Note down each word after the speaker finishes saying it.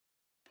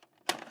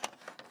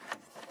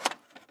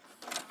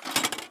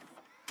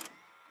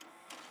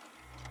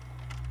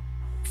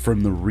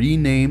From the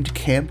renamed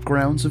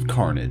Campgrounds of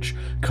Carnage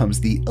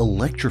comes the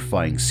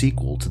electrifying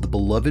sequel to the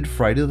beloved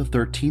Friday the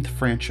 13th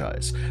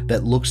franchise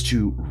that looks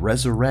to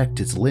resurrect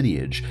its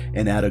lineage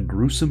and add a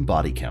gruesome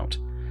body count.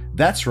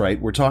 That's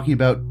right, we're talking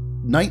about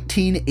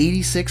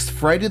 1986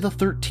 Friday the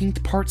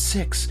 13th Part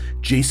 6,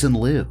 Jason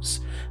Lives.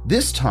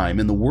 This time,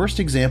 in the worst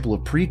example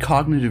of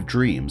precognitive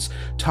dreams,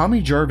 Tommy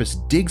Jarvis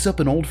digs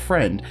up an old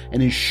friend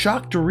and is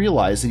shocked to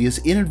realize that he has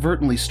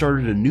inadvertently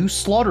started a new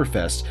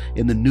slaughterfest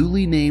in the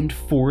newly named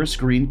Forest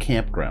Green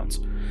Campgrounds.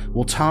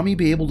 Will Tommy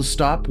be able to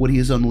stop what he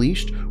has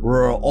unleashed,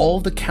 or are all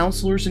the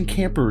counselors and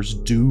campers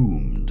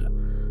doomed?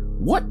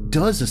 What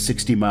does a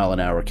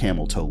 60-mile-an-hour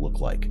camel toe look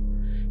like?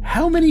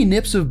 How many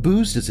nips of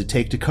booze does it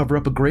take to cover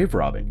up a grave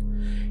robbing?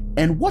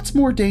 And what's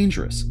more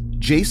dangerous,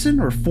 Jason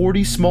or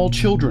 40 small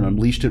children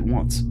unleashed at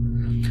once?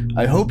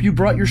 I hope you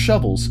brought your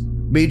shovels,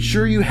 made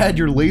sure you had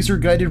your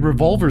laser-guided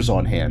revolvers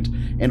on hand,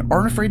 and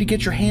aren't afraid to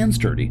get your hands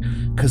dirty,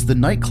 because the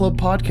Nightclub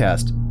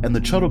Podcast and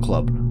the Chuttle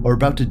Club are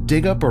about to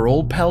dig up our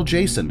old pal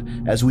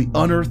Jason as we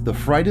unearth the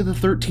Friday the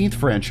 13th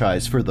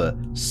franchise for the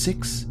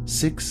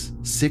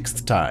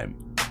 666th time.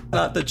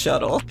 Not the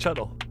Chuttle.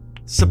 Chuttle.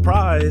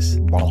 Surprise.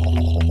 Whoa.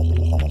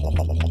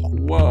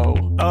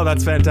 Oh,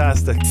 that's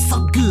fantastic.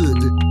 Fuck good.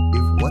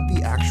 If What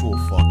the Actual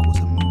Fuck was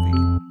a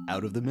movie,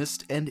 out of the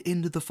mist and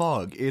into the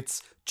fog,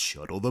 it's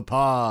Chuttle the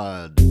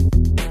Pod.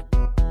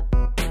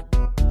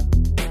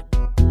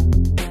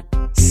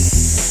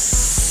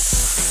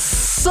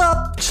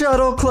 Sup,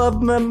 Chuttle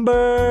Club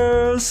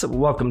members?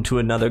 Welcome to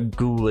another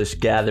ghoulish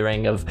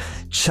gathering of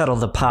Chuttle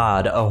the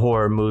Pod, a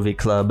horror movie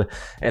club.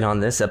 And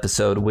on this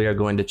episode, we are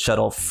going to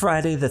Chuttle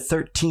Friday the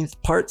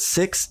 13th, Part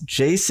 6,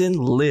 Jason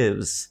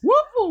Lives.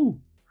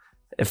 Woo!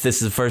 If this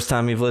is the first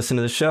time you've listened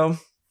to the show,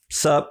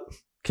 sup,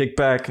 kick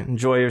back,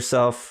 enjoy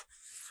yourself.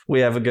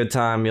 We have a good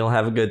time. You'll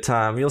have a good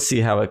time. You'll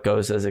see how it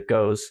goes as it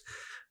goes.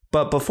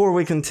 But before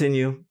we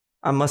continue,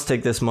 I must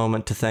take this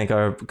moment to thank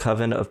our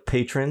coven of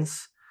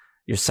patrons.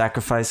 Your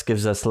sacrifice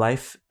gives us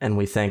life, and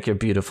we thank your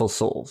beautiful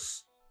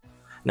souls.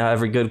 Now,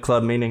 every good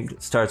club meeting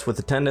starts with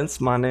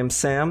attendance. My name's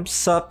Sam.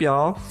 Sup,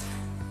 y'all?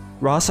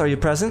 Ross, are you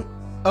present?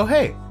 Oh,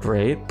 hey.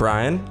 Great.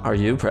 Brian, are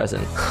you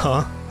present?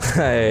 Huh?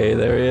 Hey,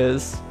 there he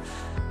is.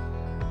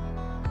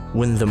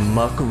 When the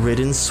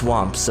muck-ridden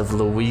swamps of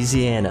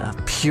Louisiana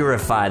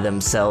purify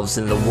themselves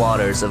in the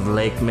waters of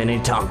Lake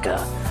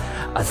Minnetonka,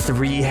 a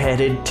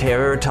three-headed,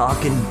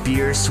 terror-talking,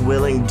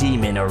 beer-swilling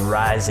demon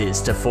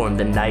arises to form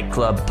the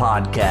Nightclub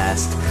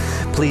Podcast.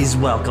 Please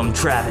welcome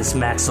Travis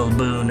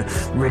Maxelboon,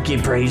 Ricky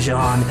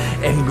Prejean,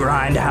 and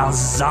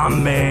Grindhouse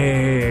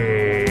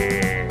Zombie!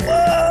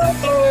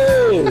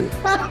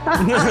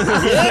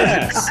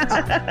 Yes!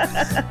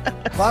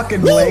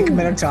 Fucking Lake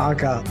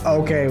Minnetonka.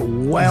 Okay,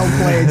 well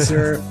played,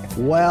 sir.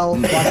 Well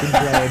fucking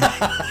played.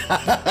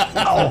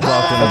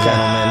 Welcome,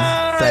 gentlemen.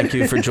 Thank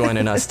you for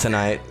joining us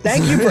tonight.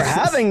 Thank you for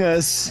having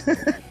us.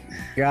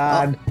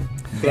 God.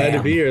 Glad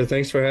to be here.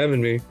 Thanks for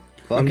having me.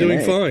 I'm doing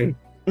fine.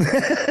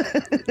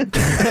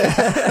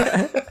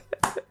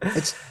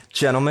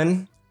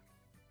 Gentlemen,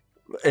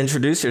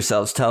 introduce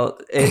yourselves. Tell,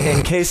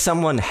 in case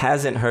someone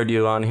hasn't heard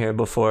you on here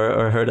before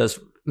or heard us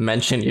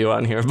mention you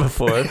on here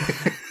before,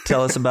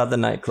 tell us about the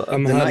Nightclub.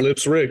 I'm Hot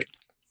Lips Rick.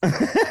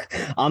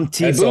 I'm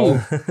T-Bizzle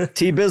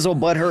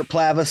Butthurt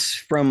Plavis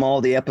from all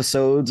the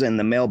episodes and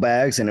the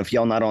mailbags. And if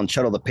y'all not on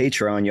Chuttle the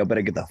Patreon, y'all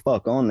better get the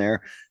fuck on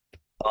there.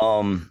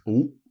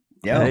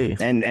 Yeah. Hey.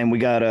 And we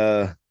got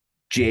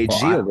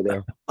GHG over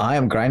there. I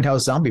am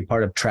Grindhouse Zombie,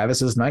 part of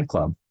Travis's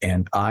Nightclub,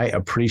 and I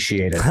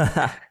appreciate it.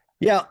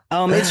 Yeah,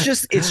 it's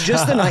just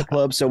the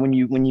Nightclub. So when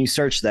you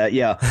search that,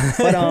 yeah.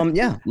 But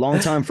yeah,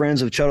 longtime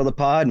friends of Chuttle the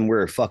Pod, and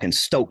we're fucking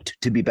stoked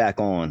to be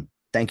back on.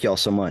 Thank y'all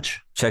so much.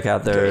 Check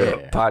out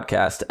their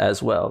podcast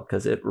as well,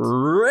 because it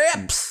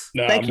rips.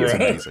 Thank you.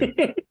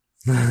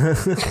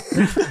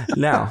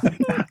 Now,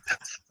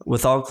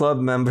 with all club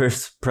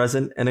members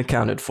present and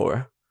accounted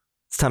for,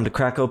 it's time to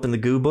crack open the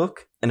goo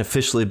book and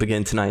officially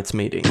begin tonight's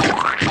meeting.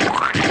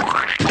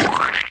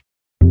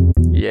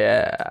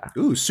 Yeah.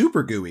 Ooh,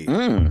 super gooey.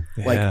 Like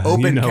Yeah,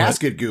 open you know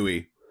casket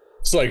gooey.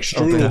 It's like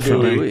strudel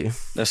gooey.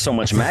 There's so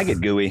much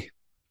maggot gooey.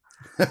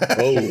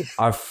 Oh,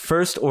 Our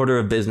first order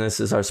of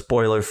business is our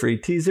spoiler-free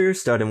teaser,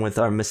 starting with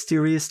our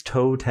mysterious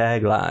toe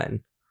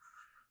tagline.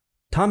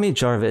 Tommy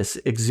Jarvis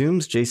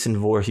exhumes Jason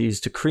Voorhees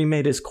to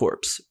cremate his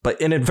corpse, but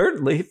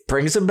inadvertently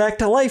brings him back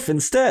to life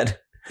instead.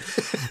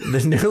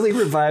 The newly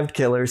revived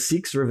killer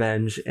seeks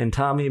revenge, and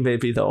Tommy may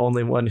be the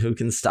only one who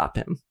can stop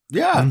him.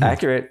 Yeah.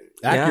 Accurate.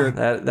 Accurate.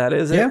 Yeah, that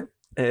is it. Yeah.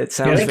 It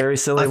sounds very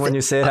silly when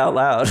you say it out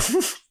loud.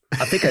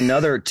 I think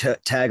another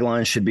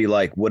tagline should be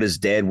like, "What is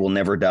dead will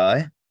never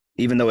die,"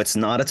 even though it's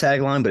not a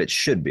tagline, but it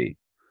should be.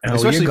 Oh,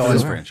 Especially you're for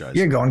this going, franchise.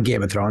 you're going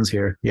Game of Thrones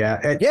here.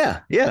 Yeah.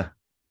 Yeah.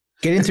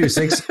 Getting through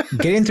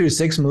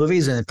six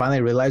movies and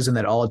finally realizing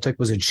that all it took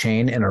was a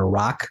chain and a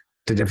rock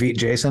to defeat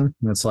Jason.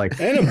 And it's like,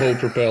 and a boat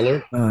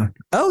propeller.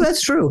 oh,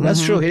 that's true.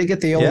 That's true. He did get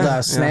the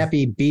old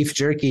snappy beef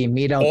jerky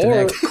meat out the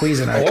neck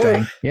Cuisinart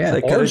thing. Yeah.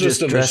 They could Or have just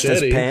just a dressed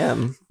as machete.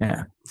 Pam.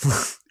 Yeah.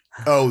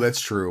 Oh, that's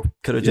true.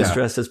 Could have just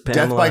dressed as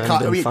Pamela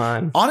and been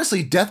fine.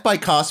 Honestly, death by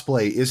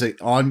cosplay is an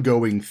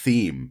ongoing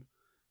theme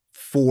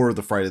for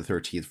the Friday the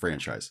 13th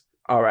franchise.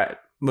 All right.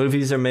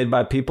 Movies are made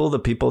by people. The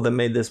people that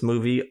made this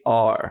movie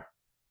are...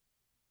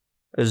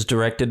 It's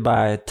directed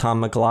by Tom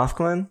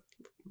McLaughlin.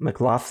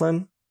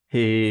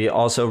 He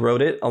also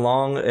wrote it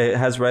along. It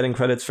has writing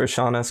credits for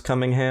Sean S.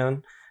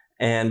 Cunningham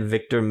and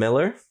Victor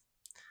Miller.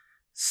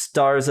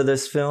 Stars of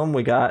this film,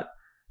 we got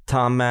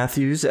Tom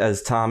Matthews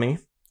as Tommy,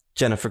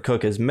 Jennifer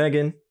Cook as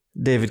Megan,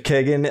 David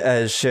Kagan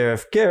as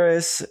Sheriff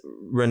Garris,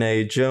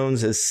 Renee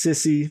Jones as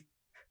Sissy,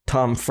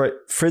 Tom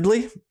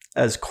Fridley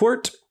as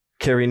Court,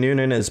 Carrie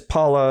Noonan as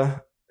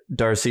Paula,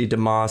 Darcy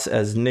DeMoss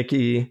as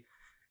Nikki.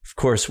 Of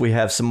course, we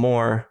have some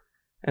more,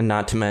 and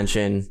not to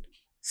mention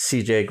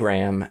CJ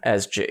Graham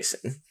as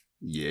Jason.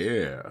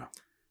 Yeah.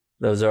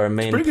 Those are our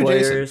main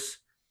players.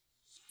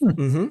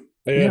 Mm-hmm.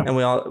 Yeah. And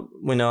we all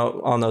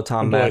know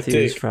Tom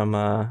Matthews from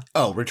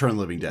Return of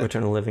the Living Dead.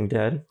 Return of the Living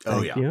Dead.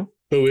 Thank you.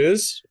 Who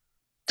is?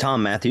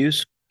 Tom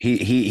Matthews.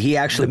 He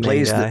actually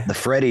plays the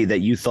Freddy that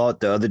you thought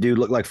the other dude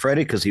looked like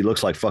Freddy, because he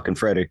looks like fucking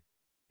Freddy.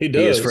 He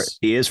does.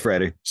 He is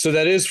Freddy. So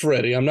that is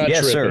Freddy. I'm not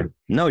tripping. Yes, sir.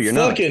 No, you're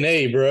not. Fucking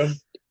A, bro.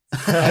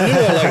 I knew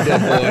I liked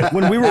that boy.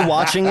 When we were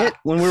watching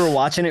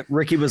it,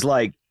 Ricky was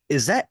like,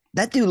 "Is that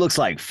dude looks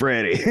like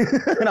Freddy?"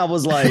 And I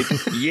was like,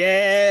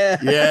 "Yeah,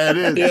 yeah, it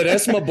is. Yeah,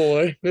 that's my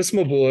boy. That's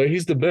my boy.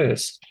 He's the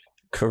best."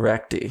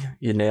 Correcty.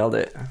 You nailed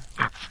it.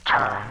 It's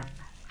time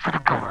for the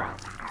gore.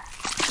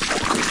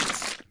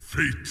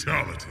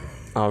 Fatality.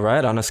 All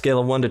right. On a scale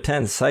of 1 to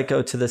 10,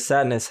 Psycho to the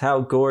Sadness, how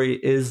gory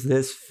is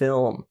this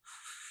film?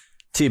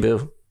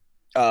 T-Boo.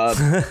 I'm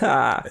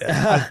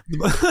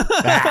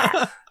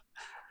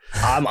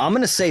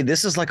going to say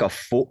this is like a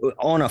 4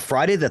 on a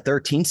Friday the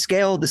 13th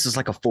scale. This is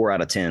like a 4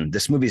 out of 10.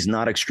 This movie's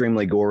not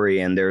extremely gory,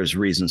 and there's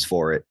reasons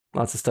for it.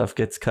 Lots of stuff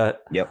gets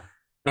cut. Yep.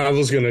 I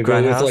was going to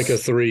go with like a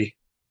 3.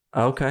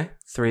 Okay.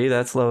 3.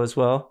 That's low as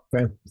well.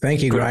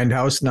 Thank you,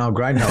 Grindhouse. Now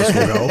Grindhouse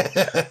will go.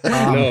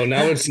 No,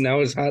 now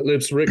it's Hot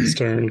Lips Rick's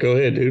turn. Go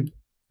ahead, dude.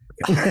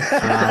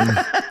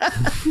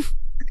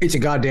 It's a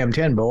goddamn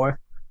 10, boy.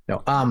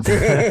 No,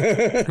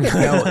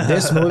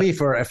 this movie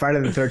for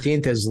Friday the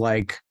 13th is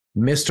like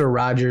Mr.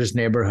 Rogers'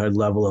 Neighborhood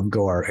level of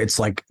gore. It's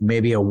like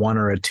maybe a 1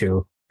 or a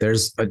 2.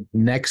 There's a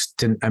next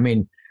to, I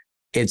mean,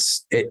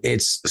 it's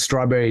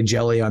strawberry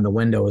jelly on the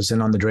windows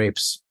and on the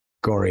drapes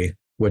gory,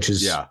 which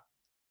is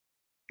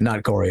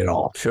not gory at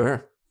all.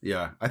 Sure.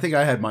 Yeah. I think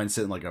I had mine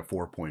sitting like a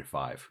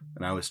 4.5,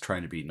 and I was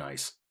trying to be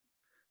nice.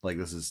 Like,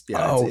 this is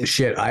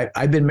shit.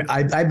 I've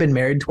been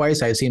married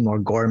twice. I've seen more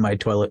gore in my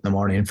toilet in the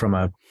morning from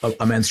a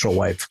menstrual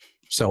wife.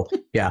 So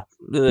yeah,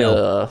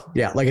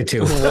 like a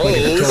 2.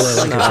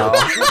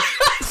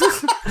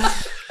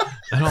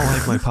 I don't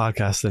like my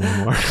podcast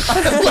anymore.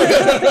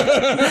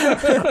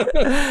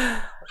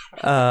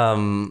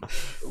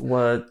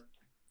 What?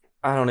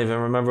 I don't even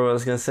remember what I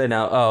was going to say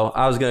now. Oh,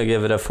 I was going to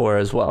give it a 4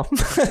 as well.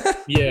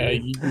 Yeah,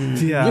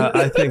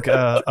 I think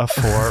a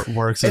 4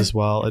 works as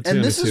well. A 2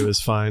 and a 2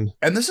 is fine.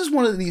 And this is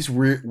one of these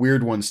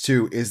weird ones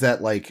too, is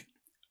that like,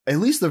 at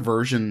least the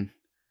version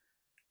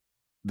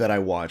that I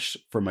watched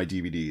from my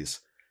DVDs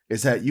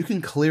is that you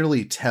can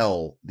clearly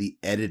tell the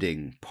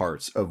editing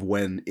parts of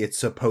when it's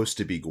supposed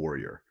to be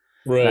gorier.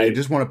 Right. And I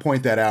just want to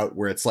point that out,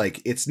 where it's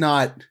like, it's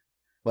not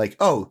like,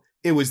 oh,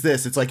 it was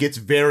this. It's like, it's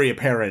very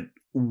apparent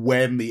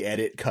when the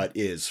edit cut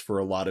is for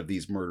a lot of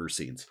these murder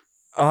scenes.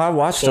 Oh, I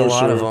watched a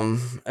lot of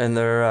them, and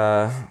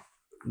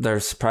they're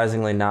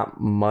surprisingly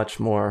not much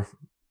more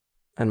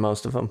in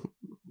most of them.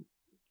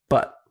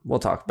 But we'll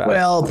talk about it.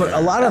 Well, but a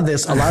lot of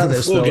this, we'll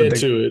though, get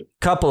to it.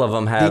 Couple of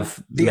them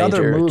have the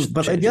other movies,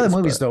 but the other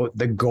movies though,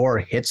 the gore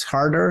hits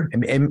harder.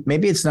 And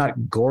maybe it's not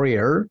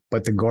gorier,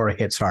 but the gore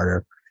hits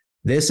harder.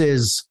 This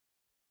is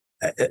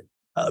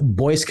a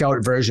Boy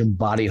Scout version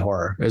body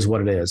horror, is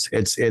what it is.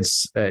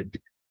 It's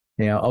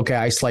okay,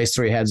 I sliced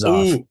 3 heads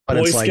off. But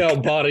Boy it's Scout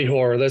like, Body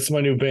Horror. That's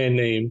my new band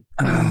name.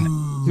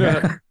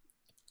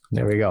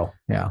 There we go.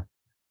 Yeah.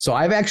 So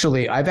I've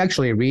actually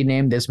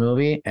renamed this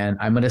movie, and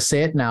I'm going to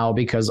say it now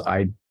because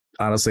I'm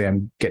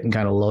getting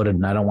kind of loaded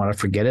and I don't want to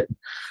forget it.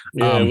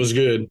 Yeah, it was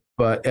good.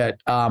 But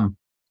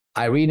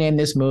I renamed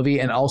this movie,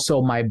 and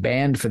also my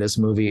band for this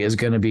movie is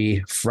going to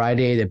be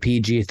Friday the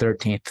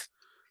PG-13th.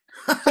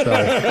 So,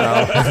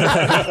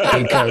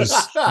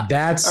 because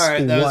that's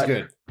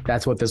good.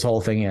 That's what this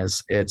whole thing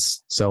is.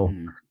 It's so.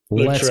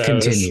 Let's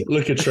continue.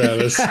 Look at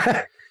Travis.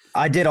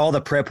 I did all the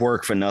prep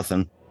work for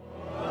nothing.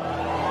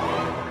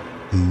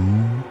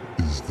 Who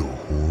is the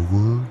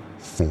horror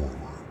forward?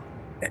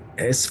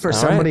 It's for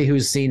somebody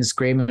who's seen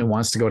Scream and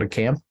wants to go to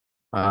camp.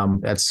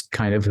 That's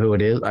kind of who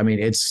it is. I mean,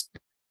 it's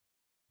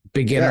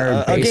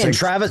beginner. Again,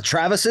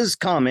 Travis's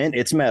comment.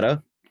 It's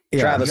meta.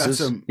 Yeah,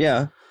 Travis's.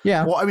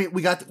 Yeah. Well, I mean,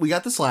 we got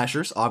the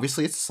slashers.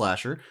 Obviously, it's a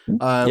slasher.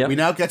 We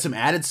now get some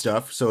added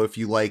stuff. So if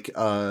you like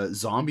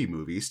zombie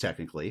movies,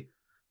 technically,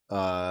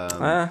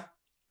 I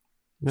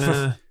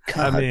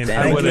mean,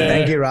 I wouldn't.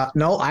 Thank you, Rob.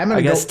 No, I'm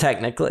gonna. I guess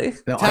technically.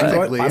 No,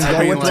 technically, I'm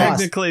going with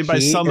technically by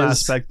some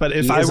aspect. But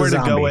if I were to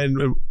go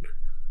in,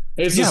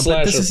 It's a slasher.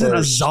 But this isn't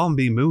first. a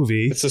zombie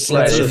movie. It's a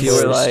slasher. If you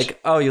were like,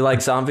 oh, you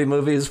like zombie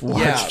movies?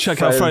 Watch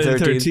check out Friday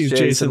the 13th,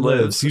 Jason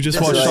Lives. You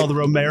just watched all the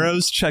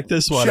Romeros? Check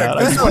this one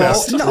out.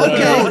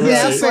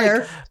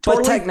 Fair.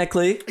 But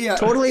technically,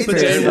 totally But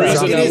fair. the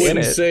reason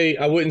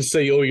I wouldn't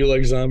say, oh, you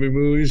like zombie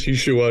movies? You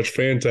should watch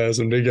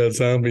Phantasm. They got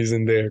zombies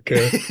in there,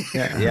 okay?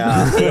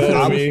 Yeah. You know what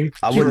I mean?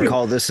 I wouldn't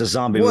call this a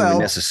zombie movie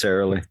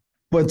necessarily.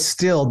 But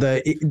still,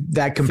 that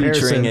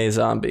comparison featuring a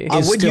zombie. I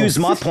would use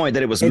my point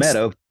that it was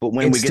meta, but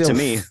when we get to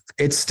me,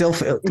 it's still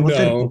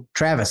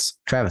Travis.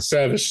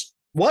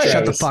 What?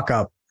 Shut the fuck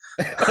up.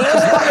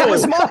 That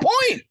was my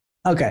point.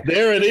 Okay,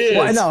 there it is.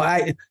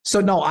 Well,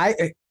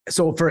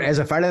 so for as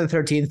a Friday the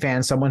 13th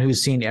fan, someone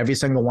who's seen every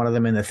single one of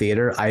them in the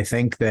theater, I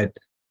think that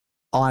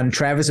on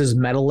Travis's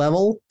meta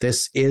level,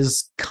 this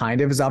is kind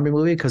of a zombie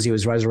movie because he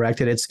was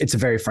resurrected. It's a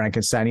very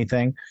Frankenstein-y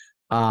thing.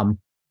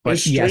 But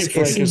it's straight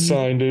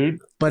Frankenstein, dude.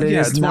 But it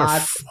is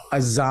not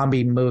a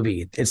zombie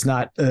movie. It's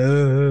not.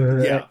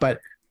 But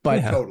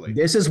totally.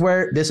 This is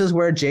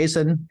where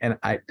Jason and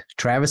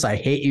Travis. I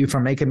hate you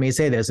for making me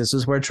say this. This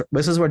is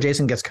where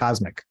Jason gets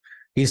cosmic.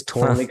 He's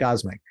totally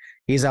cosmic.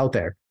 He's out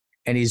there,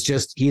 and he's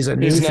a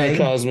new thing. He's not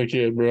cosmic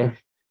yet, bro.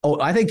 Oh,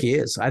 I think he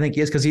is.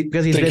 Because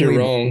he's been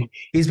wrong.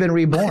 He's been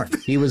reborn.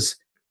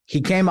 He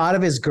came out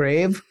of his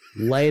grave,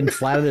 laying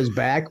flat on his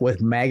back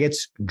with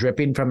maggots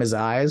dripping from his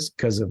eyes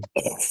because of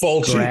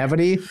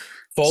gravity.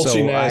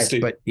 Faulty nasty.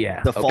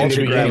 The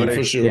faulty gravity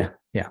for sure.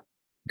 Yeah.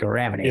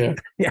 Gravity.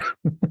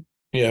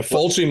 Yeah,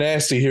 faulty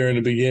nasty here in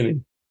the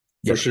beginning.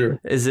 For sure.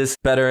 Is this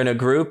better in a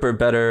group or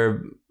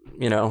better,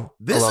 this alone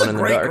is a in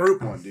the great dark?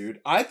 group one, dude.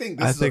 I think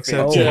this is a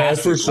so.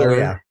 fantastic For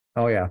sure.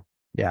 Oh yeah.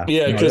 Yeah,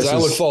 because I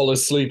would fall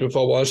asleep if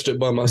I watched it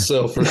by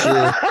myself for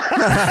sure.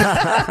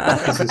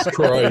 Jesus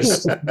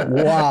Christ!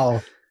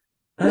 Wow.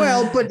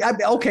 Well, but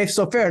okay,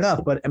 so fair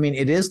enough. But I mean,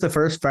 it is the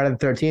first Friday the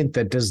 13th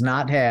that does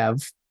not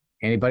have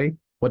anybody.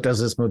 What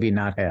does this movie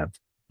not have?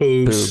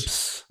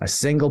 Boobs. A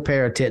single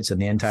pair of tits in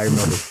the entire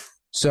movie.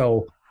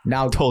 So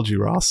now, told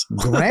you, Ross.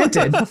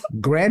 Granted,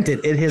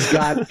 it has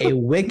got a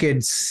wicked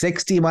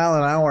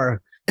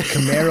 60-mile-an-hour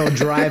Camaro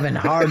driving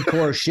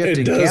hardcore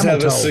shifting camel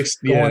toe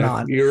going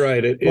on. You're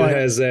right. It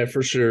has that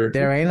for sure.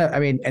 There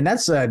ain't and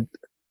that's a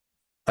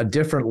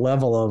different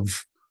level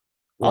of.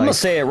 I'm gonna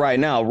say it right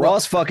now.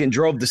 Ross fucking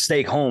drove the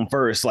steak home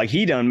first. Like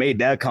he done made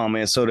that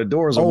comment, so the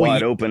doors are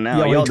wide open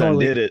now. Y'all done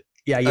did it.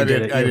 Yeah, you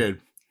did it. I did.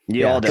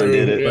 Y'all done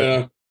did it.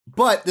 Yeah.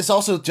 But this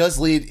also does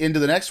lead into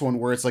the next one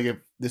where it's like, if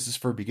this is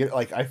for beginner,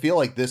 like I feel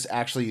like this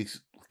actually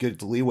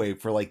gives leeway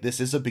for like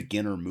this is a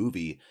beginner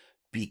movie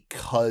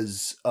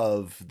because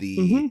of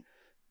the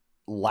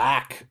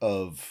lack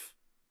of,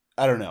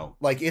 I don't know,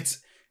 like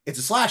it's a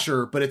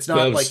slasher, but it's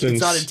not like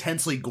it's not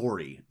intensely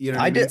gory. You know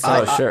what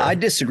I mean? I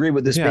disagree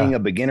with this being a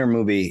beginner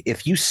movie.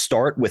 If you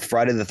start with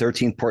Friday the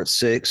 13th Part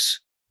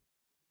 6,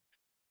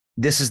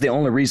 this is the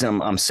only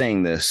reason I'm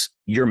saying this.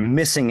 You're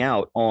missing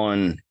out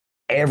on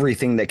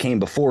everything that came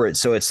before it.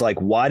 So it's like,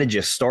 why did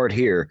you start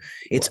here?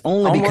 It's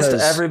only because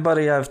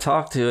everybody I've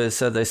talked to has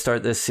said they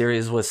start this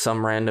series with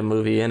some random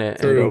movie in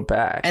it and go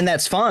back. And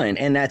that's fine.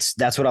 And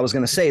that's what I was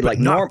going to say. But like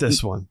not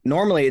this one.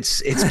 Normally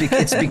it's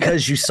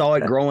because you saw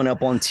it growing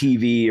up on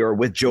TV or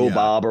with Joe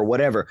Bob or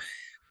whatever.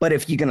 But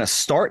if you're going to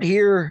start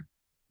here,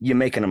 you're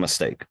making a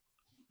mistake.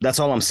 That's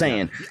all I'm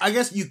saying. I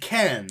guess you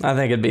can. I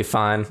think it'd be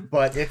fine.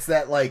 But it's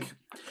that like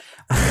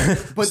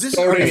but this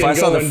if I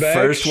saw the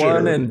first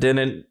one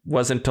and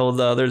wasn't told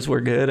the others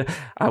were good,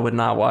 I would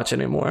not watch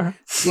anymore.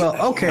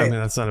 Well, okay. I mean,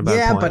 that's not a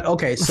bad point. But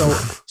okay.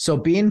 So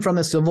being from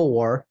the Civil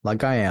War,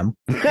 like I am,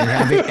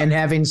 and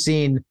having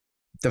seen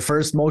the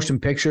first motion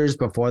pictures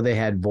before they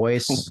had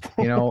voice,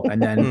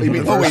 and then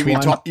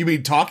you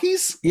mean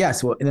talkies?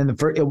 Yes. Well, and then the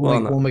first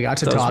when we got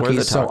to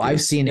talkies, so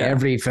I've seen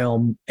every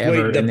film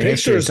ever. Wait, the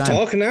pictures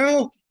talk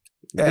now?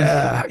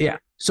 Yeah.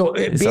 So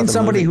being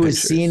somebody who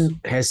has seen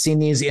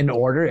these in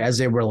order as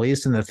they were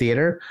released in the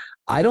theater,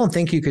 I don't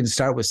think you can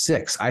start with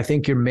 6. I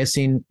think you're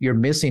missing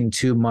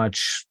too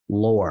much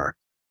lore.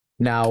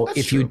 Now,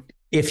 if you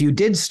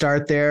did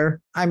start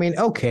there, I mean,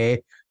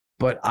 okay,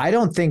 but I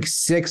don't think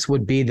 6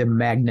 would be the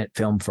magnet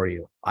film for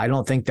you. I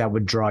don't think that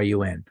would draw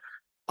you in.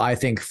 I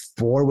think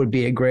 4 would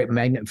be a great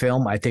magnet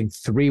film. I think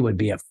 3 would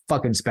be a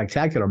fucking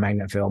spectacular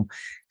magnet film.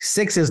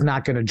 6 is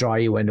not going to draw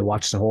you in to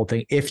watch the whole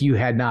thing if you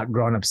had not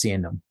grown up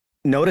seeing them.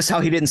 Notice how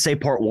he didn't say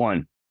part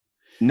 1.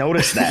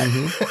 Notice that.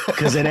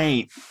 Because it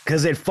ain't.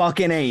 Because it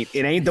fucking ain't.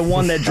 It ain't the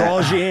one that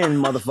draws you in,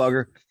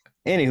 motherfucker.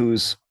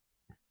 Anywho's.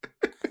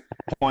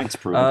 Points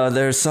proven.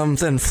 There's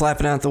something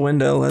flapping out the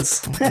window.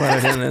 Let's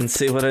let it in and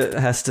see what it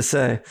has to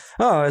say.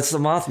 Oh, it's the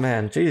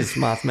Mothman. Jeez,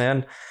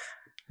 Mothman.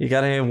 You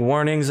got any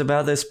warnings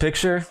about this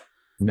picture?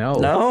 No.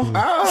 No?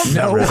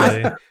 No.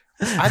 Really.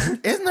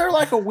 Isn't there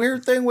like a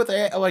weird thing with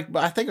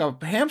I think a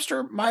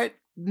hamster might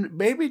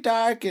maybe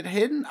die, get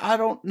hidden? I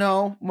don't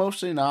know.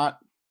 Mostly not,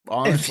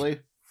 honestly.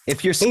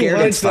 If you're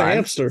scared, it's fine.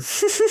 Hamster?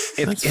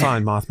 That's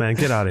fine, Mothman.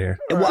 Get out of here.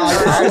 Well,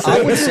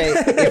 I would say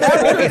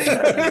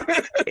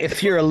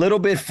if you're a little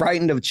bit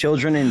frightened of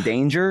children in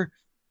danger,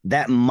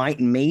 that might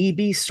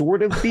maybe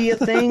sort of be a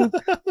thing,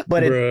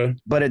 but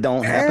it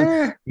don't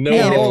happen.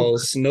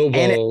 No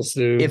balls,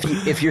 dude.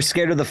 If you're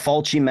scared of the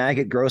Fulci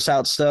maggot gross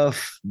out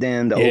stuff,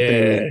 then the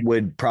opening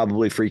would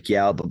probably freak you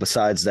out. But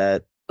besides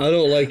that, I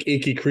don't like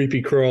icky,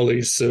 creepy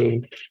crawlies, so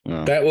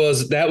that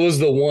was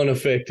the one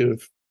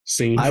effective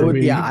scene.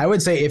 I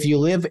would say if you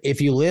live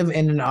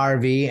in an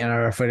RV and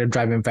are afraid of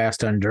driving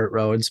fast on dirt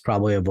roads,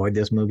 probably avoid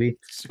this movie.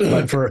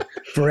 But for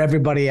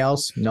everybody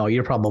else, no,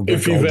 you're probably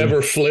if you've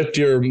ever flipped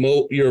your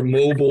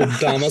mobile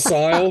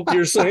domicile,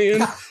 you're saying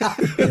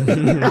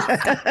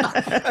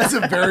that's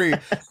a very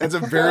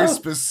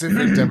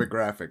specific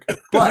demographic.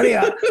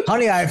 But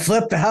honey, I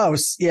flipped the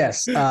house.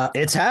 Yes,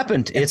 it's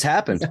happened. It's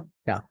happened.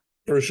 Yeah,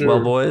 for sure.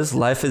 Well, boys,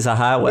 life is a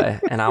highway,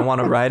 and I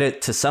want to ride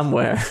it to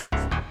somewhere.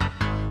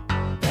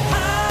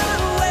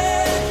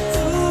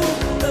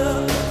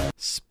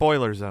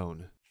 Spoiler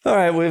zone. All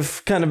right,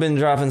 we've kind of been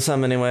dropping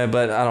some anyway,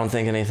 but I don't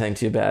think anything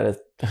too bad.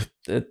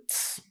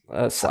 It's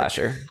a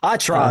slasher. I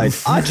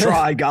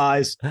tried,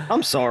 guys.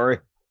 I'm sorry.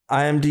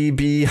 IMDb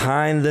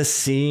behind the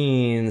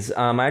scenes.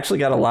 I actually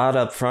got a lot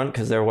up front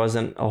because there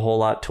wasn't a whole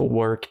lot to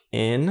work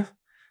in,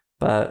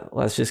 but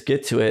let's just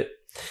get to it.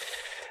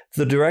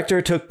 The director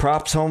took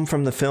props home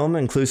from the film,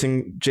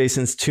 including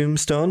Jason's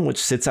tombstone,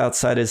 which sits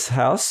outside his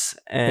house,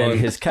 and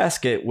his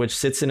casket, which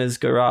sits in his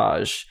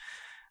garage.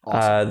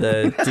 Awesome.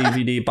 The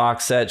DVD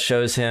box set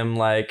shows him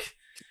like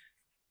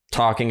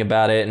talking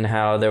about it and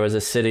how there was a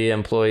city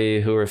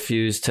employee who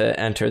refused to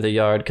enter the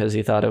yard because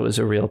he thought it was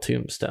a real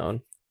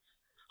tombstone.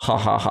 Ha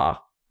ha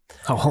ha.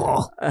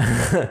 Oh,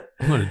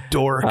 what a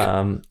dork.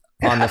 On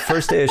the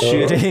first day of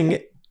shooting,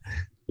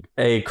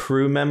 a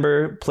crew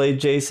member played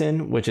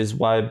Jason, which is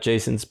why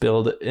Jason's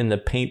build in the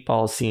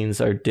paintball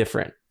scenes are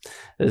different.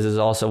 This is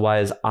also why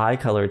his eye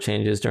color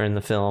changes during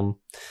the film.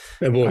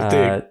 That boy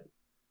thick.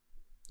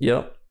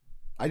 Yep.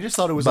 I just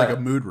thought it was like a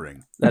mood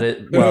ring.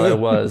 It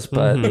was,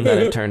 but then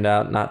it turned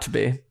out not to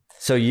be.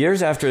 So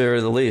years after the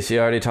release, he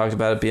already talked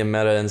about it being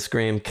meta in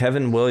Scream.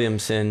 Kevin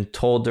Williamson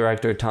told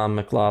director Tom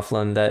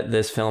McLaughlin that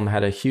this film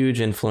had a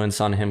huge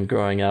influence on him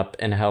growing up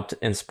and helped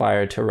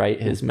inspire to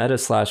write his meta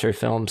slasher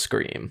film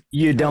Scream.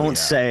 You don't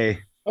say.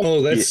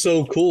 Oh, that's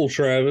so cool,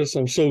 Travis.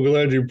 I'm so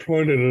glad you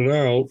pointed it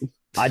out.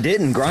 I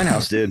didn't.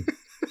 Grindhouse did.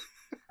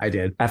 I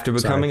did. After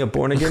becoming a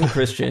born-again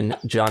Christian,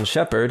 John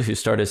Shepard, who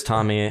starred as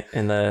Tommy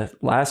in the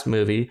last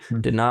movie,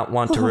 did not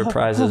want to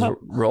reprise his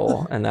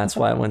role, and that's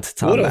why I went to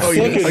Tom. What a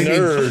fucking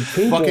nerd!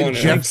 Fucking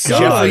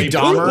Jeffrey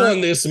Dahmer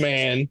on this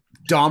man.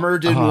 Dahmer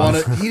didn't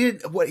want to. He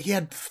didn't. What he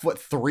had?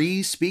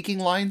 3 speaking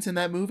lines in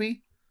that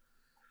movie?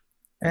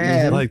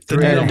 And like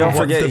 3. And don't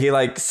forget, he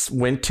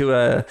went to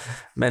a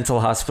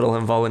mental hospital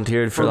and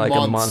volunteered for like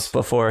months. A month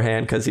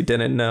beforehand because he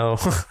didn't know.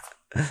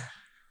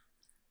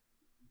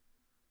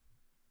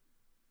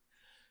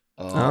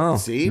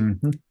 See?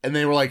 Mm-hmm. And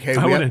they were like, hey,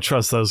 I wouldn't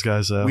trust those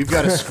guys though. We've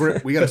got a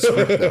script. We got a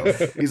script though.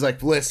 He's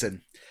like,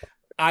 listen,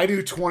 I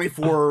do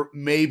 24,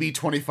 maybe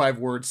 25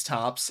 words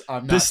tops.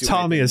 I'm not. This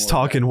Tommy is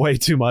talking way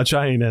too much.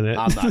 I ain't in it.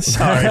 I'm not.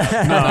 Sorry.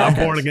 No, I'm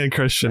born again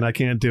Christian. I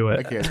can't do it.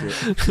 I can't do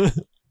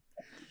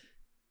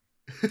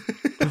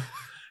it.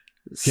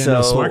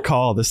 So smart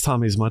call. This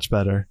Tommy's much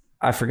better.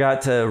 I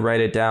forgot to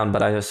write it down,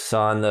 but I just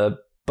saw in the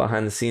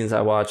behind the scenes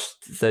I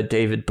watched the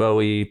David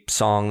Bowie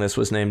song this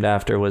was named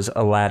after was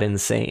Aladdin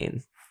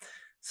Sane.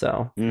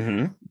 So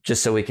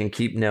just so we can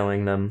keep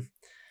knowing them.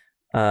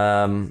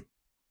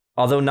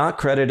 Although not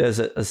credited as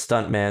a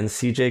stuntman,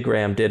 CJ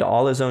Graham did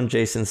all his own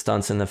Jason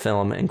stunts in the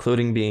film,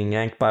 including being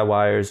yanked by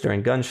wires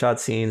during gunshot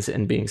scenes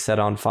and being set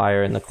on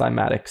fire in the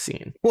climatic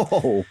scene.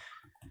 Whoa.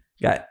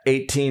 Got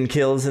 18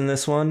 kills in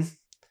this one.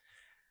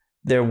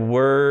 There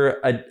were,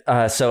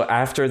 so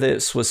after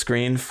this was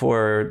screened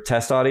for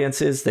test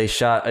audiences, they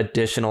shot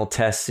additional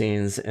test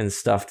scenes and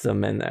stuffed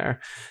them in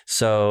there.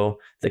 So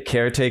the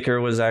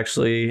caretaker was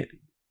actually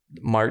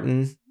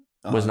Martin,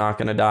 was not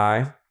going to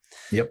die.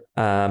 Yep.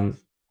 And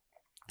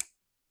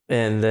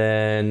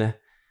then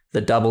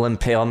the double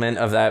impalement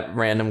of that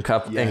random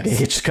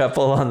engaged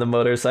couple on the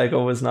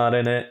motorcycle was not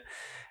in it.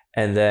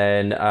 And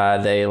then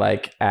they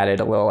added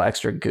a little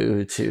extra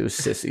goo to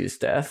Sissy's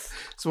death.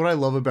 So what I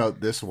love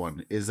about this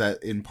one is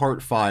that in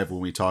part 5,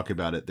 when we talk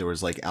about it, there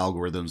was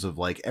algorithms of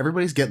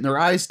everybody's getting their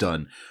eyes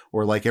done,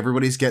 or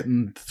everybody's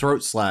getting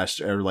throat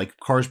slashed, or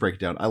cars break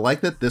down. I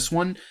like that this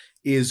one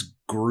is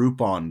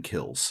Groupon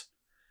kills.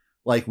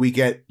 We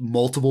get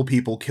multiple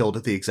people killed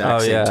at the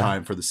exact same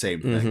time for the same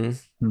thing.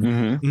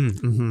 Mm-hmm.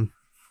 Mm-hmm.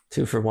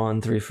 2 for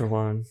 1, 3 for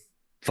 1.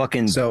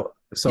 Fucking. So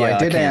yeah, I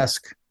did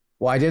ask.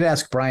 Well, I did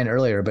ask Brian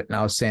earlier, but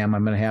now, Sam,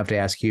 I'm going to have to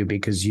ask you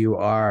because you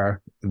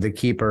are the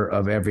keeper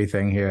of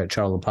everything here at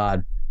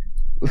Charlapod.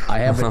 I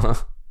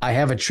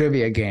have a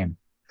trivia game.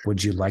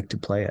 Would you like to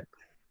play it?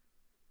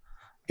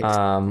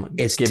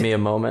 Give me a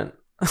moment.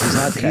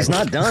 He's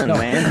not done,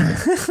 man.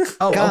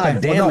 Oh, God okay.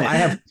 damn well,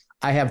 it.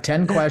 I have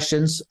 10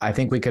 questions. I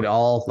think we could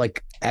all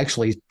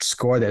actually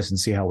score this and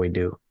see how we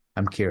do.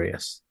 I'm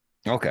curious.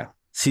 Okay.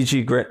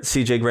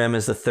 CJ Graham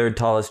is the 3rd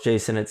tallest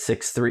Jason at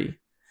 6'3".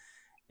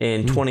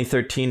 In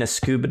 2013, a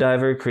scuba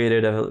diver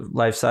created a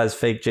life-size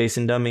fake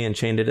Jason dummy and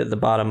chained it at the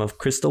bottom of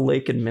Crystal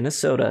Lake in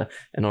Minnesota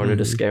in order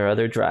to scare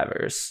other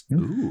drivers.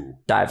 Ooh.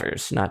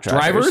 Divers, not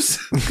drivers.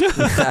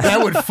 That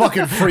would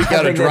fucking freak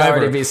out a I think they'd driver.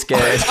 already be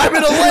scared. I'm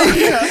in a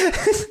lake.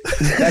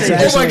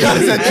 Oh my God,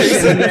 is that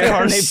Jason? The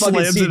car They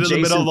fucking slams see it in the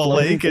Jason middle of the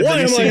floating. lake, and Why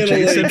then you am I in see a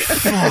Jason. lake?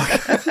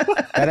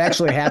 Fuck. That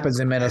actually happens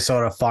in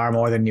Minnesota far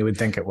more than you would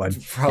think it would.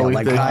 Probably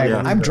like think,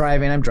 I'm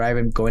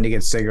driving, going to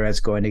get cigarettes,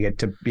 going to get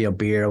to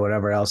beer or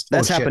whatever else.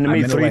 That's Oh, shit, happened to I'm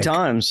me in a 3 lake.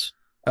 times.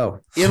 Oh,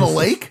 In a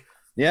lake?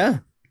 Yeah.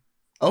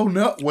 Oh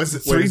no! Was it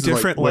Three was it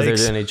different Were there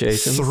lakes. any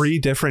Jasons? 3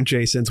 different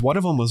Jasons. One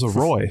of them was a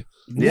Roy.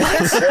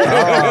 Yes.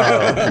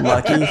 Oh,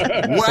 lucky.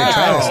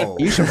 Wow!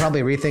 you should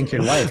probably rethink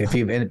your life if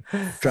you've been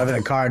driving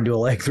a car into a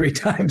lake 3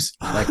 times.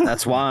 Like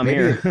That's why I'm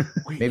maybe, here.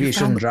 maybe you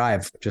shouldn't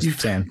drive. Just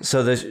saying.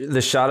 So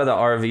the shot of the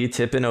RV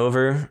tipping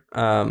over,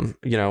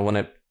 when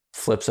it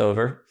flips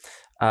over,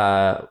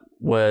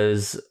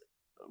 was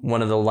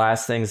one of the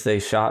last things they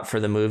shot for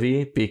the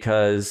movie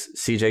because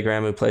CJ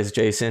Graham, who plays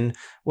Jason,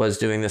 was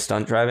doing the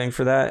stunt driving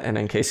for that, and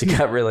in case he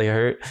got really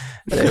hurt,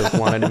 they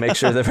wanted to make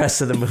sure the rest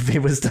of the movie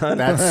was done.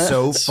 That's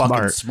so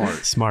fucking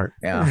smart. Smart.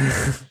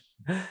 Yeah.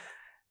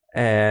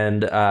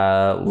 And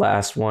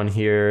last one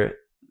here.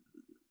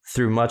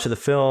 Through much of the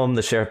film,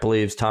 the sheriff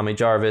believes Tommy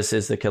Jarvis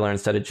is the killer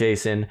instead of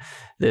Jason.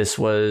 This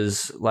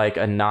was like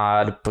a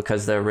nod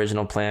because the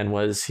original plan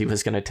was he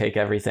was going to take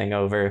everything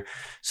over.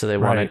 So they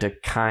wanted to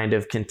kind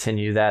of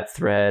continue that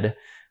thread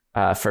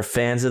for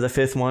fans of the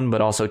 5th one, but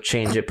also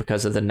change it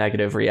because of the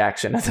negative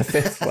reaction of the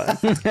 5th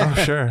one. Oh,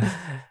 sure.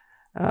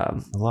 I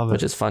love it.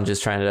 Which is fun,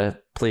 just trying to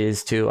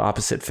please 2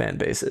 opposite fan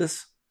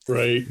bases.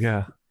 Right.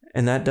 Yeah.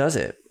 And that does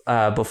it.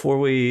 Before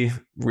we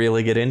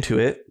really get into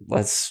it,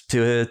 let's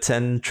do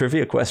 10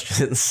 trivia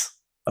questions.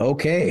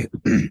 Okay.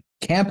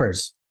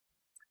 Campers.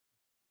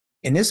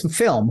 In this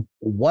film,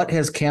 what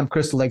has Camp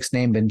Crystal Lake's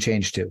name been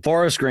changed to?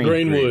 Forest Green.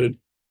 Greenwood.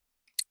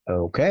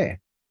 Okay.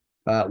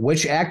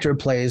 Which actor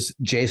plays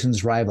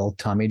Jason's rival,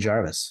 Tommy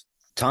Jarvis?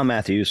 Tom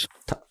Matthews.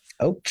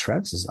 Oh,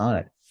 Travis is on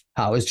it.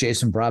 How is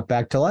Jason brought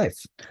back to life?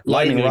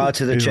 Lightning rod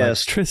to the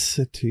chest.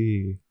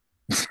 Electricity.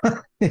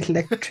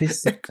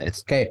 Electricity.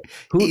 It's Okay.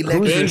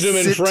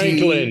 Benjamin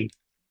Franklin.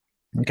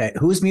 Okay.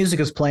 Whose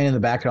music is playing in the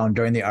background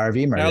during the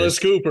RV murder? Alice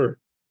Cooper.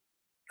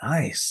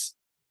 Nice.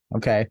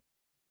 Okay.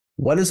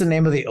 What is the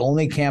name of the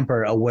only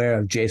camper aware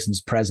of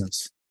Jason's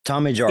presence?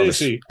 Tommy Jarvis.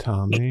 Sissy.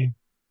 Tommy.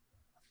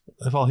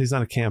 Well, he's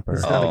not a camper.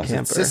 He's not Oh. a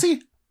camper. Sissy?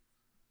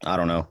 I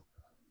don't know.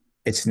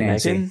 It's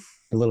Nancy, Megan?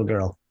 the little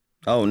girl.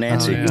 Oh,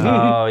 Nancy. Oh,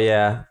 yeah. Oh,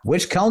 yeah.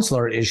 Which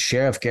counselor is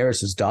Sheriff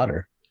Garris's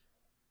daughter?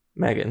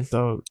 Megan.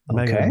 So,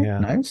 Okay, Megan, yeah.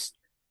 nice.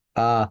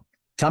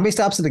 Tommy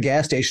stops at the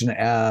gas station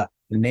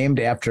named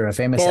after a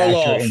famous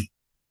Orloff. actor.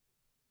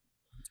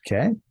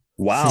 Okay.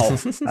 Wow.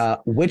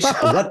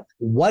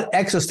 What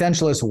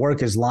existentialist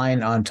work is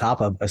lying on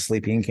top of a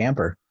sleeping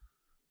camper?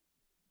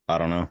 I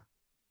don't know.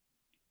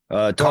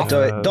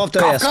 Kafka.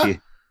 Dostoevsky.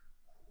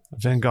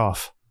 Van Gogh.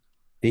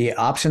 The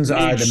options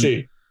are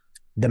Nietzsche.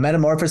 the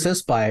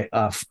Metamorphosis by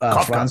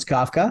Franz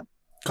Kafka.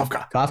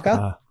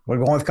 Kafka. We're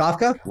going with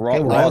Kafka. Ro-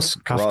 Okay, Ross,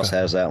 Kafka. Ross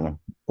has that one.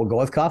 We'll go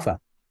with Kafka.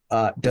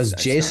 Does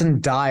Nice.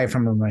 Jason die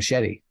from a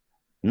machete?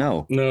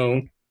 No.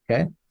 No.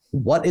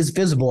 What is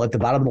visible at the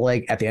bottom of the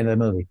lake at the end of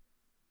the movie?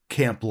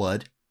 Camp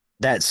Blood.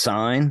 That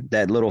sign,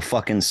 that little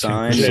fucking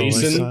sign.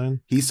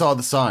 Jason. He saw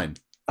the sign.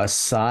 A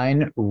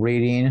sign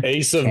reading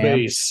Ace of Camp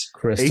Base.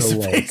 Crystal Ace of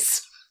Lake.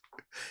 Base.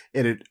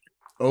 And it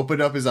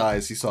opened up his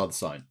eyes. He saw the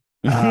sign.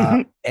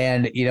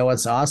 And you know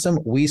what's awesome?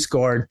 We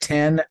scored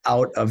 10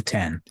 out of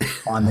 10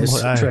 on this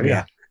Well, trivia.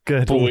 yeah.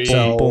 Good. Boom,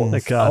 So, boom.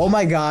 Thank God. oh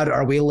my God,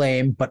 are we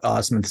lame but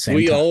awesome at the same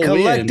We time? all win.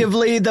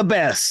 Collectively the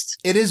best.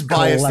 It is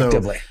biased, though,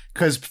 Collectively.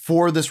 because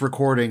for this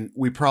recording,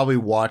 we probably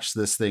watched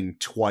this thing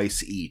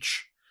twice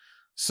each.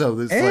 So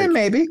this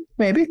Maybe.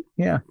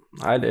 Yeah.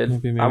 I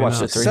did. Maybe I watched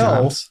not. it 3 So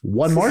times.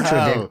 one more trivia.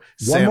 Wow. One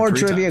Sam, more 3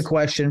 trivia times.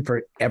 question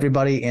for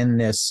everybody in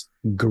this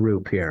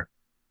group here.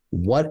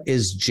 What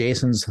is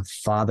Jason's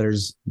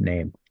father's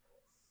name?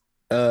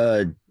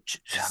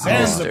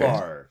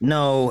 Zanzibar.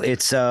 No,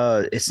 it's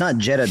not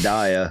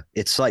Jedediah.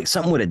 It's like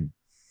something with a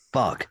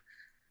fuck.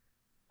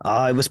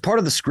 It was part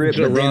of the script,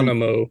 but then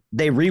Geronimo.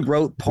 they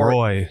rewrote part.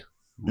 Roy.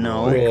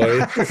 No,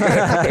 Roy.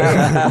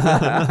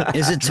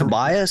 is it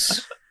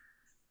Tobias?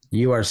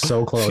 You are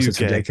so close. It's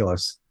Fuke.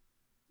 ridiculous.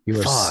 You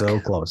are Fuck. so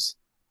close.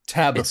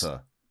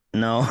 Tabitha.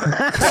 No.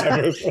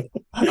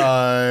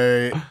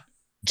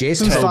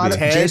 Jason's Toby. father.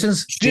 Ted.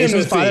 Jason's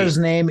Timothy. father's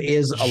name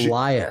is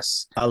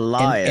Elias.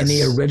 Elias. In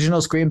the original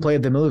screenplay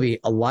of the movie,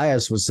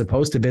 Elias was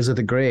supposed to visit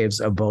the graves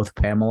of both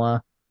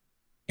Pamela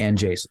and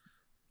Jason.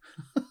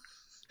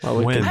 Well,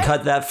 we When? could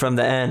cut that from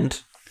the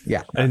end.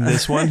 Yeah. And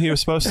this one he was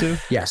supposed to?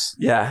 Yes.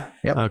 Yeah.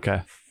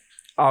 Okay.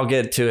 I'll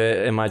get to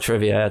it in my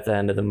trivia at the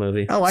end of the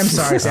movie. Oh, I'm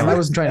sorry, Sam. I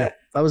wasn't trying to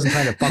I wasn't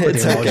trying to fuck with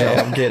It's you, okay.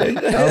 Mojo. I'm kidding.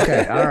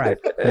 Okay, all right.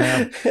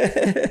 Yeah.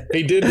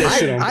 He did that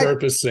shit on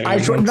purpose, Sam. I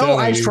I'm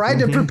telling you. tried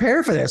to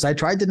prepare for this. I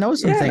tried to know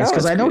some Yeah, things no,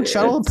 because it's I know good.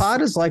 Chuddle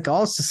Pod is like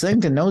all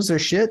succinct and knows their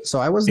shit. So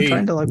I wasn't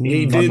trying to like.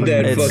 He fuck did with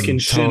that you. It's fucking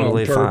shit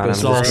totally on fine. purpose.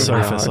 It's all I'm just bro.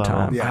 having a surface hard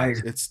level. time.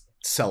 Yeah, it's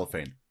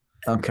cellophane.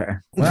 Okay.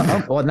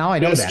 Well, now I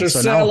know that. Mr.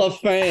 So now,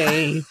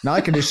 Cellophane. now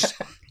I can just.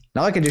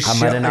 Now I can just. I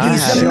might have not can had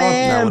just it. show-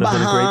 That would've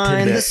been a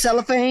great tidbit.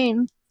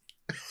 cellophane.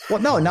 Well,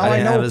 no. Now I I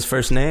didn't have know his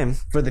first name.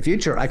 for the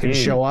future I can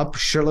show up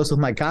shirtless with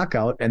my cock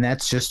out, and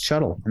that's just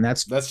Chuddle, and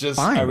that's Just,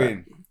 fine. I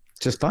mean,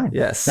 just fine.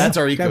 Yes. that's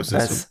our Okay. ecosystem.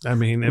 That's, I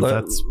mean, if look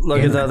that's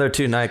at the other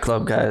two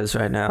nightclub guys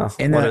right now.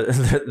 And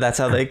That's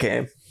how they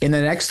came. In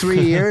the next 3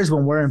 years,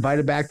 when we're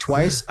invited back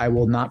twice, I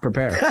will not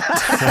prepare.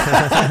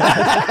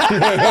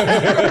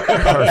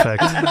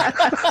 perfect.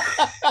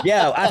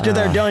 Yeah, after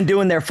they're done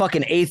doing their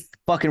fucking 8th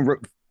fucking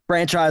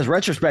franchise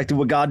retrospective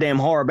with goddamn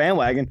horror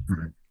bandwagon.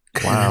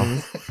 Wow.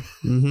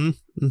 Mm-hmm.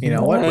 You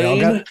know what?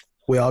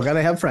 We all got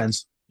to have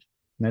friends.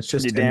 That's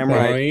just You're damn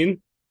right.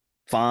 Ryan.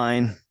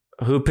 Fine.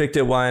 Who picked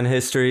it? Why in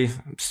history?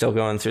 I'm still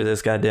going through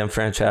this goddamn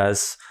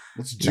franchise.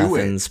 Let's do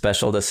Nothing it.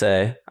 special to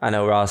say. I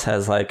know Ross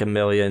has like a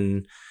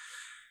million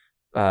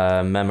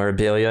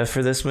memorabilia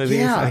for this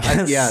movie. I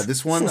guess. Yeah.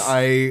 This one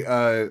I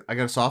got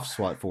a soft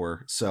spot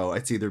for, so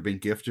it's either been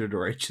gifted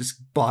or I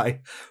just buy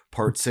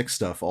Part 6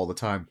 stuff all the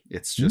time.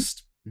 It's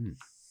just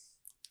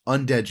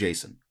undead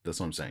Jason. That's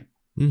what I'm saying.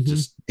 Mhm.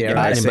 Just Dare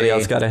I Anybody say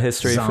else got a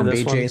history for zombie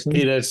this one? Jason?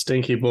 He that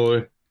stinky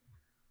boy.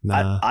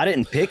 Nah, I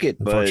didn't pick it,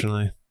 but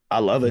unfortunately, I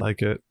love I it.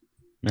 like it.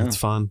 Yeah. It's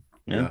fun.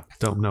 Yeah.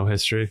 Don't know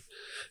history.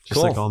 Just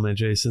Cool. like all my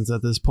Jasons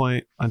at this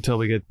point, until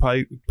we get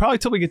probably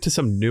till we get to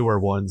some newer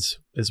ones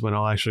is when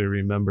I'll actually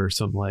remember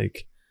some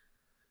like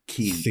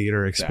key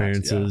theater facts,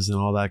 experiences and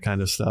all that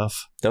kind of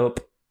stuff.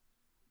 Dope.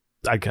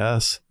 I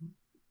guess.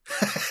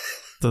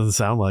 Doesn't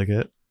sound like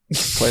it.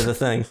 Play the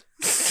thing.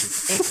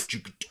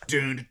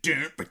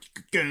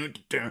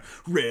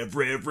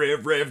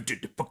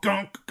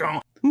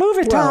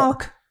 Movie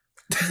talk.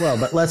 Well,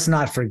 but let's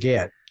not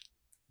forget,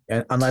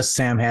 unless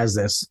Sam has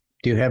this.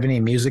 Do you have any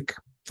music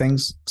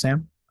things,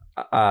 Sam?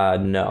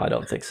 No, I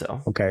don't think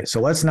so. Okay, so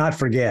let's not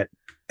forget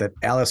that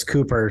Alice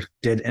Cooper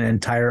did an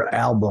entire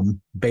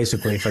album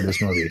basically for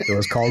this movie. It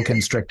was called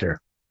Constrictor.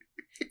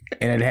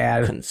 And it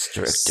had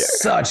Constrictor.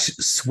 such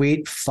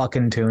sweet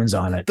fucking tunes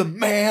on it. The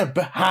man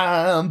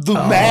behind the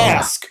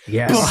mask.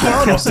 Yes.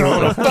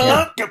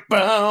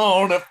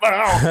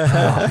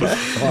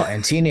 Oh,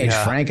 and Teenage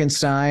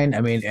Frankenstein.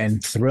 I mean,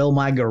 and Thrill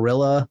My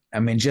Gorilla. I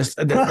mean, just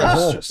the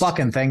whole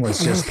fucking thing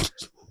was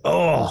just,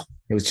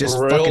 it was just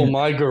Thrill fucking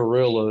my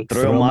gorilla.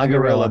 Thrill my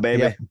gorilla,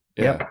 baby.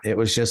 Yep. It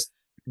was just,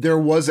 There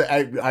was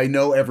I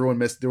know everyone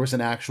missed, there was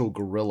an actual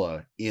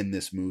gorilla in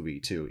this movie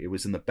too. It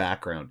was in the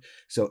background.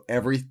 So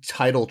every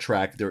title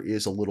track there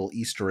is a little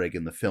Easter egg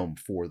in the film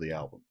for the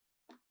album.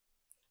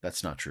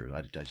 That's not true.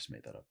 I just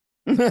made that up.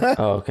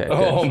 Oh, okay.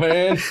 Oh good.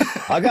 man,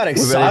 I got We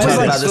excited.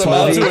 better I was talk like about this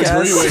about movie, to guys.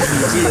 agree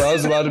with you too. I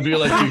was about to be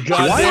like, you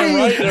goddamn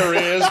right there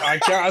is.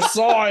 I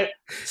saw it.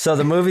 So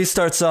the movie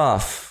starts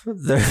off.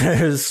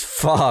 There's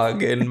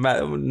fog and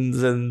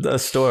mountains and a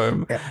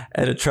storm,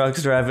 and a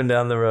truck's driving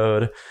down the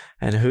road.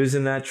 And who's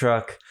in that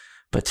truck?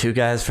 But two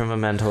guys from a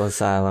mental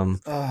asylum.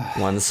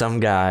 One's some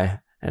guy,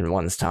 and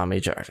one's Tommy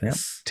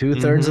Jarvis.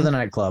 2/3 of the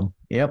nightclub.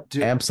 Yep.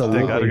 Dude,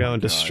 Absolutely. They gotta go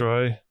and God.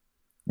 destroy.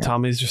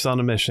 Tommy's just on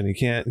a mission. He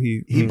can't.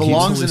 He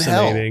belongs keeps in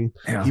hell. hallucinating.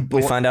 Yeah.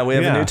 We find out we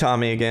have a Yeah. new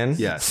Tommy again.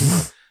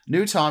 Yes.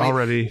 New Tommy.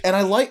 Already And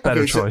I like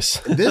better so choice.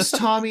 this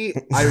Tommy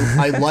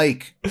I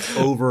like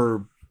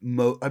over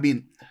I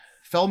mean,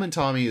 Feldman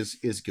Tommy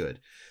is good.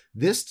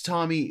 This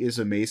Tommy is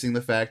amazing,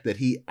 the fact that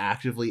he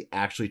actively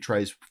actually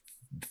tries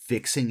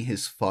fixing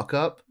his fuck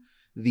up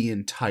the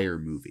entire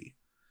movie.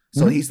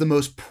 So he's the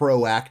most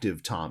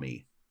proactive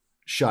Tommy,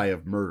 shy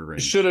of murdering.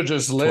 Should have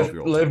just left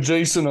 12-year-old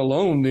Jason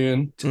alone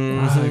then.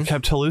 Mhm. He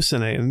kept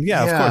hallucinating.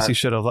 Yeah, of Yeah. course he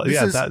should have. This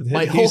Yeah, is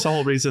my he's whole- the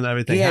whole reason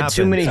everything He had happened.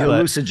 too many but-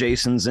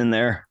 hallucinations in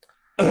there.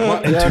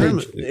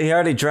 He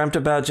already dreamt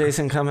about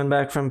Jason coming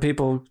back from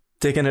people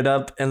digging it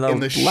up in the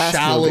last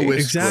shallowest movie.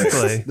 Exactly.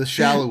 grave. The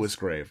shallowest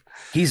grave.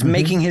 He's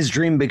making his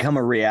dream become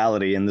a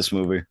reality in this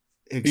movie.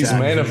 He's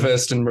Exactly.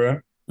 manifesting, bro.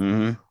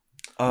 Mm-hmm.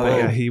 But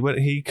yeah,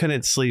 he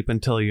couldn't sleep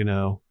until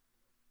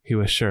he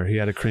was sure he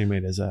had to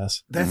cremate his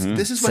ass. This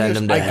is what Send he was,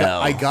 him to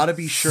hell. I gotta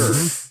be sure,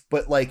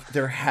 but like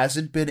there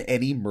hasn't been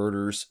any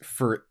murders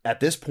for at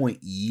this point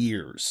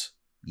years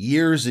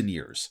and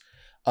years.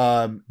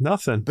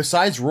 Nothing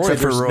Besides Roy,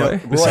 Except for there's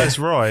Roy. besides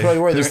Roy.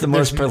 Who's the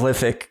most there's-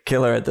 prolific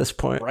killer at this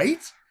point? right?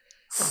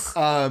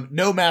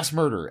 No mass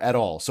murder at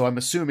all. So I'm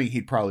assuming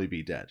he'd probably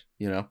be dead.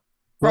 You know,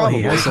 Well,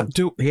 he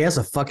Probably. has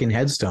a fucking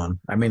headstone.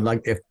 I mean,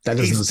 like, if that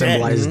doesn't He's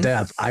symbolize dead.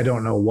 death, I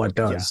don't know what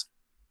does.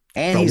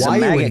 And But he's why a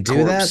you would maggot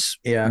do that? corpse.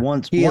 Yeah.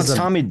 Once He is a-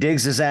 Tommy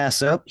digs his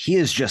ass up, he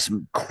is just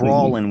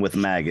crawling with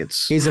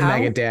maggots. He's a How-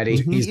 maggot daddy.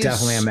 Mhm. He's He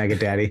definitely is- a maggot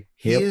daddy.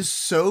 he Yep. is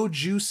so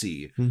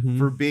juicy Mhm.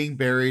 for being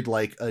buried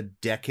like a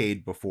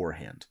decade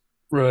beforehand.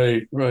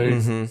 Right.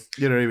 Mm-hmm.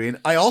 You know what I mean?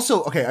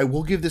 I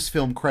will give this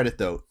film credit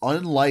though.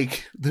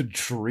 Unlike the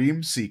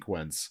dream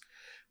sequence,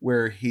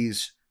 where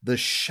he's the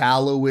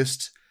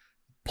shallowest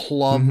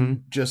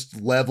plumb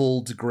just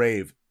leveled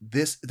grave.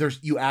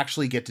 You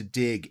actually get to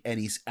dig, and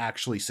he's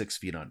actually 6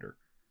 feet under.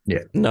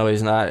 No,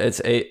 he's not.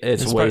 It's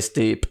waist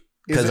deep.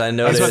 Because I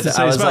noticed,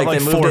 I was like,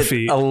 they moved 4 it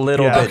feet. A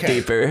little bit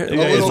deeper.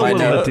 Yeah, it's a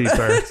little bit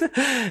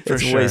deeper.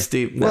 It's waist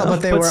deep now. Well,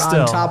 but they But were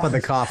still. on top of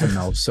the coffin,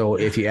 though. So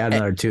if you add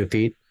another 2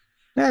 feet,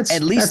 that's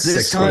At least that's this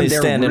 6 time feet.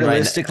 they're standing right-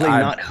 realistically I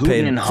not paid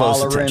hooting and close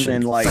hollering attention.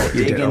 and like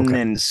you did, digging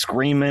okay. and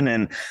screaming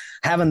and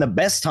having the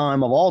best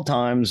time of all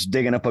times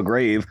digging up a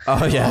grave.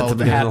 Oh yeah, at Oh, the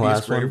the beginning of the happiest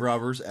last grave one.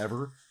 robbers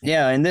ever.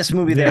 Yeah, in this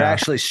movie they're Yeah.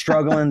 actually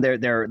struggling.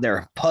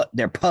 They're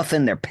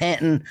puffing, they're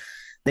panting.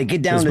 They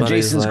get down His to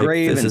buddy's Jason's like,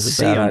 grave this and is a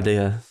see bad him.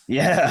 idea.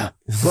 Yeah,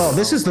 Well,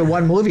 this is the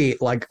one movie,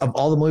 like of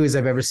all the movies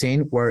I've ever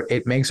seen, where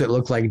it makes it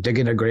look like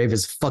digging a grave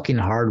is fucking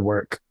hard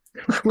work.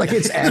 Like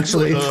it's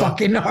actually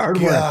fucking hard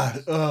work.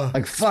 God,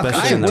 Like fuck,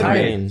 Especially I am in the tired.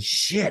 rain.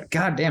 Shit,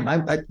 goddamn.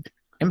 I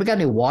and we got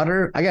any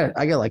water? I got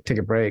like take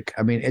a break.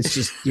 I mean, it's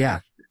just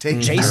take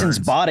Jason's turns.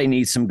 body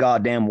needs some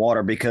goddamn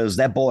water because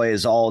that boy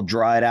is all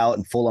dried out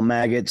and full of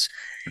maggots.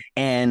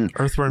 And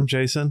Earthworm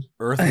Jason.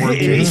 Earthworm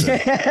Jason.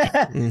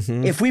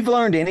 Mhm. if we've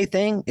learned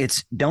anything,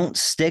 it's don't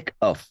stick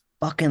a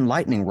fucking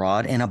lightning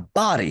rod in a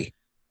body.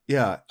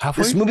 Yeah,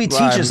 This movie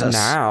teaches us.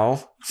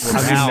 now.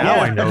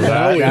 Now I know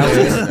Now we that.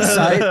 know.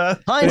 Hindsight. Thank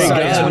Hindsight is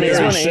God Mary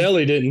 2020.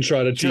 Shelley didn't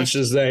try to teach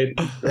us that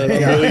a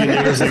million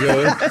years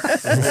ago.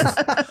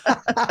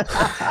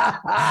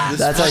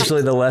 That's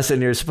actually the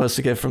lesson you're supposed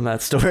to get from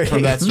that story.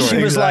 From that story. She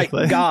was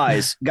Exactly.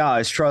 like,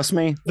 guys, trust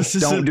me. This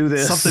Don't isn't do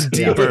this. Something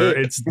deeper.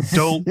 It's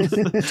don't.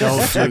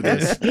 don't do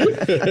this.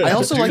 I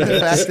also like the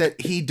fact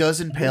that he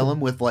does impale him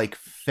with like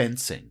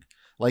fencing.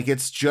 Like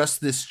it's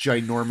just this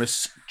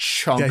ginormous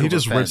chunk. Yeah, he of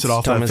just a rips fence. it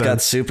off that Thomas got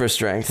fence. super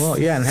strength. well,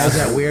 yeah, and has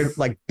that weird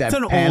like that It's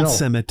an panel. old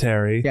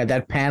cemetery. Yeah,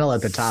 that panel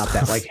at the top,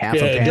 that like half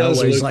Yeah, a it panel does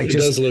where he's look. like It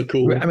just does look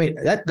cool. I mean,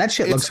 that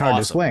shit It's looks hard to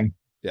awesome. swing.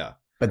 Yeah,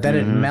 But then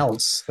Mhm. it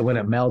melts. When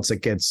it melts,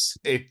 it gets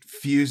it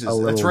fuses. A That's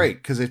little- right,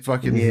 because it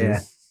fucking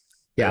yeah.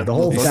 The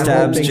whole He that whole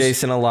stabs big,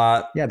 Jason a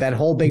lot. yeah, that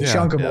whole big Yeah,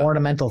 chunk of yeah.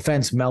 ornamental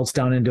fence melts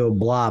down into a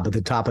blob at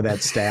the top of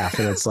that staff,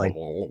 and it's like,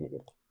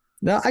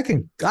 no, I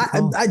can.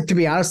 I to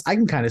be honest, I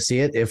can kind of see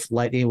it if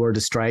lightning were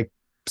to strike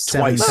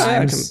 7 Twice.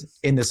 times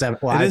in the 7.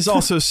 Well, It is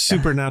also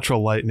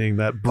supernatural lightning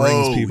that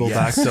brings Oh, people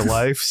yes. back to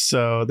life.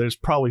 So there's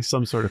probably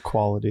some sort of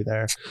quality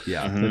there,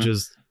 Yeah, Mhm. which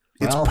is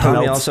it's Well,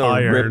 Tommy melts also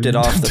iron ripped it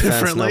off the fence, no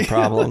differently.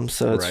 problem.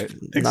 So it's Right.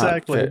 not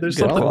Exactly. fit- There's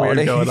good something quality.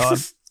 weird going on.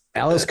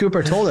 Alice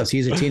Cooper told us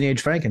he's a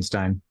teenage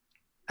Frankenstein.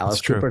 Alice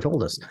That's true. Cooper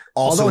told us.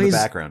 also Although in the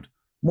he's- background.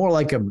 More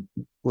like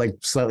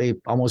slightly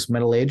almost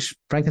middle-aged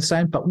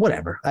Frankenstein, but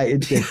whatever. Hey,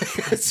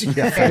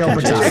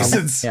 over time.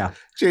 Jason's Yeah.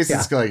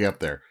 Jason's going up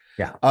there.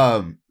 Yeah.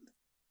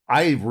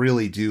 I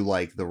really do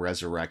like the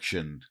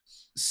resurrection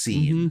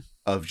scene Mhm.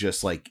 of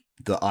just like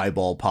the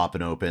eyeball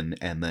popping open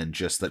and then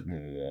just that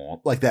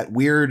womp, like that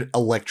weird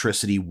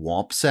electricity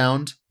womp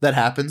sound that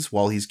happens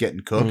while he's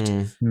getting cooked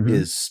Mm. Mhm.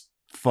 is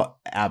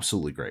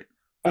absolutely great.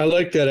 I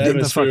like that The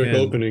atmospheric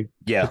fucking- opening.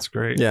 Yeah. That's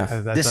great. Yeah.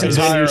 That This does- And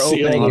then entire you see all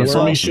opening the is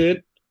wormy awesome.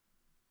 shit.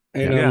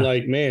 And Yeah. I'm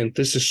like, man,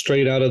 this is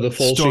straight out of the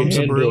Fulci Storms of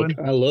handbook. Bruin.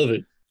 I love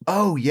it.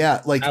 Oh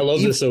yeah, like I love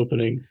even- this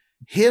opening.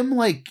 him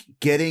like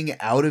getting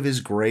out of his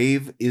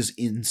grave is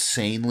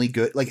insanely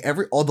good. Like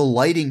all the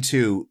lighting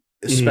too,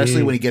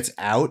 especially Mhm. when he gets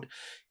out,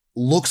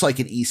 looks like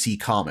an EC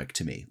comic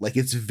to me. Like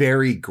it's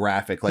very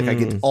graphic. Like I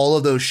could all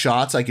of those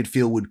shots I could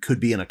feel could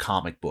be in a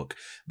comic book.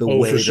 The Oh,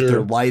 way for that sure.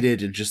 they're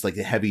lighted and just like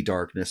the heavy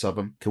darkness of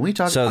them. Can we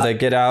talk? So they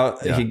get out.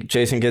 Yeah.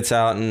 Jason gets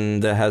out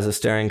and has a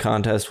staring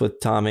contest with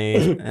Tommy,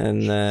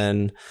 and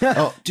then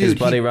oh, his dude,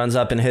 buddy runs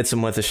up and hits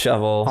him with a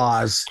shovel.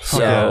 Pause.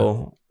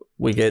 So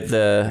we get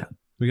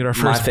we get our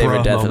my first favorite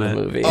bro death moment. of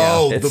the movie.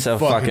 Oh, it's the so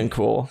fucking- fucking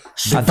cool.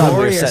 The I thought we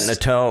were glorious- setting a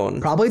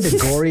tone. Probably the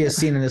goriest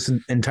scene in this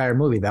entire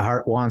movie. The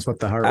heart wants what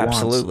the heart wants.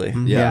 Absolutely.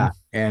 Mhm. Yeah.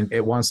 And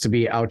it wants to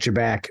be out your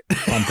back,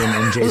 pumping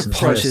in Jason's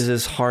Punches fist.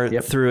 his heart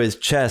Yep. through his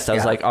chest. I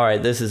was Yeah. like, all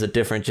right, this is a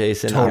different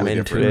Jason. Totally I'm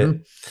into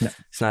different. it.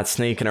 It's not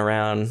sneaking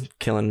around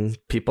killing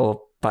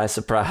people by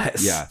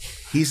surprise. Yeah,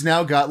 he's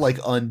now got like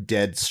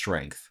undead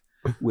strength,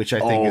 which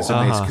I think is Oh,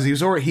 amazing uh-huh. because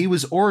he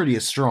was already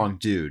a strong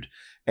dude,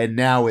 and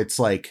now it's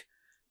like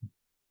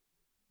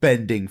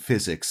bending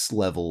physics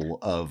level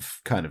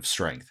of kind of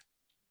strength.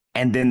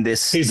 And then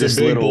this He's this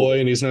a big little boy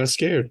and he's not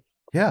scared.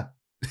 Yeah.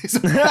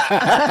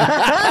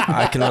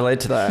 I can relate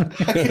to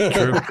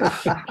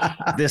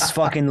that. this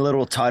fucking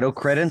little title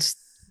credits.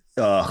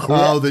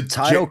 Oh, the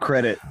title Ja-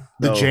 credit.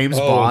 the though. James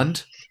Oh.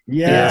 Bond.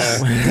 Yes.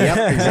 Yeah.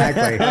 Yep,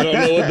 exactly. I don't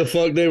know what the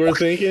fuck they were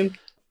thinking,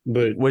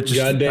 but Which-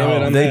 God damn it,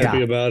 oh, I'm they happy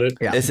got- about it.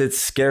 Yeah. Is it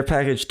Scare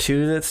Package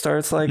 2 that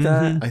starts like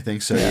that? I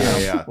think so.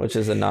 Yeah. Which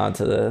is a nod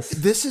to this.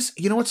 This is,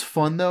 you know what's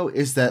fun though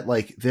is that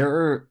like there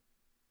are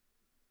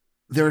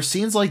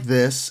scenes like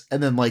this,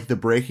 and then like the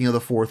breaking of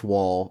the fourth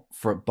wall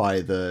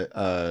by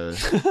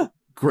the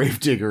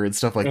gravedigger and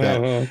stuff like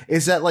that. Uh-huh.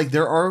 Is that like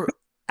there are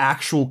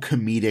actual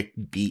comedic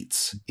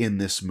beats in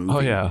this movie. Oh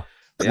yeah.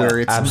 where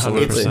it's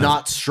absolutely.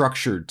 not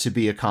structured to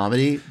be a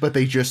comedy, but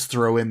they just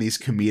throw in these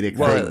comedic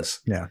things.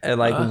 Yeah. It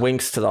like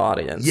winks to the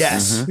audience.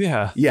 Yes.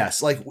 Yeah.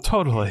 Yes. Like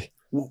Totally.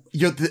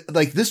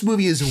 like this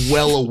movie is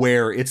well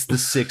aware it's the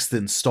 6th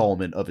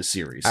installment of a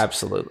series.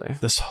 Absolutely.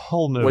 This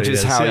whole movie, Which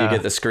is how yeah. you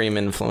get the Scream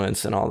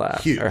influence and all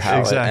that. Huge. Or how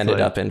Exactly. it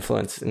ended up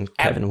influencing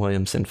Kevin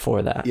Williamson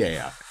for that.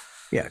 Yeah.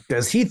 Yeah.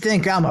 Does he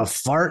think I'm a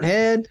fart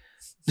head?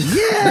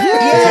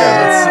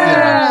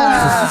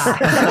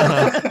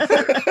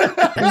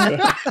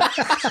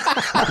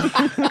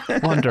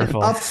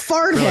 Wonderful. A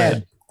fart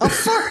head. A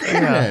fart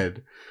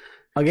head.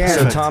 Again.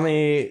 So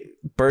Tommy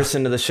bursts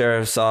into the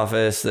sheriff's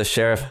office. The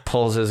sheriff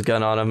pulls his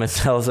gun on him and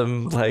tells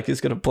him like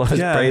he's gonna blow his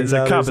Yeah, brains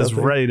the out. cop or is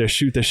something. ready to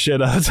shoot the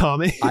shit out of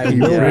Tommy. I He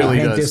will really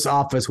paint does. this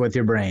office with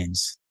your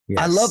brains. Yes.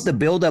 I love the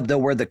buildup though,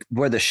 where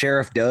the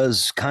sheriff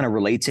does kind of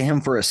relate to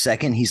him for a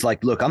second. He's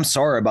like, "Look, I'm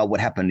sorry about what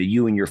happened to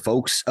you and your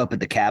folks up at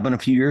the cabin a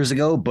few years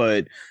ago,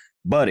 but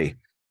buddy,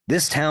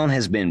 this town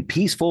has been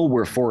peaceful.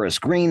 We're Forest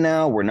Green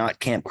now. We're not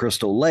Camp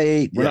Crystal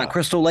Lake. We're not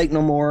Crystal Lake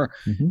no more.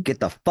 Mhm. Get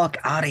the fuck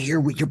out of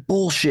here with your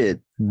bullshit."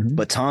 Mhm.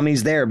 But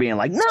Tommy's there being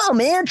like, "No,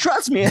 man,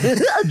 trust me,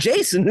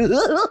 Jason."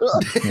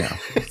 Yeah.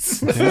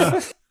 Was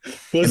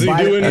he And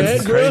by- doing and that,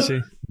 It's bro?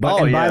 crazy. But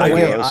Oh, and by yeah, the I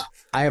way, guess.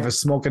 I have a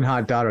smoking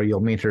hot daughter.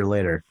 You'll meet her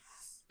later.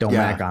 Don't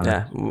Yeah. mac on Yeah.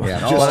 her. Yeah.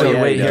 Just Oh,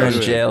 yeah, wait here in yeah.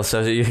 jail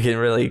so that you can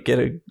really get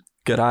a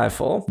good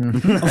eyeful.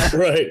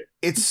 Right.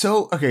 It's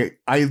so okay.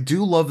 I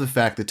do love the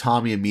fact that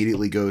Tommy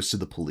immediately goes to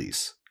the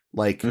police.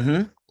 Like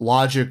Mhm.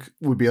 logic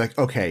would be like,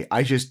 okay,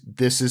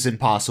 this is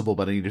impossible,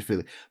 but I need to feel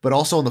it. But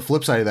also on the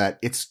flip side of that,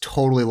 it's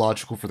totally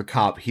logical for the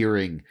cop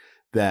hearing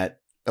that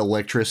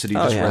electricity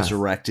Oh, just yeah.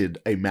 resurrected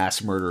a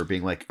mass murderer,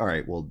 being like, all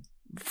right, well,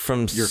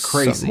 From You're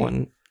crazy.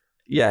 someone.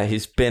 Yeah,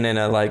 he's been in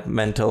a like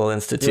mental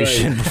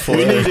institution Right. before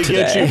We need to today.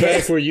 get you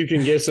back where you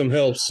can get some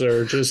help,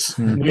 sir. Just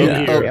Mhm. wait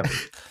Yeah. here. Yep.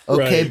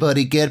 okay, Right.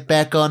 buddy, get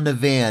back on the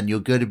van. You're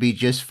going to be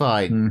just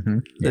fine.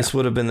 Mhm. This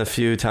would have been the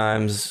few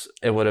times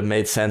it would have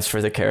made sense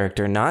for the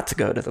character not to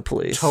go to the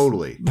police.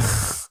 Totally.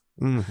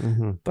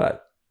 Mm-hmm.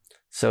 But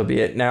so be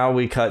it. Now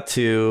we cut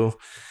to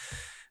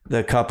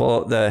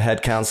the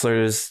head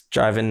counselors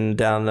driving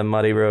down the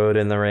muddy road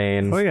in the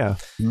rain. Oh yeah,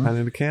 Mhm.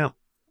 heading to camp.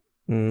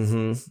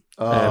 Mm-hmm.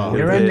 Oh,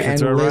 Yeah, Aaron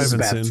Kids and are arriving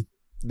Lisbeth. soon.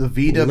 the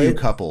VW Lit-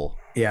 couple.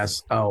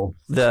 Yes. Oh.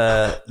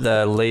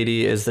 The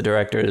lady is the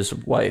director's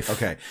wife.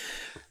 Okay.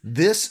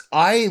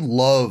 I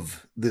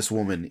love this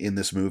woman in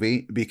this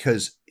movie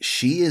because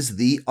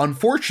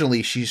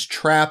unfortunately, she's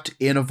trapped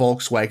in a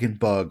Volkswagen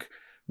Bug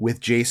with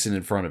Jason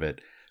in front of it.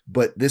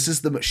 But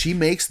she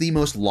makes the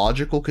most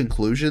logical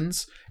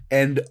conclusions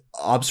and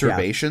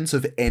observations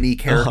of any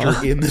character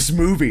in this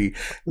movie.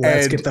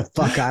 Let's And get the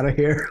fuck out of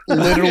here.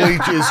 literally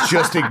is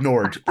just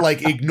ignored.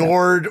 Like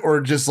ignored or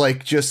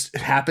just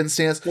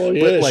happenstance. Well,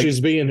 yeah, But, like,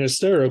 she's being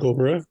hysterical,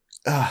 bro.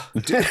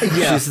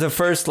 She's the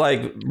first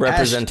like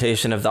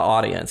representation of the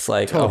audience,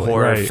 like Totally. a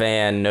horror Right.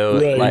 fan know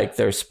Right. like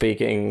they're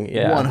speaking,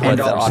 what 100%.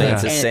 the audience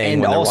is And- saying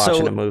and when they're also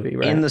watching a movie,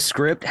 right? In the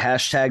script,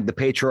 hashtag the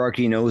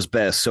patriarchy knows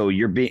best. So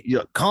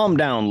calm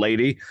down,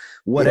 lady.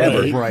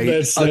 Whatever. Right.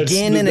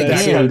 Again and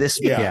that's again, what- this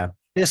Yeah.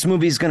 this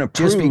movie's gonna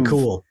prove Just be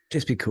cool.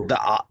 Just be cool. the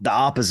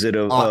opposite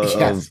of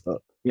Yes.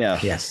 yeah.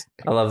 Yes.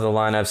 I love the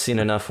line, "I've seen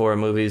enough horror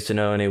movies to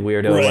know any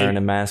weirdo Right. wearing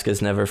a mask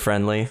is never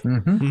friendly."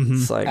 Mm-hmm. Mm-hmm.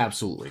 It's like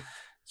Absolutely.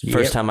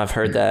 first time I've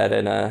heard that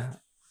in a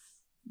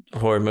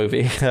horror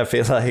movie. I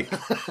feel like,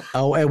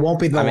 Oh, it won't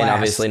be the I mean, last.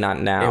 obviously not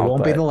now. It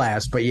won't be but- the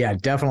last, but yeah,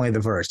 definitely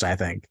the first, I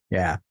think.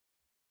 Yeah.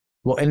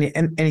 Well, and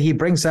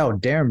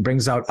Darren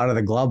brings out of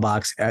the glove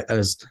box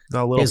as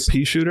The little His-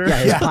 pea shooter.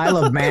 his pile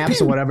of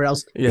maps or whatever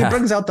else. Yeah. He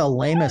brings out the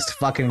lamest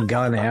fucking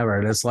gun ever.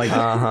 And it's like,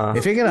 Uh-huh.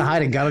 if you're going to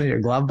hide a gun in your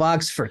glove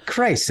box, for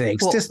Christ's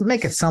sakes, Well- just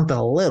make it something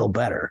a little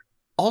better.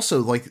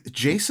 Also, like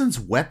Jason's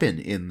weapon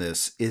in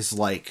this is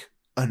like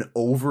an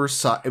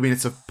oversized. I mean,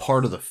 it's a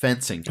part of the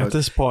fencing. At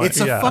this point, it's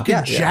a yeah. fucking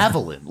Yeah.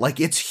 javelin. Like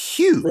it's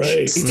huge. Right.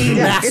 It's Mhm.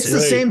 Yeah, massive. it's the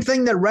Right. same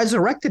thing that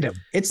resurrected him.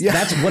 Yeah.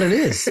 That's what it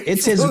is.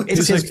 It's his It's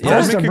it's his He's like,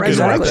 post "Yeah, of make a good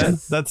resurrection. weapon."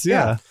 That's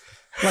yeah.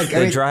 Like I They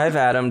mean, drive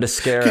at him to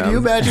scare him. Can you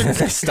imagine-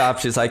 they stop.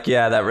 She's like,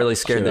 "Yeah, that really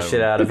scared the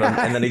shit out of him."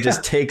 And then he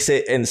just takes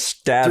it and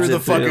stabs through it the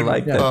fucking through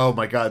like the oh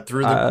my god,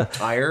 through the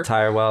tire.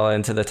 tire well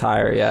into the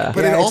tire. Yeah.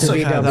 But Yeah, it it's also a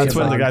VW That's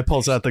when the bug. guy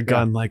pulls out the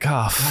gun, like,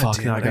 oh fuck,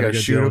 damn now it, I gotta go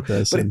shoot deal him. with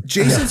this. But And-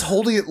 Jason's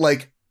holding it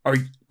like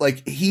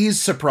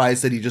he's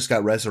surprised that he just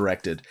got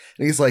resurrected,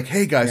 and he's like,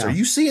 "Hey guys, Yeah. are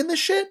you seeing this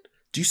shit?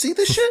 Do you see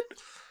this shit?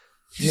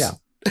 yeah.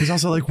 he's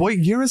also like, what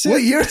year is it?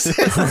 What year is it?"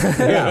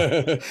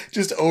 Yeah.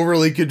 Just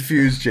overly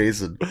confused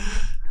Jason.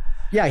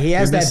 Yeah, he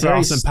has Maybe that the very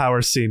Austin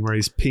Powers scene where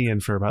he's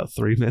peeing for about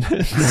 3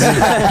 minutes.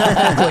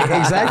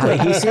 exactly.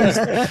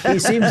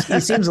 He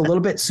seems a little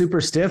bit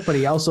super stiff, but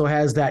he also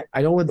has that.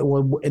 I know in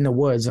the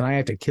woods, and I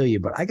have to kill you,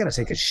 but I gotta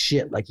take a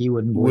shit like you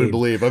wouldn't Wouldn't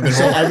believe. believe.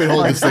 I've been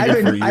holding this thing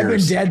in for years. I've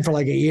been dead for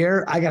like a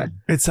year. I gotta.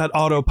 It's that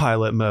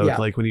autopilot mode. Yeah.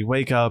 Like when you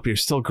wake up, you're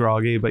still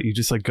groggy, but you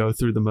just like go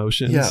through the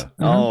motions. Yeah.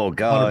 Oh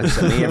God,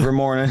 it's me every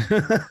morning.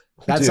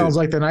 That Dude. sounds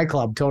like the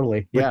nightclub.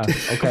 Totally. Yeah.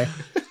 Okay.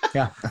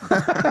 Yeah.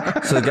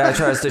 So the guy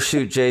tries to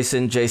shoot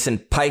Jason. Jason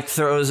pike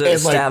throws it,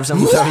 And, like, stabs him,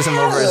 throws him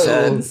over his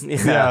head.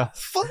 Yeah.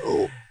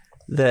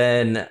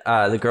 Then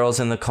the girl's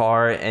in the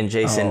car, and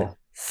Jason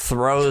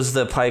throws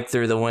the pike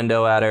through the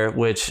window at her,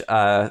 which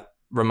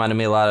reminded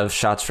me a lot of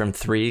shots from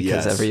 3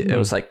 because Yes. it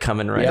was like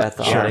coming right Yep, at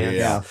the sure, audience.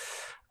 yeah.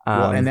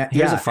 Well, and that-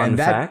 here's yeah, a fun and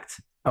that-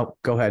 fact. Oh,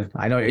 go ahead.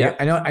 I know. Yep.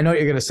 I know what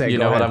you're gonna say. You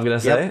Go know what ahead. I'm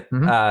gonna Yep. say?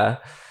 Mhm.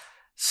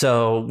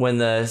 So when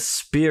the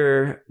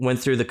spear went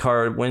through the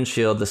car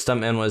windshield, the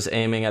stuntman was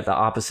aiming at the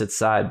opposite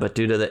side, but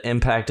due to the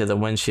impact of the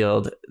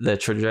windshield, the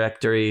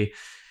trajectory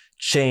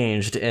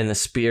changed and the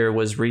spear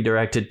was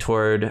redirected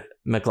toward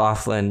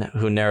McLaughlin,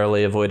 who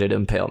narrowly avoided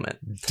impalement.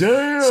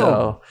 Damn.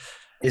 So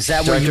Is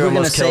that what you Director were going to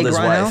almost say, killed his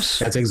wife. Grindhouse?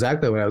 That's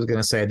exactly what I was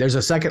gonna say. There's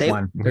a second They-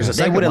 one. There's a They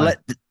second would have one.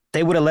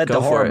 let Go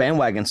the for horror it.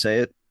 bandwagon say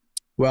it.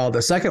 Well,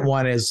 the second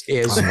one is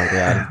oh my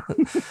god,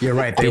 you're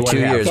right. They be would 2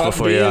 have. years Stop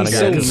before you're on being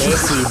so again.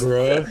 messy,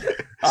 bro.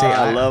 See,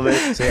 I love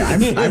it. See,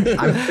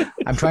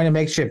 I'm trying to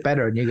make shit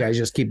better, and you guys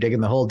just keep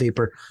digging the hole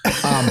deeper.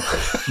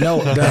 No,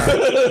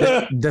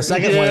 the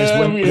second one is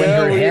when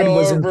her we head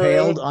was are, bro.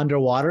 impaled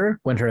underwater.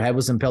 When her head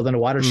was impaled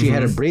underwater, she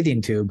had a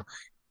breathing tube,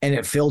 and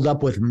it filled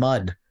up with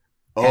mud.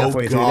 Oh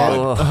halfway through that.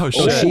 God. Oh, Oh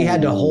So shit. she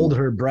had to hold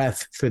her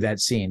breath through that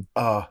scene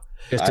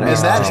just to I make know.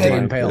 her That stay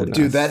head- impaled.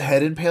 Dude, that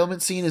head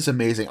impalement scene is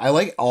amazing. I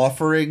like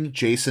offering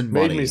Jason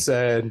Made money, me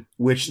sad.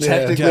 which Yeah,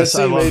 technically, Yes,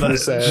 that I scene love made me that.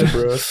 sad,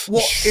 bro.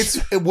 well, it's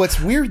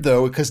what's weird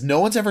though because no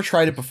one's ever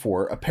tried it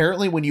before.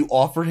 Apparently, when you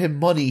offer him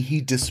money,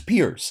 he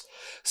disappears.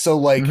 So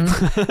like, and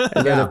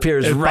it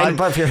appears It right buy-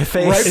 above your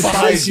face. Right It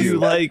behind buys you. you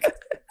like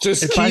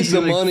Just it keep buys you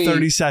the like money.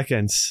 30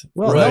 seconds.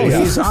 Well, Right, no, yeah.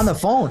 he's on the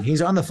phone.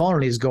 He's on the phone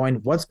and he's going,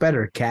 "What's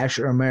better, cash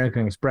or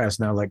American Express?"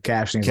 Now, like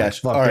cash, and he's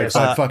cash. like, All "Fuck right, this."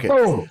 fine, fuck it.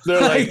 Boom.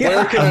 They're like, Yeah.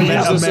 where can I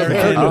use this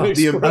American- American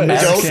the Express?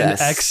 American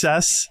Excess.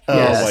 excess. Oh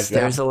Yes, my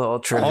god. there's a little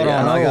trivia. Hold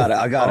on, I got it.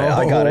 I got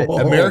it. Oh,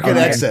 American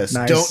okay, excess.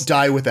 nice. Don't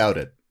die without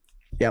it.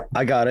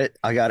 I got it.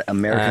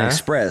 American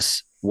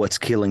Express. What's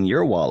killing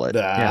your wallet?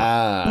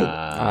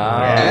 Ah.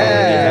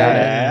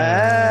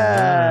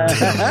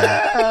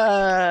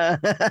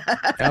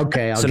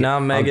 Okay. So now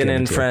Megan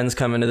and friends. friends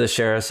come into the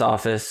sheriff's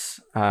office.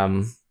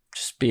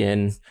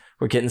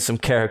 We're getting some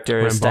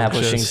character Rambunctious,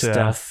 establishing yeah.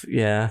 stuff.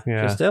 Yeah.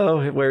 Yeah.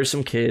 Just where's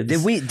some kids?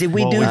 Did we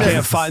Well, do we that?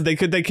 can't find they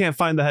can't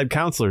find the head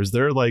counselors.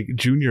 They're like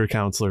junior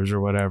counselors or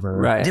whatever.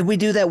 Right. Did we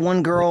do that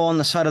one girl on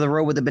the side of the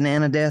road with the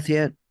banana death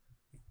yet?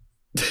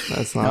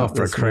 That's Oh, not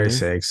for this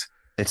Christ's movie. sakes!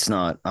 It's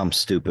not. I'm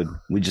stupid.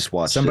 We just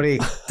watched Somebody,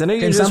 Didn't you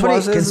Can just somebody-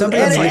 watch this? can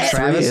somebody That's mute like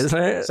Travis? 3, isn't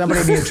it?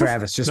 somebody mute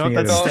Travis. Just No, mute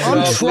him. that's- No, I'm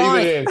no, leave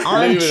trying. it in.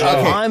 I'm Leave it in.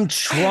 Okay. I'm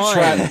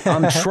trying.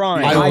 I'm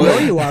trying. I I will- know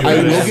you are. I but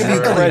will it's give you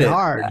really credit.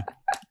 Hard.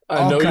 I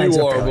all know kinds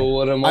you of are, feeling. but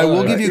what am I? I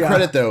will give you Yeah.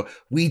 credit though.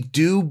 We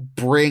do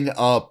bring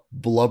up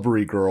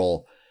Blubbery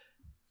Girl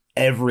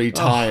every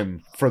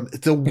time from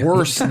the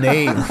worst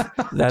name.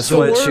 That's The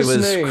what she worst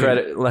was name.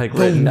 like The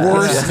written as.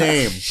 worst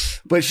name.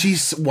 But she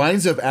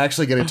winds up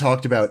actually getting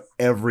talked about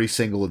every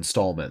single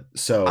installment.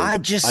 So I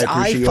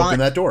appreciate you opening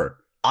that door.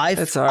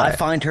 It's all right. I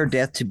find her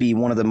death to be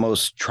one of the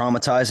most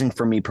traumatizing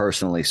for me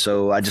personally.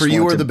 So I just For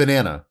you want or to, the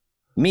banana?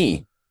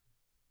 me.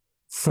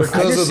 Because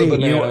just of the see-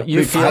 banana.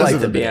 You feel Because like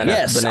of the the banana.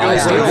 Yes, banana. I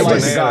Yeah, feel like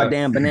banana. a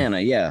goddamn banana.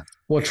 Yeah.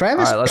 Well, All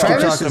Travis. right, let's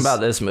Travis keep talking is-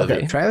 about this movie.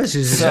 Okay, Travis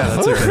is. Yeah,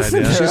 that's a good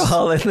idea. They're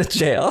all in the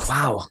jail.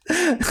 Wow.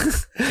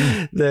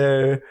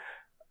 They're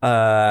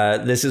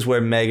this is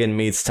where Megan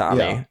meets Tommy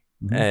Yeah.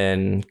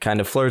 and kind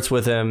of flirts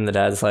with him. The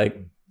dad's like,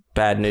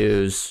 bad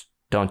news,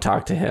 don't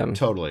talk to him.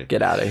 Totally.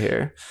 Get out of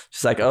here.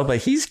 She's like, oh, but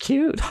he's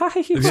cute.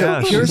 Hi.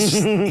 Yeah,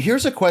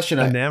 Here's a question.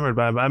 enamored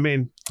by him. I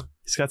mean,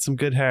 he's got some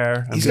good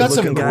hair. He's got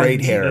some good-looking guy.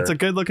 great hair. That's a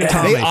good looking They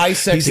Tommy. eye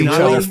sex He's each not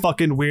other. all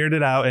fucking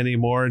weirded out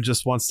anymore and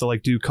just wants to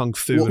like do kung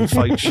fu and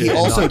fight shit. He and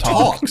also not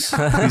talk. talks.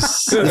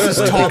 He's This is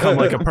like talking become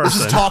like a This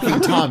is person. talking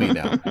Tommy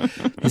now.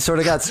 He sort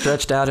of got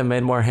stretched out and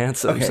made more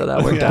handsome, Okay. so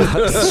that worked Yeah.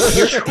 out.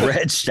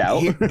 Stretched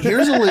out.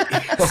 Here's a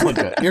oh my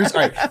God. Here's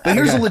all right. But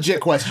here's a legit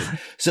question.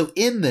 So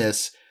in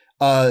this,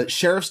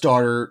 sheriff's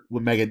daughter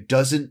with Megan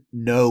doesn't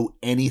know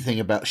anything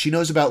about. She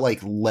knows about like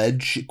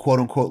quote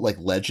unquote like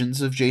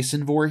legends of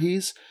Jason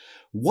Voorhees.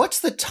 What's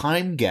the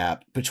time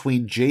gap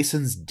between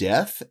Jason's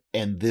death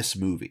and this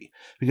movie?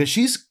 Because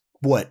she's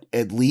what,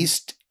 at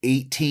least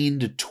 18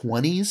 to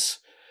 20s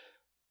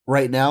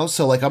right now.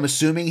 So like I'm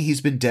assuming he's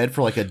been dead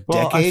for like a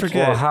Well, I decade.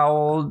 forget. Well, how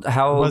old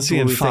Was he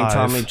do in we think 5?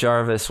 Tommy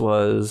Jarvis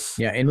was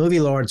Yeah, in movie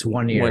lore, it's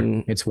 1 year.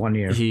 When It's 1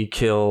 year. he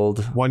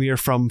killed? 1 year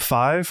from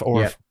 5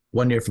 or Yeah.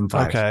 1 year from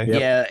 5. okay.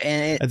 Yep. Yeah,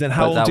 and And then But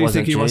how old that do you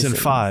think wasn't he was in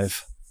Jason.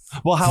 5?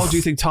 Well, how old do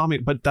you think Tommy?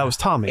 But that was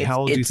Tommy. How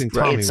old do you It's- think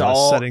Tommy it's was?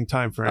 all- Setting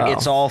time for him.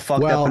 it's all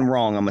fucked Well- up and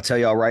wrong. I'm gonna tell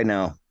y'all right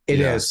now. It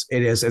Yeah. is.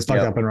 It is. It's fucked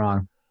Yep. up and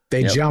wrong.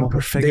 They Yep. jump. Well, we're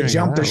They figuring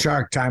jump it the out.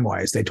 shark time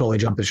wise. They totally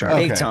jump the shark.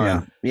 Okay. Big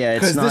time. Yeah,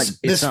 it's Because not. this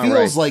it's not feels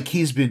right. like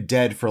he's been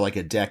dead for like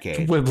a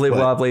decade. Wibbly But-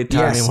 wobbly,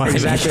 timey Yes, wimey.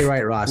 exactly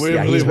right, Ross.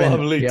 Yeah, Wibbly he's been.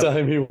 wobbly, Yep.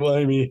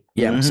 timey-wimey.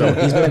 Yeah, so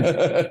he's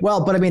been.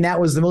 Well, but I mean, that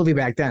was the movie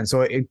back then,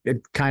 so it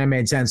kind of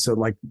made sense. So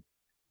like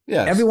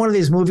Yes. every one of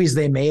these movies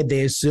they made,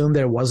 they assumed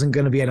there wasn't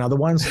going to be another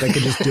one, so they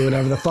could just do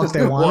whatever the fuck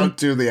they want.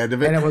 to the end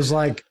of it. And it was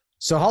like,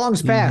 so how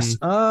long's passed?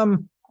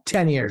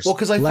 10 years. Well,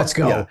 because let's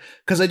go.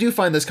 Because I do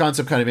find this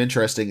concept kind of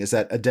interesting. Is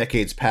that a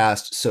decade's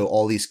passed, so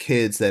all these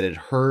kids that had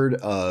heard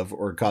of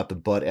or got the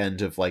butt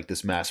end of like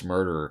this mass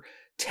murder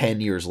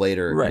 10 years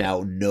later, Right.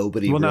 now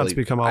nobody Well, now really. it's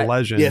become a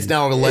legend. Yeah, it's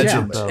now a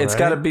legend. though, It's right?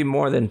 got to be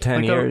more than 10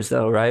 Like, years,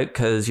 though, right?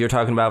 Because you're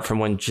talking about from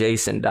when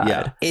Jason died,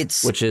 Yeah.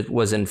 It's which it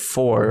was in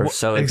 4,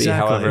 so it'd exactly.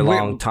 be however We're-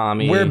 long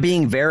Tommy we're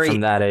being very from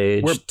that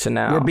age we're- to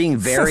now. We're being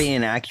very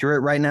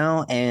inaccurate right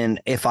now.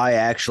 And if I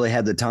actually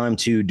had the time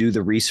to do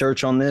the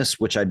research on this,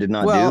 which I did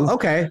not Well, do,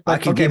 okay. I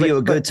could give you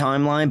a good but-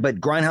 timeline.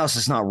 But Grindhouse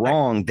is not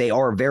wrong. They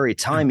are very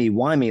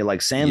timey-wimey,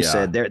 like Sam Yeah.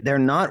 said. They're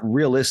not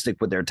realistic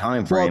with their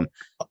time frame.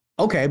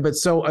 Okay, but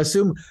so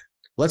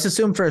let's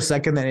assume for a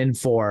second that in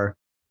 4,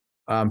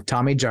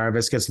 Tommy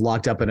Jarvis gets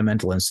locked up in a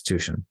mental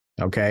institution.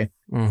 Okay.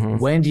 Mhm.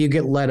 When do you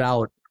get let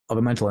out of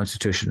a mental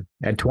institution?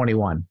 At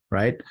 21,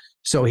 right?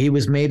 So he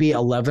was maybe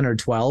 11 or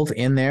 12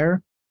 in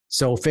there.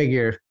 So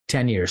figure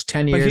 10 years.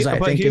 10 But years, he- I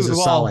but think, he- is a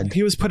well, solid.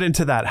 He was put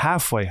into that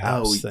halfway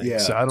house thing, yeah.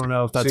 so I don't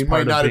know if So that's he might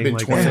part not of have being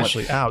been like 21.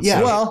 officially out. Yeah.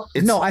 So- Well,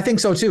 it's- no, I think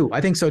so too.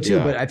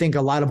 Yeah. But I think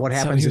a lot of what So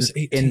happens he was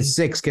in 18.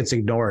 6 gets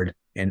ignored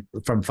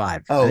from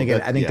 5. Oh, I think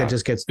that- that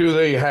just gets. Do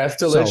they have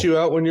to let So- you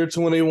out when you're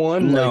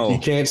 21? No. Like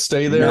you can't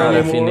stay there Not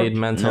if anymore. you need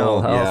mental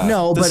No, health. yeah.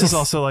 No, This but is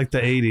also like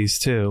the 80s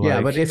too. yeah,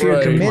 like- but if you're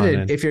Right. committed,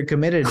 Come if you're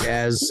committed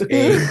as a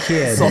kid,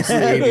 It's also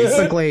the 80s.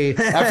 typically,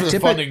 After the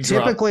funding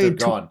dropped, typically,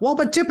 they're gone.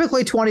 but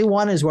typically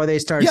 21 is where they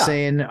start Yeah.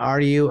 saying,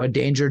 "Are you a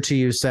danger to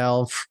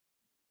yourself?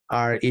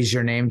 Is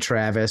your name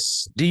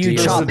Travis? Do you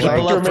Does chop the people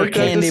doctor up for make that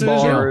candy decision?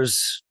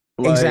 bars?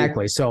 Like,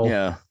 Exactly. So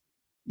yeah,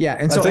 Yeah.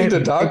 and I so think the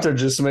and- doctor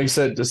just makes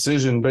that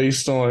decision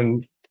based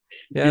on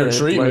Yeah, your they let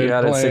treatment you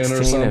out at plan or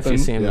 16 if you something.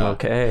 seem Yeah.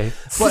 okay.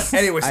 But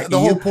anyways, I- the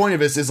whole you- point of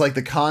this is like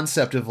the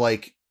concept of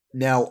like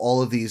now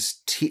all of these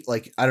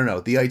like I don't know,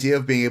 the idea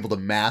of being able to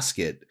mask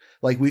it.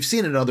 Like we've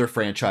seen in other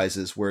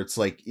franchises where it's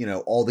like, you know,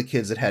 all the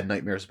kids that had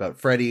nightmares about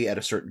Freddy at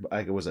a certain, I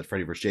think it was at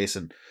Freddy vs.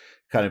 Jason,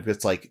 kind of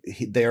it's like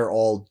they're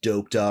all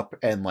doped up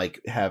and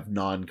like have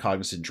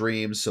non-cognizant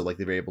dreams, so like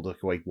they're able to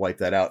like wipe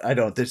that out. I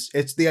don't.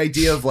 It's the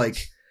idea of like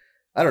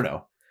I don't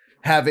know,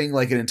 having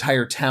like an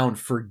entire town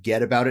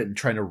forget about it and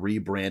trying to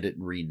rebrand it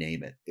and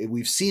rename it.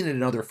 We've seen it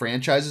in other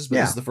franchises, but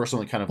Yeah. this is the first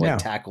one that kind of like Yeah.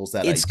 tackles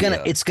that.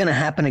 It's gonna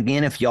happen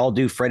again if y'all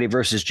do Freddy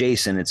versus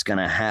Jason. It's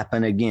gonna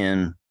happen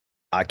again.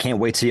 I can't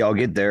wait till y'all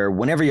get there.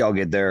 Whenever y'all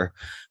get there,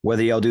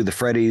 whether y'all do the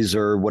Freddy's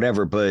or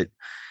whatever. But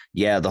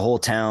yeah, the whole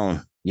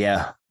town.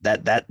 Yeah,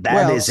 that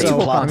Well, is so,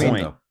 a plot I mean,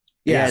 point.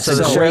 yeah. it's So a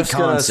the great sheriff's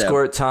gonna concept.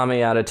 escort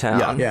Tommy out of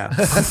town. Yeah.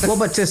 Well,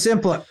 but to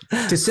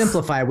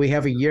simplify, we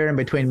have a year in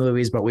between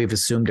movies, but we've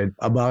assumed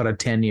about a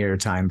 10-year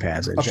time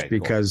passage Okay, cool.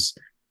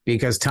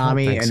 because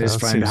Tommy think and his so.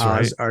 friend Seems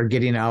Haas right. are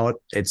getting out.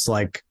 It's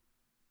like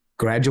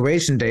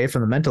graduation day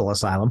from the mental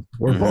asylum.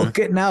 We're both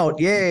getting out.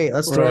 Yay.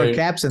 Let's throw our Right.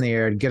 caps in the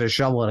air and get a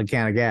shovel and a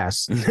can of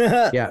gas.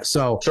 Yeah.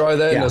 So try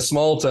that in Yeah. a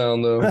small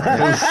town though.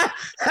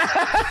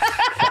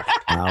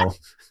 wow.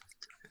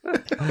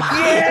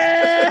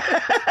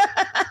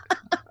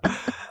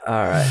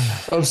 All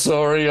right. I'm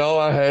sorry, y'all.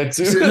 I had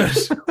to.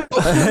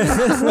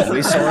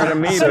 We saw it to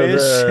me, So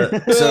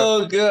bitch. the-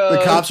 So oh god.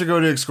 the cops are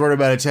going to escort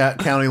him out of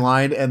county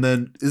line, and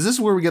then is this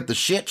where we get the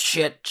shit?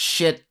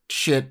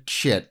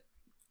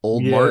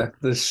 Old yeah, Mart.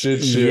 the shit.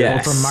 Yeah.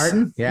 Oh, from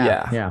Martin? Yeah.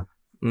 Yeah. Yeah.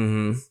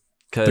 Mm-hmm. The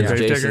Because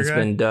Gravedigger Jason's guy?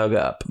 been dug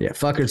up. Yeah.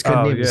 Fuckers couldn't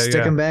Oh, even yeah, stick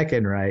yeah. him back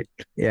in right.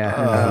 Yeah.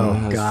 Oh,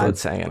 His God.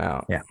 foot's hanging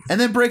out. Yeah.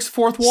 And then breaks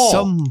fourth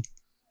wall.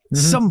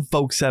 Some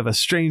folks have a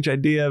strange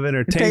idea of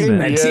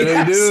entertainment.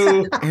 Yeah, they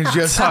do. And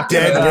just Talk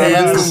dead about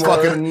hands it. and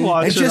fucking and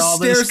Watching just all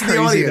this stares at the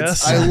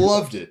audience. craziness. I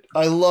loved it.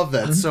 I love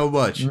that so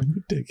much.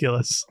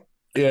 Ridiculous.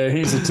 Yeah,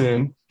 he's a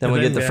 10. Then we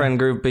And get the then, friend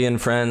group being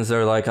friends.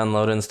 They're like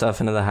unloading stuff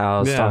into the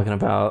house, Yeah. talking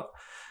about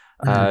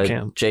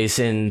Camp.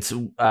 Jason's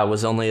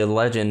was only a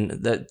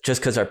legend. That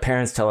just because our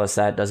parents tell us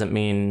that doesn't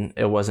mean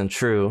it wasn't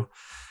true.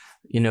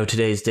 You know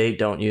today's date,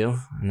 don't you?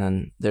 And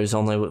then there's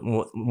only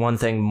one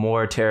thing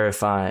more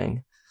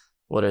terrifying.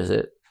 What is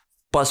it?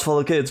 Bus full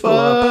of kids. Pull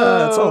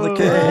up. That's all the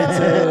kids.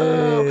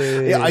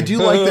 Hey. Yeah, I do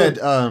like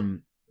that.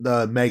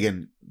 The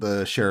Megan,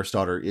 the sheriff's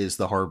daughter, is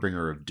the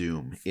harbinger of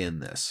doom in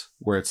this,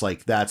 where it's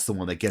like that's the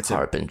one that gets it.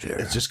 Harbinger.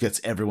 It just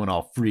gets everyone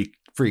all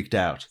freaked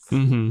out.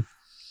 Mm-hmm.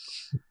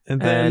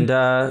 And then, And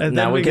now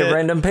then we we get get-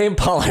 random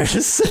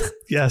paintballers.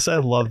 yes, I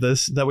love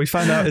this. That we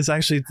find out is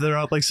actually they're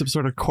on like some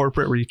sort of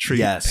corporate retreat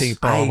Yes. paintball.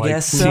 I like,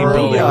 guess team so.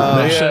 building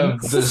They mission.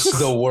 have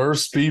the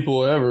worst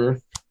people ever.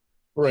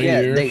 Right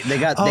Yeah, here. they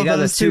got Oh, the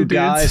those two two dudes.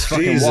 guys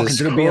fucking Jesus walking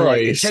through being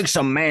like, it Christ. takes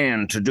a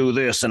man to do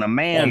this and a a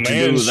man to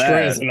do man's that.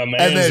 strength and a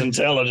man's then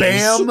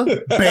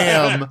intelligence.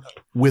 Bam,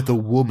 with a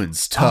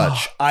woman's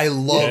touch. I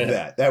love Yeah.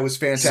 that. That was So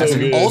fantastic.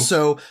 good.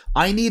 Also,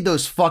 I need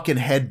those fucking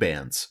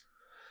headbands.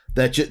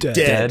 That just Dead.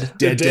 dead.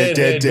 The dead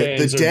headbands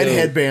The are dead dope.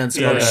 headbands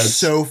are Yes.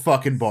 so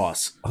fucking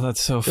boss. Oh,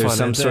 that's so fun. There's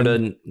some And sort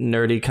then- of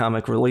nerdy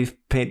comic relief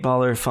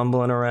paintballer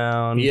fumbling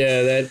around.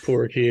 Yeah, that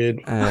poor kid.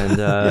 And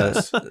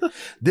Yes.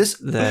 This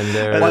then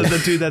there And then was the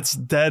dude that's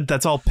dead,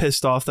 that's all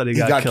pissed off that he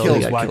got got killed. killed.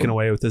 He's Got whacking killed.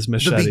 away with his the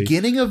machete.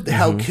 beginning of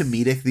how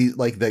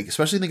comedic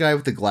especially the guy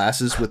with the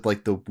glasses with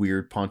like the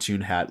weird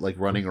pontoon hat like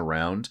running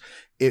around.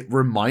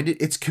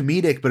 It's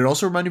comedic, but it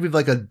also reminded me of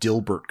like a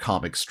Dilbert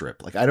comic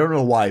strip. Like I don't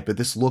know why, but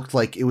this looked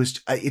like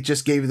it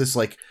just gave this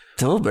like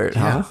Dilbert,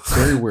 huh?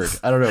 very weird.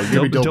 I don't know.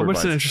 Give me Dilbert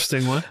Dilbert's an vibes.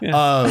 interesting one.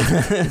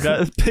 Yeah.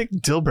 Got big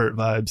Dilbert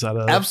vibes out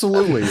of it.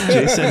 Absolutely.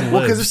 Jason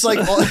Well, because lives. it's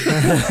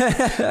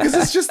like because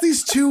it's just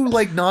these two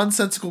like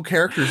nonsensical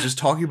characters just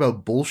talking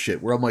about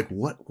bullshit where I'm like,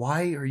 what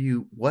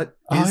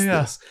is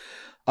this?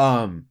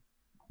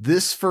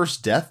 This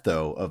first death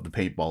though of the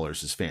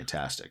paintballers is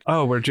fantastic.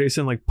 Oh, where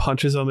Jason like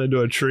punches him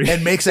into a tree.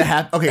 And makes a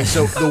happy. Okay,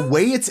 so the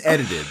way it's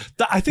edited,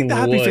 I think the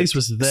happy What? face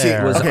was See,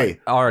 there. Was okay.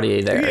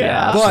 already there. Yeah.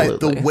 Yeah, but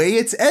absolutely. the way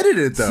it's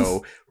edited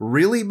though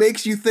really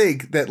makes you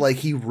think that like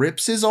he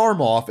rips his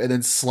arm off and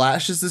then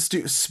slashes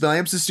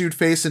slams this dude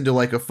face into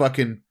like a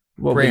fucking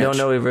well, branch. we don't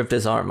know he ripped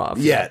his arm off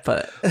Yeah. yet,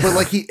 but But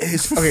like he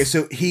has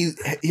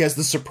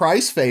the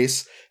surprise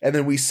face, and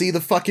then we see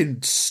the fucking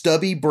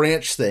stubby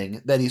branch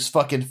thing that his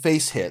fucking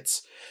face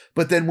hits.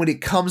 But then when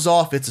it comes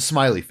off, it's a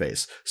smiley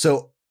face.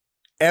 So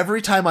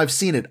every time I've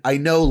seen it, I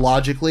know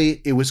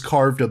logically it was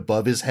carved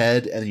above his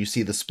head, and you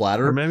see the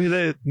splatter. Or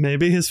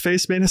maybe his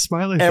face made a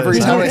smiley face. Every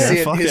time don't I see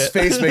care. it, Fuck his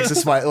face makes a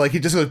smile. Like he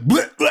just goes,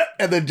 bleh, bleh,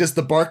 and then just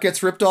the bark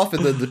gets ripped off,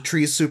 and then the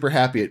tree is super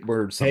happy it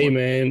murdered someone. Hey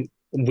man,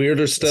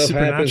 weirder stuff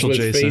happens Supernatural with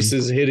Jason.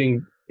 faces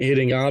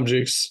hitting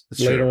objects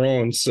That's later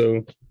on.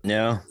 So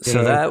Yeah. so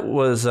know. that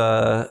was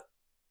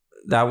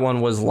that one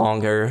was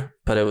longer,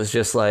 but it was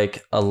just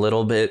like a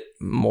little bit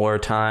more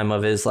time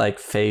of his like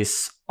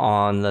face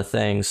on the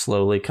thing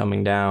slowly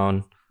coming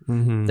down.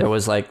 Mhm. There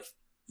was like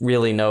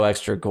really no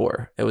extra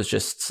gore. It was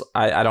just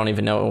I don't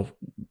even know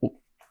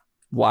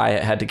why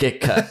it had to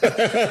get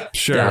cut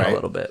Sure. down right. a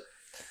little bit.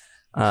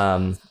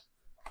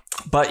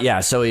 But yeah,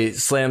 so he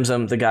slams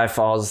him. The guy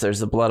falls. There's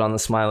the blood on the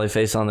smiley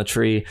face on the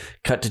tree.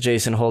 Cut to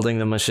Jason holding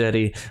the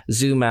machete.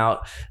 Zoom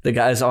out. The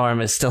guy's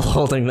arm is still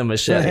holding the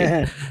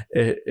machete.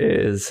 It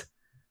is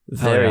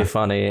very yeah.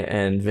 funny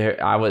and it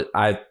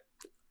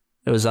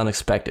was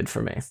unexpected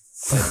for me.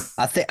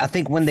 I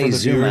think when For they the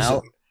zoom viewers,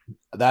 out,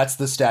 that's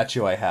the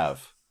statue I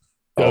have.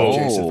 Oh,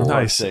 Jason from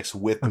Part nice. 6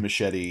 with the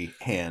machete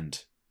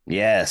hand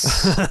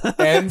yes.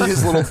 and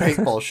his little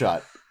paintball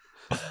shot.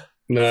 Oh,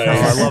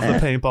 nice. I love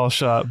the paintball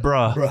shot,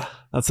 bruh. Bruh.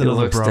 That's He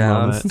another looks bro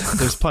down. moment.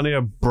 There's plenty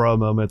of bro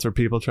moments where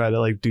people try to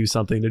like do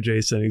something to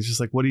Jason. He's just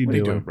like, "What are you What are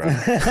you doing?" doing,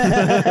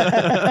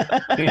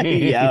 bro?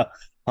 Yeah,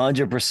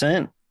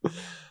 100%.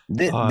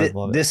 I love it.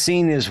 This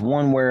scene is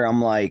one where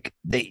I'm like,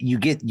 you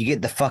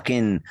get the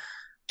fucking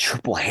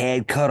triple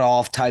head cut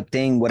off type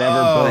thing, whatever.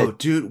 Oh, but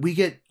dude, we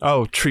get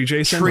Oh, Tree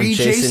Jason. Tree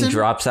Jason, Jason?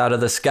 drops out of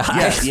the sky.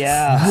 Yes.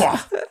 yeah, Wah.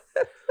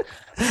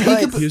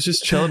 Peekaboo, He was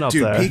just chilling up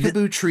dude, there.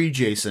 Peekaboo Tree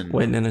Jason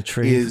Waiting in a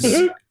tree.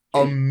 is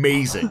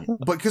amazing.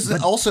 Because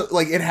it also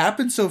like it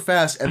happens so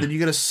fast, and then you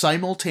get a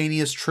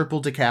simultaneous triple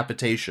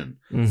decapitation.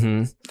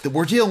 Mm-hmm.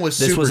 We're dealing with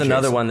This Super was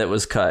another Jason. one that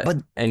was cut, But-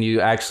 and you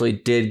actually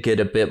did get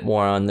a bit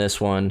more on this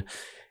one.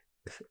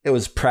 It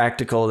was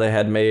practical. They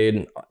had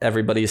made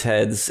everybody's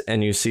heads,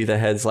 and you see the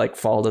heads like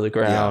fall to the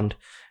ground,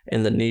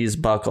 and the knees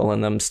buckle,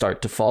 and them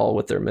start to fall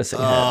with their missing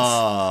heads.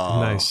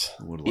 Oh, Nice.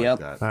 I would Yep. like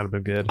that. That'd have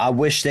been good. I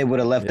wish they would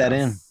have left that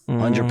in.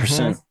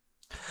 100%.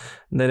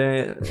 They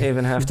didn't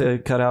even have to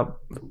cut out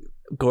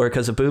gore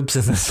because of boobs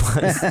in this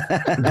one.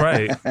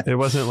 Right. It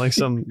wasn't like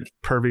some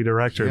pervy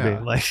director Yeah.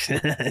 being like,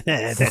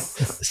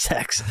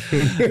 sex.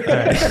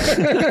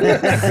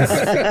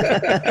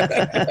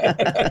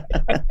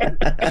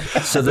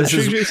 So The this Tree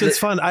is Jason's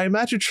fun. I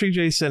imagine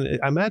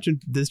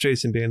this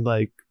Jason being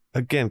like,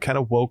 again, kind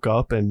of woke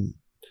up and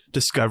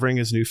discovering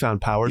his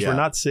newfound powers. Yeah. We're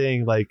not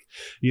seeing like,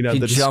 He the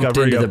jumped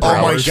discovery into of the Oh my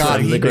powers god,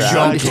 from he the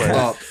ground. jumped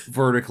Yeah. up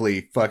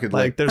vertically, fucking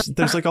like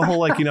there's like a whole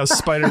like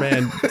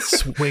Spider-Man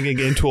swinging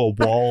into a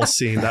wall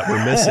scene that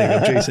we're missing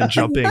of Jason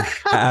jumping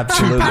too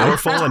absolutely.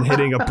 powerful and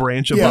hitting a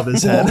branch Yeah. above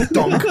his head.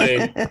 Dunk.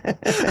 Hey,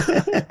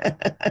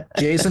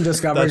 Jason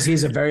discovers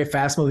he's a very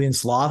fast moving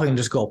sloth and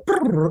just go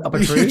up a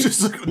tree.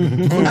 Just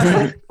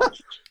like,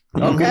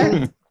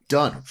 Okay,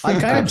 done. I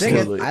kind of dig it.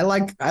 Absolutely.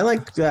 I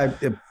like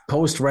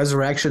post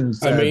resurrection.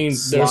 I mean,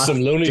 there's some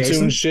Looney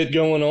Tunes shit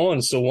going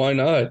on, so why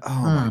not?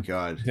 Oh my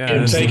god. Yeah,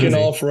 Him it's taking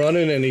amazing. off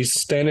running, and he's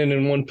standing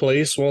in one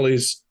place while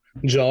he's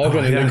jogging,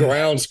 Oh, and yeah. the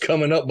ground's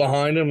coming up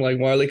behind him like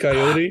Wile E.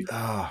 Coyote.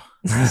 Oh,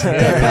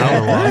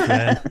 Power walk,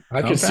 man.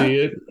 I can Okay. see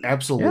it.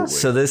 absolutely.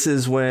 So this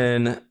is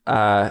when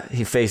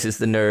he faces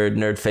the nerd.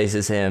 Nerd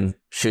faces him,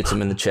 shoots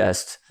him in the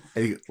chest,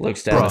 Hey,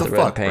 looks down What at the the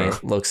red fuck,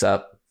 paint, bro? looks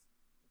up,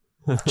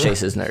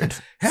 chases nerd.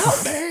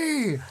 help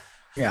me.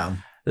 Yeah,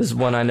 This is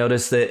one I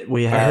noticed that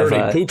we heard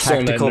have he poops on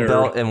that tactical nerd.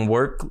 belt and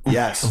work.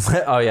 Yes.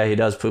 Oh yeah, he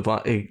does poop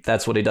on.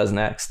 That's what he does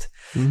next.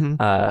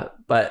 Mhm.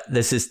 But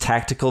this is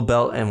tactical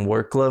belt and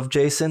work glove,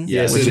 Jason.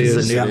 Yes, which it is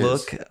is. a new It is.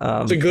 look.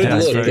 It's a good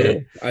that's look.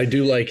 great. Though. I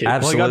do like it.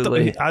 Ab- Well, I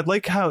Absolutely. like I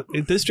like how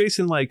this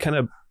Jason like kind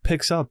of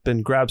picks up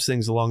and grabs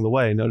things along the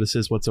way,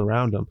 notices what's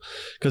around him.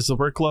 Because the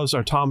work gloves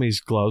are Tommy's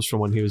gloves from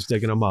when he was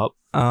digging them up.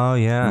 Oh,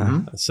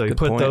 yeah. So he Good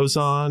put point. those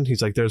on.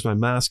 He's like, there's my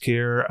mask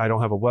here. I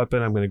don't have a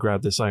weapon. I'm going to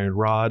grab this iron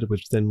rod,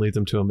 which then leads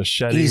him to a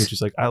machete, which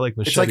is like, I like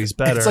machetes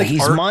better. it's like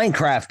He's art-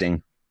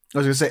 Minecrafting. I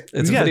was gonna say,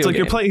 It's a yeah, it's video like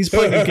you're game. playing. He's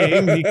playing a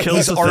game. He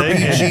kills the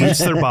thing and boots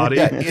their body.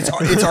 yeah, it's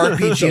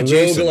RPG It's a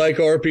Jason. roguelike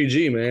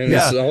RPG, man.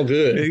 Yeah. It's all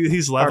good.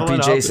 He's leveling RP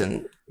up.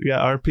 Jason. Yeah,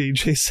 RP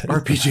Jason.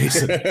 RP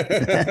Jason.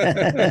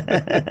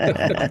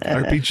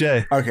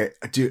 RPJ. Okay,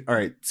 dude. All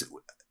right. So,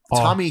 Oh,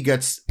 Tommy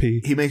gets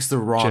P. he makes the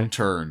wrong J.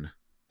 turn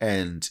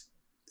and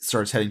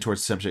starts heading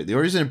towards the cemetery. The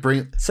only reason it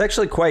bring It's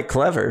actually quite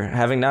clever.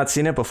 Having not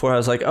seen it before, I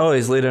was like, oh,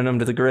 he's leading him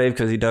to the grave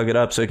because he dug it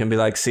up so he can be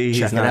like, see,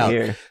 Check he's it not out.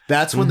 here.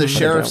 that's when the But it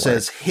sheriff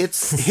didn't says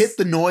hit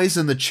the noise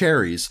and the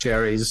cherries.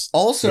 Cherries.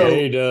 Also, Yeah,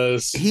 he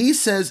does. he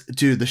says,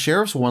 dude, the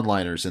sheriff's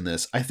one-liners in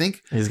this. I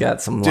think, He's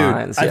got some dude,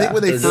 lines. I think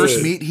when they They're first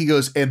good. meet, he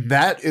goes, and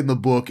that in the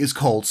book is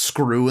called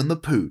Screw in the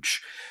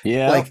Pooch.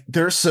 Yeah. Like,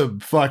 there's some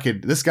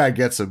fucking. This guy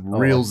gets some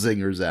real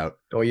zingers out.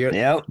 Oh,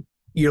 Yep.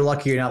 you're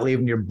lucky you're not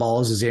leaving your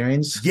balls as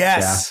earrings.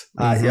 Yes.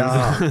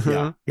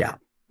 Yeah.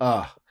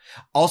 Yeah.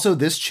 Also,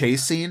 this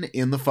chase scene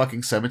in the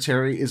fucking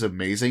cemetery is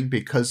amazing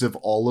because of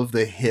all of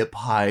the hip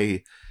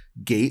high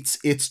gates.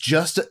 It's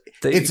just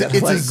They it's gotta,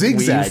 a like,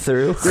 zigzag. weave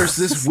through. There's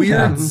this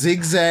weird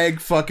zigzag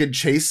fucking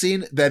chase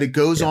scene that it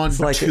goes on it's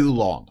like too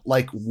long.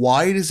 Like,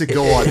 why does it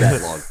go on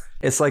that long?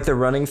 It's like they're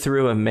running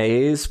through a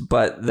maze,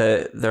 but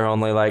they're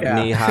only like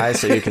Yeah. knee high,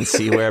 so you can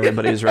see where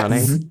everybody's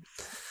running.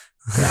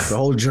 Yeah, the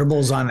whole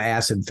gerbils on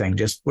acid thing.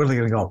 Just where are they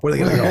gonna go? Where are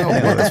they gonna go? What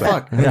Gonna go the this way.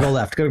 fuck? Gonna go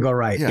left. Gonna go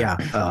right. Yeah.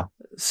 Yeah.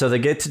 So they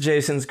get to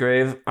Jason's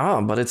grave.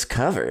 Oh, but it's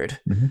covered.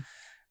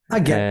 I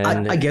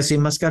And- guess he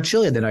must got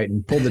chilly the night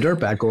and pulled the dirt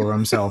back over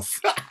himself.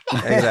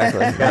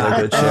 Exactly. Got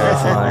a good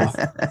sheriff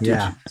line.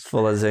 Yeah. It's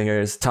full of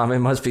zingers. Tommy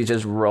must be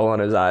just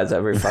rolling his eyes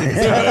every fucking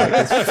time.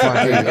 Like, it's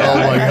Fucking, oh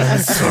my god,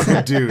 it's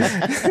so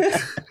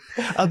dude.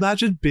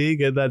 Imagine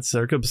being in that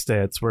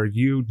circumstance where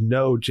you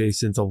know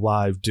Jason's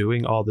alive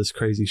doing all this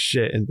crazy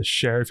shit, and the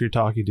sheriff you're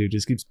talking to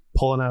just keeps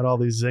pulling out all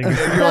these zingers.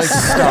 You're like,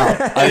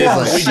 stop. I Yeah.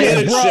 was We like, get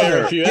it, brother.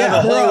 Sheriff. You have Yeah,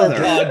 a horror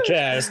brother.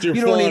 podcast. You're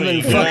You don't funny.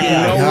 even fucking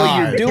know God.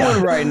 what you're doing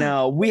Yeah. right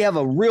now. We have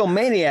a real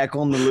maniac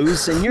on the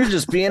loose, and you're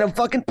just being a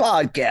fucking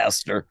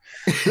podcaster.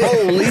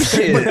 Holy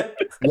shit!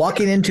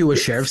 Walking into a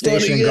sheriff's Funny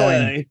station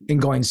guy.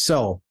 and going,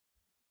 so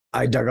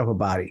I dug up a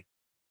body.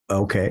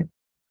 Okay.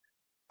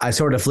 I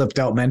sort of flipped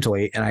out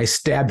mentally and I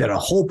stabbed it a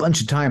whole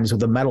bunch of times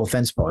with a metal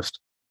fence post.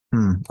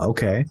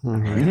 Okay.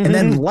 Mhm. And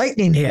then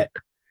lightning hit.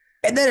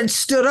 And then it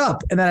stood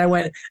up. And then I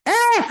went,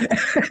 ah!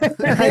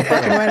 And I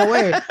fucking ran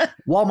away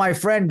while my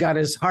friend got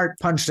his heart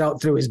punched out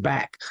through his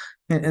back.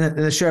 And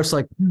the sheriff's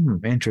like,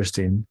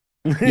 interesting.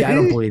 Yeah, I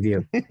don't believe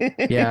you.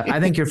 Yeah, I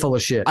think you're full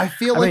of shit. I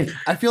feel I like mean-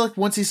 I feel like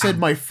once he said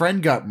my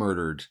friend got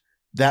murdered,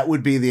 that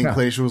would be the Yeah.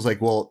 inclination. Was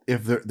like, well,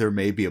 if there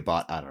may be a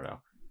bot, I don't know.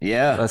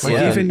 Yeah, That's Like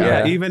Yeah, even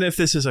yeah. even if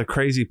this is a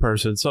crazy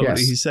person, so Yes.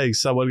 he's saying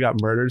someone got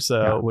murdered.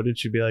 So Yeah.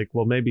 wouldn't you be like,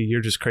 well, maybe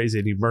you're just crazy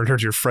and you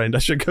murdered your friend? I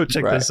should go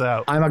check Right. this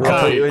out. I'm a We'll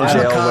cop. put you in I'm a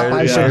jail cop. where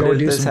I should go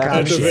do this some happened. cop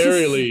At the shit.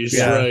 very least,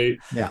 Yeah. right?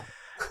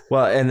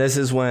 Well, and this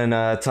is when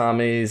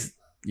Tommy's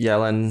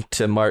yelling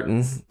to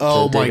Martin.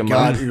 Oh to my dig him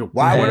god! up.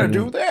 Why would I And-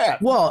 do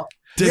that? Well,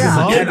 Dig yeah, him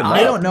up? and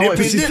I don't know if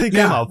Does he he think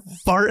yeah, I'm a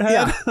fart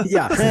head?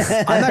 yeah.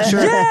 I'm not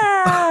sure.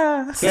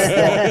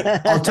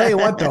 I'll tell you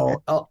what,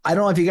 though. I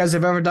don't know if you guys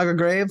have ever dug a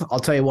grave. I'll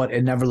tell you what,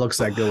 it never looks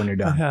that good when you're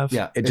I done. have.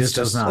 Yeah, It it's just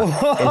does not.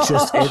 It's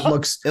just it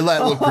looks It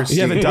let look pristine.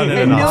 You haven't done it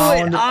I enough.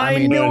 knew it. I I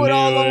mean- knew it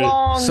all I knew it.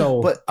 along.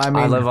 so. But I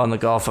mean, I live on the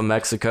Gulf of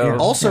Mexico. Yeah.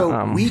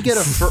 Also, we get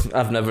a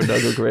I've never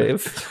dug a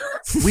grave.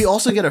 we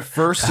also get a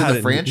first in How the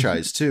did-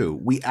 franchise too.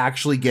 We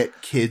actually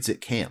get kids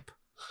at camp.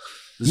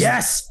 This is-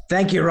 yes,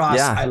 thank you, Ross.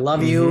 Yeah. I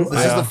love you. This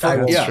is Yeah, the first.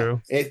 that's Yeah,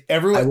 true.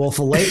 everyone. I will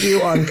fillet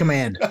you on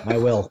command. I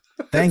will.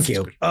 Thank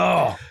you.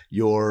 Oh,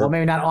 your well,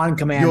 maybe not on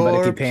command, but if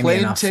your you pay me plane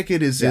enough.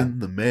 ticket is Yeah. in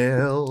the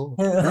mail.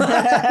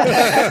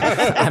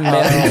 I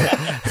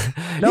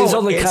mean, No, he's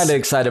only it's- kind of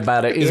excited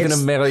about it. He's it's- going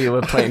to mail you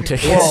a plane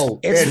ticket. Whoa,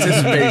 it's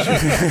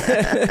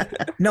Anticipation.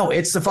 no,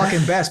 it's the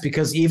fucking best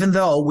because even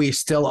though we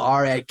still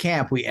are at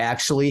camp, we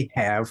actually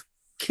have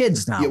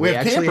kids now. Yeah, we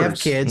have actually have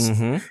campers. kids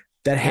Mhm.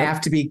 that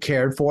have to be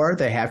cared for.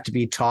 They have to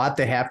be taught.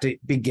 They have to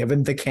be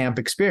given the camp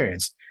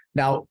experience.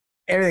 Now,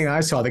 everything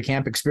I saw, the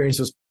camp experience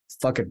was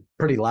fucking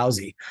pretty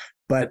lousy,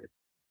 but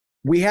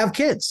we have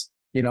kids,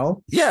 you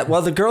know? Yeah,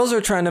 well, the girls are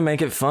trying to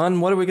make it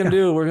fun. What are we going to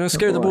do? We're going to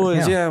scare the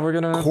boys. Yeah, we're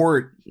going to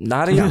Court.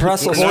 not eat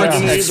Brussels Court's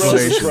Not eat sprouts.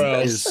 Brussels explanation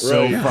sprouts, is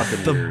so right.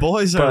 fucking The weird.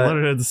 boys But are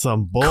learning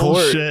some Court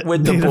bullshit.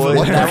 with the native boys.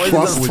 What the That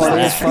fuck was the was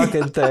funniest that?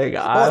 fucking thing.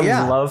 I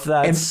yeah. love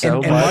that And-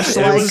 so and much. much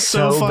It like- It was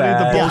so funny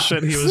bad. the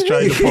bullshit he was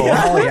trying to pull.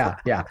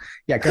 Yeah.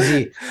 Because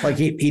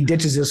he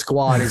ditches his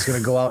squad. He's going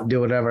to go out and do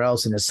whatever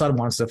else. And his son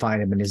wants to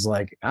find him. And he's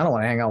like, I don't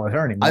want to hang out with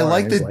her anymore. I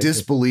like And the he's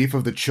disbelief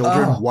of the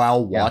children Oh,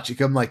 while yeah.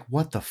 watching. I'm like,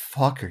 what the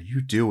fuck are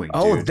you doing,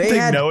 Oh, dude? they They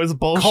had know it's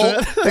bullshit.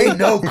 Cult, they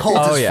know cult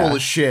Oh, is yeah. full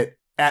of shit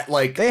at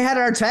like They had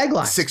our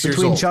tagline 6 years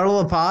between old.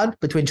 Charlie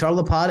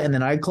the Pod and the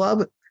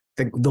nightclub.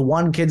 The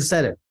one kid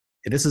said it.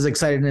 this is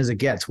exciting as it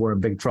gets. We're in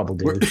big trouble,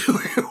 dude.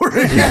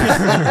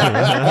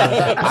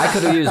 I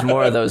could have used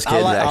more of those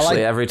kids.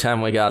 Every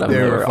time we got them,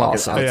 they were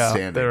awesome.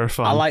 Yeah, they were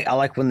fun. I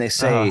like when they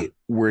say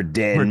we're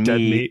dead We're meat. dead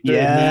meat.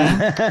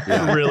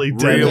 Yeah. Really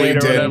dead Really meat or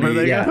dead whatever meat.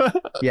 they Yeah. go.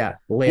 Yeah.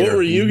 Later. What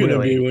were you gonna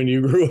really- be when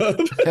you grew up?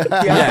 Yeah,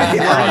 That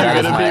that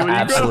is is my my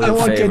absolute absolute The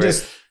one kid favorite.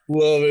 just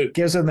Love it.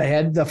 gives him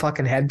the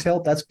fucking head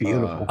tilt. That's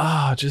beautiful.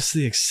 Ah, just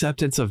the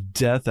acceptance of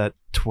death at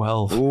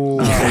 12. Ooh.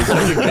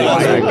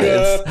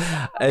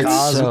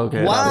 It's so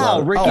good. I Wow,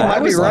 love it. Ricky Oh, might I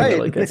be was like- right.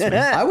 really gets me.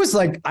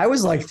 I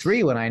was like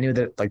 3 when I knew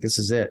that like this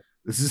is it.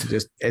 This is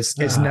Just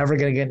it's never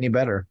gonna get any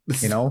better,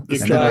 you know.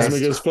 You're And then,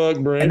 cosmic as fuck,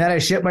 Brent. and then I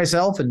shit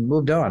myself and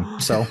moved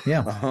on. So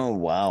yeah. Oh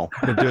wow.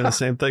 Been doing the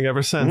same thing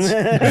ever since. Do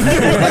it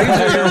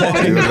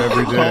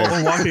every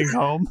day. Walking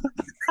home.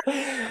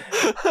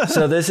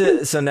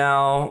 So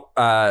now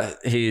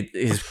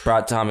he's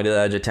brought Tommy to the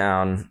edge of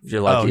town. If you're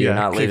lucky, Oh, yeah, you're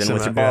not kicks leaving him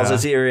with your out, balls yeah.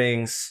 as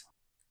earrings.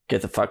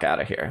 Get the fuck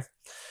out of here.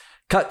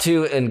 Cut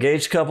to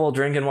engaged couple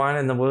drinking wine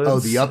in the woods. Oh,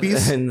 the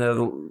uppies? And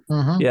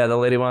Mhm. the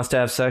lady wants to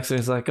have sex, and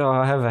he's like, "Oh,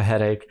 I have a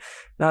headache.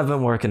 And I've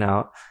been working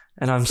out,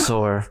 and I'm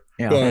sore,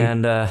 Yeah.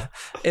 and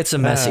it's a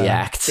messy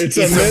act." It's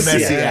It's a messy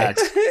messy act.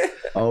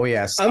 Oh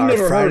yes. I've Our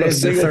never heard Friday a the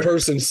single thir-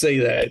 person say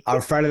that.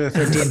 Our Friday the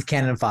 13th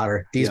cannon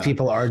fodder. These Yeah.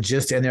 people are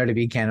just in there to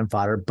be cannon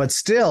fodder, but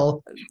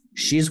still,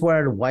 she's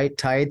wearing white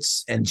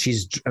tights, and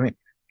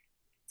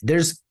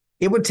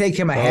it would take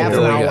him a half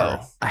here an we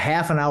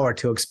hour, go.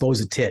 to expose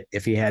a tit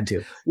if he had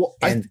to. Well,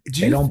 And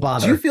do they you, don't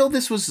bother. Do you feel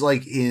this was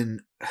like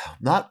in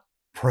not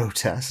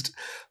protest,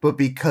 but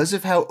because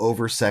of how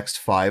oversexed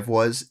 5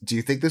 was? Do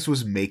you think this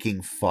was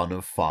making fun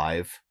of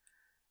 5,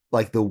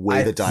 like the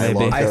way the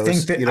dialogue maybe. goes? I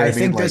think that You know what I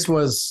think mean? this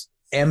was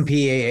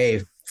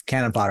MPAA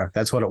cannon fodder.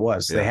 That's what it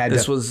was. Yeah. They had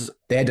This to was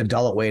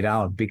dull it way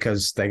down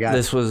because they got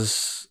this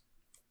was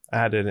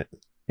Added it.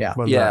 Yeah.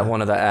 When yeah the-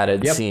 one of the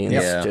added Yep, scenes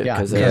yep,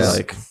 because yeah. there's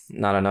like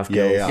not enough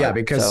Yeah, kills. yeah.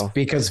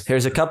 because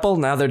Here's a couple.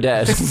 Now they're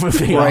dead.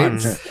 Moving Right. on.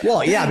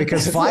 well, yeah,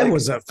 because It's five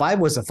like-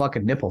 was a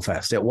fucking nipple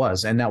fest. It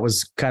was, and that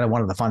was kind of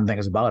one of the fun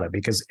things about it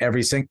because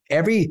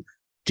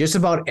just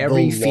about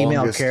every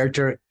female longest-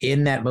 character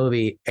in that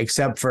movie,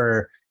 except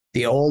for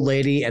the old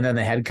lady and then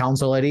the head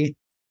council lady,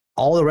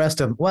 all the rest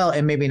of them. Well,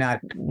 and maybe not.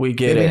 We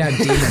get Maybe it. not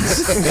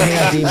demons. Maybe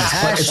not demons.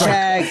 but it's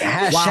like-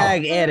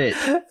 Hashtag edit.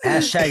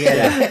 Hashtag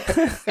edit.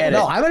 Edit.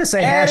 no, I'm gonna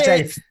say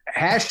Edit.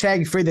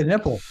 hashtag free the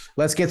nipple.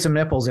 Let's get some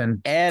nipples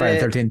in Friday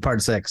Edit. the 13th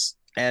part 6.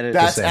 Edit.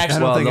 That's say.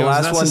 actually Well, think the it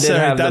was last one did necessary.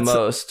 have the That's-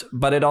 most,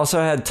 but it also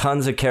had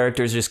tons of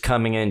characters just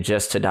coming in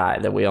just to die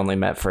that we only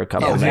met for a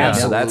couple Oh, of yeah,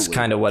 minutes. So that's absolutely.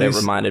 kind of what it These-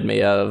 reminded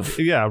me of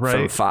Yeah, from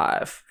right.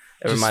 5.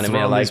 It Just reminded me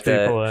of throwing like these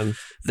people the, in.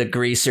 the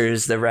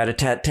greasers, the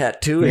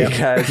rat-a-tat-tattoo Yep.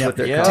 guys Yep. with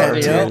their Yep.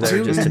 cars in there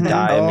Tattoo. just to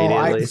die Oh,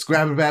 immediately. Let's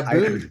grab a bad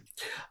boot.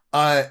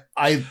 I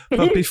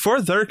But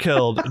before they're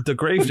killed, the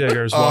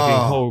gravedigger's walking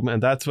Oh. home,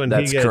 and that's when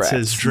That's he gets correct.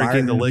 his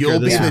drinking the Smart. liquor. you'll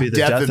This be would the be the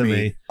death of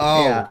me.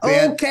 Oh yeah.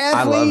 man, Oh,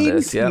 Kathleen,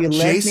 this, yep. you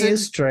led Jason me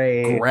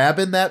astray.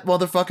 grabbing that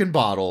motherfucking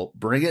bottle,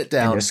 bringing it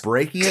down, just-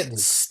 breaking it, and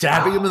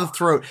stabbing him in the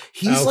throat.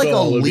 He's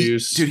Alcohol like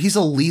abuse. dude. He's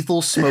a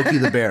lethal Smokey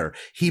the Bear.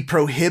 He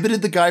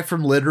prohibited the guy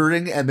from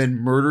littering and then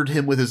murdered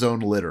him with his own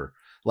litter.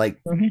 Like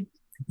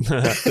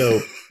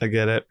Dope. I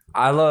get it.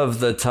 I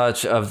love the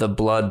touch of the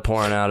blood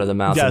pouring out of the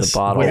mouth of Yes. the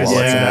bottle. Yes. while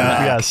it's in the Yeah.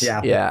 back. Yes.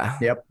 Yeah. Yeah.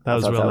 Yep. That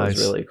was I thought real that nice.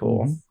 was really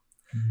cool.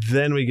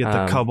 Then we get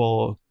the Um,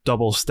 couple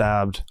double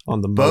stabbed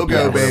on the BOGO, moped,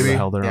 whatever baby. the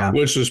hell they're Yeah. on.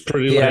 Which was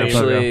pretty He lame.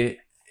 actually,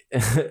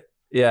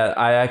 yeah,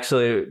 I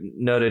actually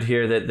noted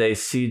here that they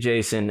see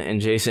Jason, and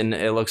Jason,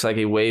 it looks like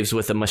he waves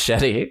with a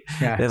machete.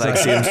 Yeah. They like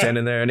see him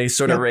standing there, and he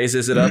sort of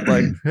raises it up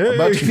like, I'm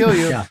about to kill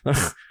you. Yeah.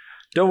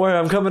 "Don't worry,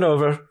 I'm coming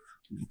over."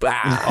 Bah.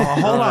 Oh,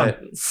 hold All on. right.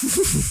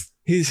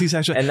 He's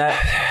actually And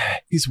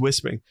that he's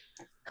whispering.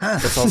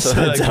 that's also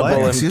So, a like, double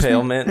what? Excuse me?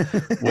 impalement,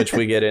 which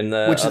we get in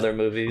the Which is- other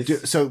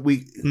movies. So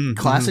we Mhm.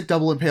 classic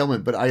double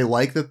impalement, but I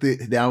like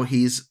that now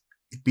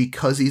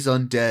because he's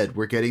undead,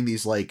 we're getting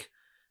these like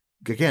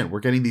we're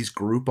getting these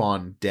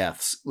Groupon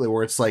deaths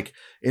where it's like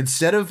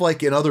instead of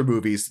like in other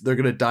movies they're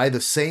gonna die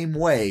the same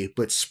way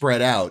but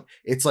spread out.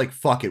 It's like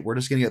fuck it, we're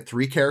just gonna get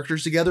 3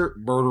 characters together,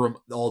 murder them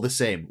all the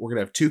same. We're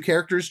gonna have 2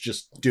 characters,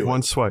 just do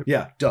One it. swipe.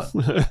 Yeah,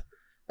 done.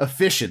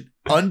 Efficient.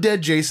 Undead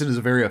Jason is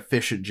a very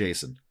efficient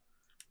Jason.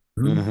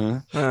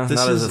 Mhm. This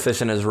Not as is-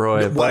 efficient as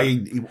Roy, but Why-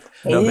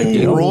 no big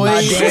deal. Roy-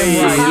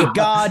 Goddamn right.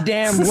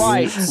 Goddamn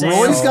right. Sam.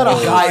 Roy's got a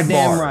high Goddamn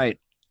bar. right.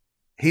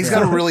 he's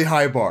got a really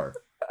high bar.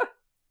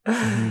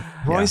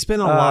 Roy's been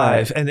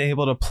alive and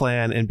able to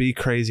plan and be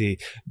crazy.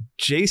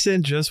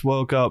 Jason just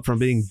woke up from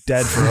being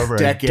dead for over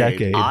Decade. a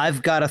decade.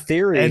 I've got a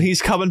theory. And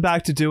he's coming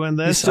back to doing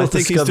this. still I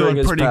think he's discovering doing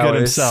his pretty good powers.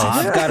 himself.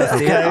 I've got a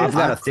theory. Okay. I've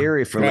got a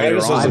theory for Right, later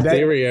this is on. a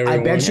theory, I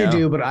everyone. bet you Yeah.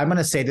 do, but I'm going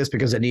to say this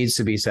because it needs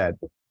to be said.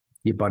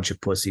 You bunch of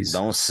pussies.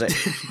 Don't say.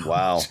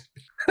 Wow.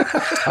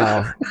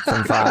 Oh,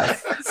 from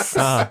 5.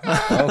 Uh,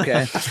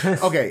 Okay.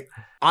 Okay,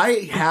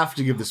 I have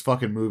to give this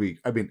fucking movie.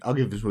 I mean, I'll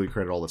give this movie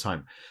credit all the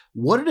time.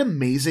 What an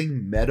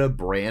amazing meta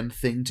brand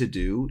thing to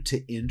do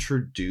to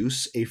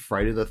introduce a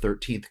Friday the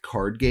 13th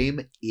card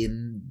game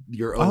in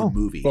your own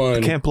movie.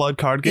 Fun. Camp Blood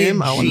card game.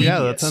 Yeah, that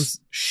Ingenious. sounds.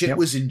 Shit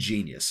was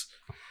ingenious.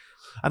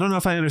 I don't know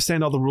if I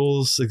understand all the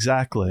rules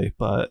exactly,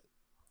 but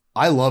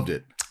I loved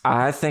it.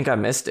 I think I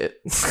missed it.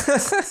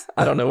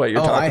 I don't know what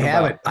you're Oh, talking I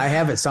have about. it. I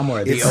have it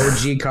somewhere. The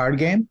It's- OG card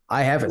game.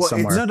 I have it Well,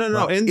 somewhere.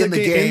 no. In in the the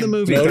game, in game- the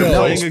movie, No, they're no,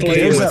 playing it's a played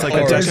game as with like a a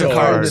deck There's of a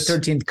Friday the cards.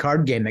 13th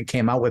card game that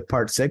came out with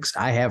part 6.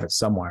 I have it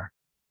somewhere.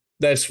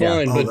 That's Yeah.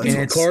 fine, Oh, but that's-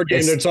 the it's- card game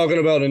it's- they're talking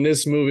about in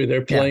this movie,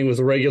 they're playing with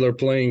regular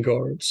playing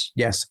cards.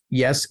 Yes,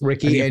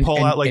 Ricky. And you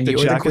pull out like and the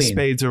you're Jack of queen.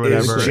 Spades or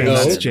Is whatever, Jason. and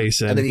that's No.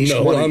 Jason. And then each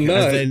No, one I'm not.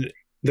 And then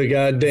The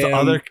goddamn,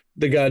 other-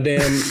 the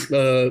goddamn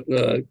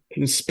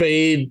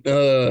spade,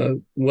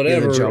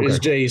 whatever Joker. is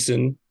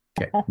Jason.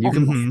 Okay. You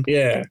can Mhm.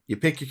 Yeah, You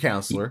pick your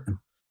counselor.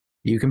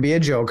 you can be a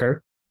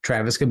Joker.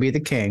 Travis can be the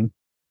king,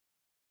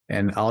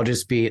 and I'll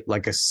just be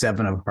like a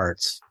 7 of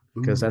hearts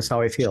because that's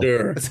how I feel.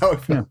 sure. That's how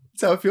it feels. Yeah.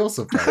 That's how it feels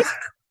sometimes.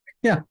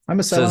 Yeah, I'm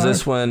a So 7. is of this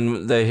hearts.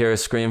 when they hear a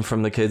scream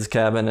from the kids'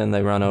 cabin and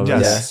they run over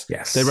Yes. there?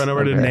 Yes. They run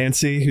over to Okay.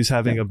 Nancy, who's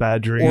having a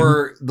bad dream.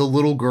 Or the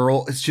little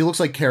girl. She looks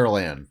like Carol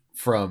Ann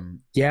from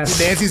Yes.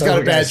 Nancy's Got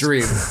a Bad Poltergeist.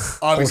 Dream.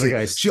 Obviously,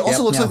 Poltergeist. she also Yep,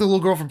 looks yeah. like the little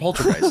girl from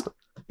Poltergeist.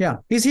 Yeah,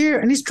 he's here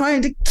and he's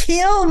trying to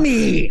kill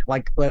me.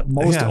 Like the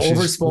most Yeah, she's-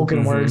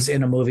 overspoken Mhm. words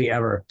in a movie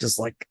ever. Just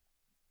like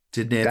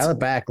Did dial Nancy it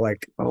back.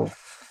 Like, oh,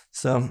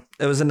 So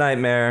it was a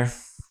nightmare.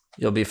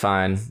 You'll be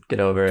fine. Get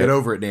over it. get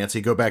over it,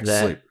 Nancy? Go back to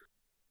That-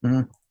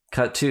 sleep.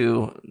 Cut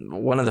to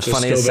one of the Just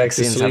funniest go back sex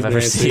to scenes sleep, I've ever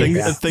Nancy.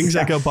 seen. Things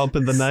that go bump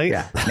in the night.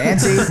 yeah,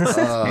 Nancy,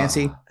 Uh,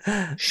 Nancy,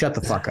 shut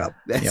the fuck up.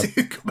 Yep.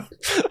 Nancy,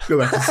 go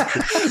back to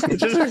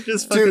sleep.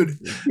 just fucking Dude,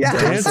 Yeah,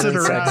 dancing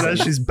It's around sexy. as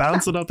she's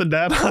bouncing up and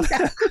down on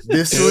it.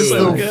 this Dude. was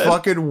So the good.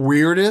 fucking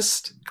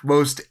weirdest,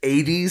 most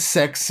 80s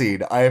sex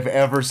scene I have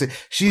ever seen.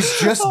 She's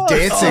just Oh,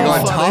 dancing so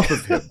on funny. top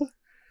of him.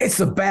 It's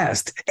the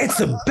best. It's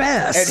the And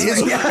best.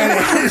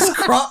 his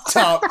crop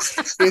top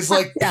is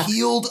like Yeah.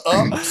 peeled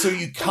up, so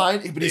you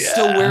but he's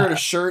still wearing a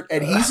shirt,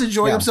 and he's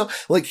enjoying Yeah.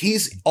 himself. Like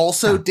he's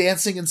also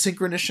dancing in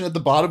synchronization at the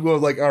bottom, going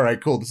like, "All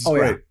right, cool, this is Oh, yeah.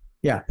 great."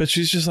 But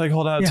she's just like,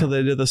 hold on Yeah. till the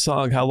end of the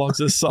song. How long's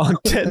this song?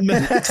 10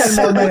 minutes. 10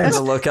 more minutes.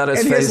 The look on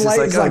his And face his is light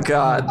like, is oh like,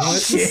 god. Oh,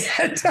 shit.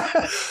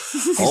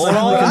 Hold like,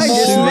 on, I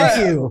just boy. met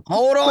you.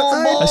 Hold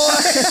on, But I- boy.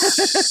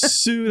 As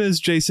soon as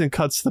Jason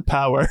cuts the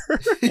power,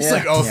 He's Yeah.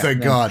 like, "Oh, Yeah. thank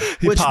Yeah. God."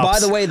 he Which, by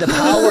pops. the way, the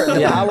power,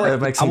 Yeah,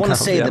 it makes I him want to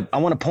come, say yeah. that I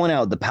want to point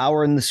out the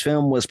power in this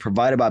film was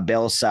provided by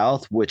Bell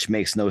South, which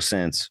makes no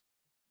sense.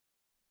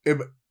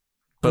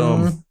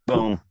 Boom.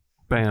 Boom,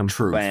 Bam.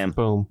 Truth. bam.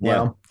 Boom.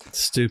 Well,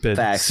 Stupid.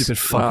 Facts. Stupid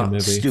fucking Wow. movie.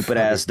 Stupid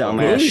ass, The dumbass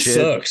movie shit.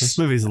 This sucks.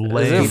 movie's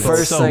lame. the It's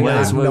first so thing in lame.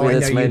 this movie knowing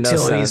that's their made no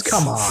utilities. sense.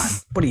 Come on.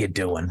 What are you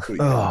doing?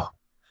 Oh.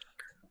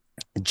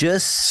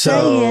 Just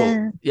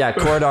So yeah,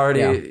 Cord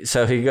already.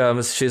 So he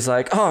goes. She's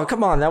like, "Oh,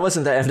 come on, that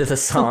wasn't the end of the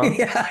song."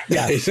 yeah.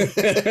 Yeah.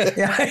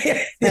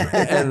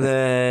 And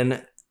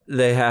then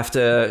they have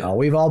to Oh,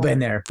 we've all been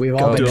there. We've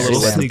all go do been a there.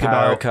 little to Sam. the sneak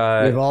power about.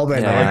 cut. We've all been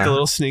I there. like the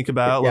little sneak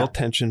about, Yeah. little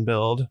tension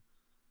build.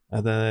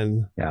 And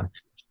then Yeah.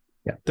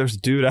 there's a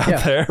dude out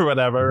Yeah. there,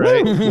 whatever,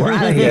 right? We're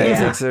out of Yeah, here. he Yeah.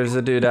 thinks there's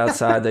a dude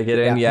outside. They get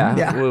in. Yeah.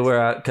 Yeah, Yeah. we were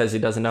out because he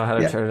doesn't know how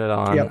to Yep. turn it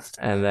on. Yep.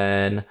 And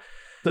then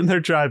Then they're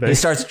driving. he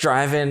starts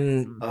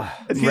driving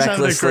And he's having a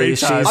recklessly. great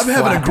time. She's I'm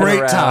having a flapping great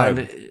around.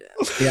 time.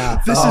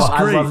 Yeah. This Oh, is I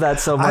great. love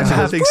that so much. I'm He goes,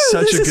 having "Woo,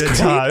 such this a is good great."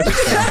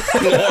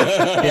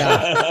 time.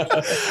 Yeah.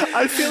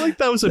 I feel like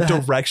that was a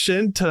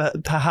direction to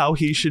how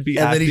he should be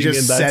And then he acting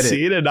just in that said it.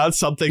 scene and not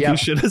something Yeah. he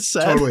should have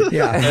said. Totally.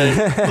 Yeah.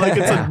 Like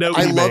it's a note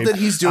I he love made. that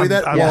he's doing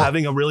that. I'm while-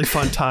 having a really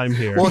fun time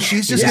here. Well,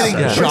 she's just Yeah. getting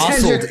Yeah.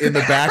 jostled in the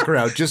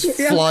background, just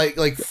Yeah.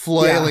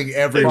 flailing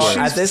everywhere. Well,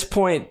 at this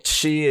point,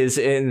 she is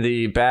in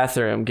the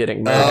bathroom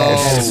getting murdered.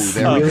 Oh,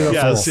 there we go.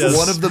 Beautiful. yes.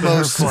 One of the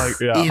most Like,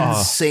 yeah,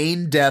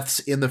 insane deaths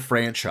in the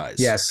franchise.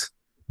 Yes.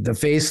 The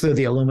face through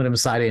the aluminum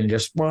siding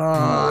just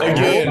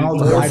Again, all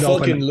the more wide fucking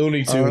open.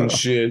 Looney Tunes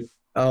shit.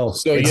 Oh,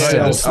 So it's yeah,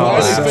 still- the smiley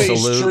Oh, face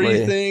absolutely.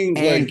 tree thing,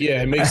 And- like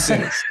yeah, it makes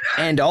sense.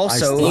 And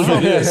also, Look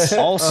at this.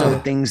 also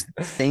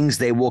things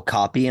they will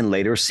copy in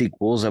later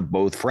sequels of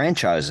both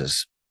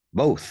franchises.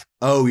 Both.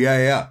 Oh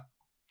yeah.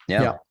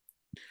 Yeah.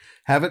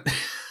 Haven't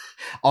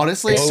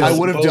honestly, Both- I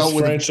would have both dealt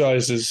with.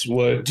 franchises.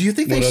 What? Do you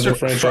think What they other start?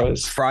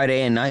 franchise?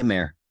 Friday and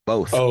Nightmare.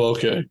 Both. Oh,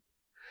 okay.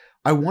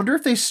 I wonder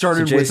if they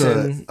started So with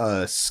Jason-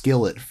 a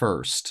skillet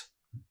first,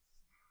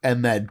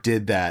 and that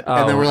did that, Oh,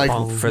 and then we're like,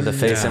 for the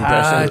face Yeah.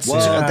 impression.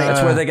 Well,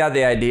 That's where they got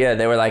the idea.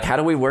 They were like, "How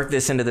do we work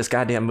this into this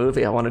goddamn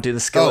movie? I want to do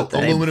the skillet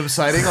thing." aluminum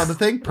siding on the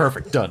thing,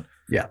 perfect, done.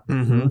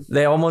 Mm-hmm.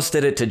 They almost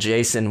did it to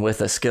Jason with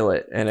a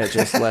skillet, and it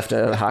just left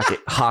a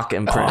hawk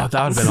imprint. Oh,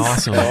 that would have been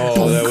awesome.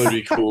 Oh, that would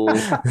be cool.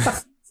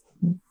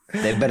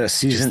 They better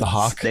season the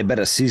hawk. They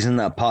better season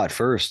that pot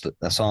first.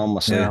 That's all I'm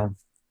gonna say. Yeah.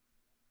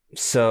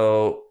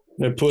 So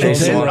They put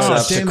Jason on walks oh,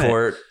 up to damn it.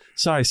 court.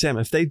 Sorry, Sam,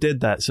 if they did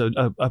that, so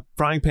a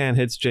frying pan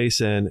hits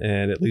Jason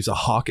and it leaves a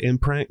Hawk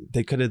imprint,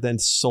 they could have then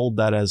sold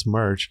that as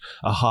merch,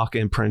 a Hawk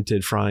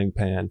imprinted frying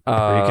pan.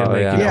 Where you can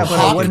make, yeah. you know, Yeah, but it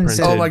Hawk wouldn't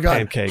imprinted say- Oh my god,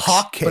 pancakes.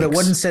 hot cakes. But it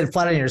wouldn't sit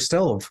flat on your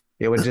stove.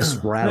 It would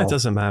just rattle. That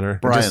doesn't matter.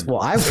 Brian. Just,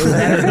 well, it would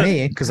matter to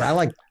me because I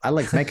like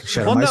making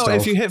shit Well, on my no, stove.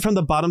 if you hit from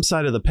the bottom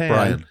side of the pan,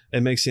 Brian.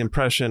 it makes the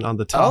impression on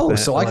the top. Oh,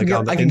 so I can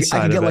on get the I can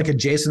inside get of like it. a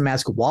Jason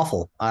Mask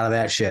waffle out of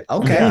that shit.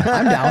 Okay,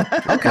 I'm down.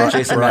 Okay,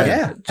 Jason, Brian.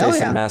 Yeah, hell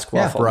Jason yeah. Mask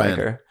Yeah. waffle Brian.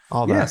 maker.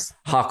 all that. Yes.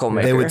 Hockle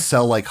maker. They would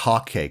sell like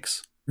hot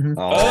cakes.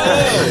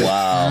 Oh,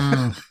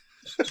 wow.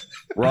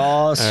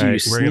 Ross, All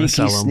right, you we're gonna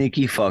sneaky, sell 'em.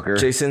 sneaky fucker.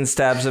 Jason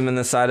stabs him in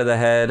the side of the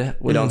head.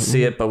 We don't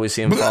see it, but we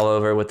see him fall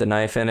over with the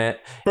knife in it.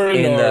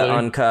 Pretty In the gnarly.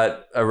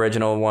 uncut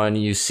original one,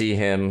 you see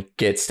him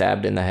get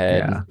stabbed in the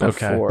head Yeah,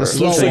 okay. before. The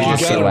slow so you walk.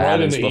 see Got him what right in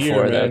happens the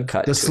before ear, the man.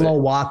 cut. The to slow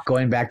it. walk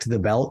going back to the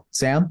belt,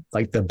 Sam,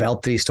 like the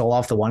belt that he stole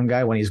off the one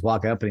guy when he's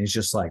walking up and he's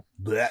just like,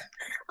 bleh.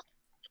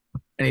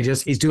 And he's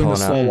doing the Pulling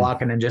slow out.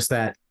 walk and then just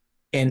that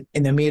in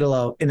the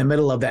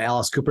middle of that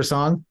Alice Cooper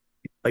song,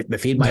 like the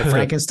Feed My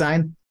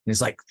Frankenstein, and it's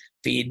like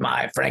Feed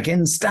My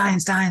Frankenstein,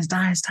 Stein,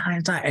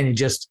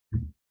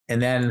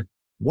 and then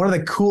one of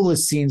the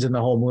coolest scenes in the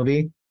whole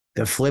movie,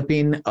 the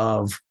flipping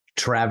of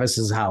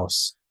Travis's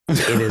house.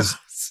 It is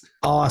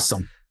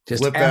awesome.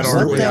 Just Flip that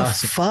absolutely What the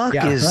awesome. fuck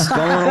Yeah. is going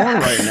on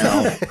right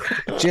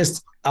now?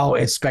 Just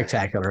it's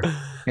spectacular. And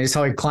it's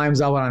how he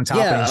climbs up on top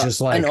and Yeah, it's just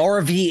like an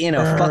RV in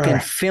a fucking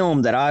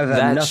film that I've had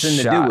That nothing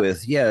to shot. do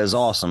with. Yeah, is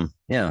awesome.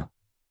 Yeah.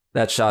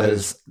 That shot That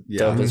is is-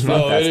 dope yeah. as fuck.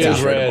 No, That's it is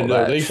incredible, rad. Though.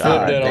 that They shot.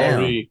 flipped that damn.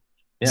 RV.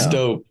 It's Yeah.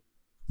 dope.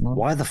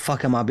 Why the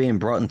fuck am I being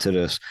brought into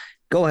this?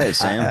 Go ahead,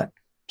 Sam.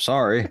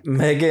 Sorry.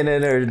 Megan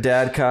and her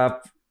dad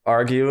cop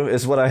argue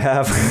is what I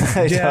have.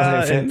 I don't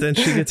Yeah, even- and then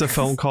she gets a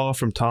phone call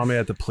from Tommy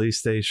at the police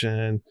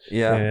station,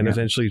 yeah. and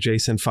eventually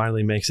Jason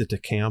finally makes it to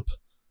camp,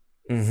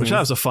 Mhm. which that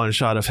was a fun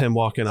shot of him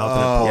walking up Oh,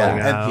 and pulling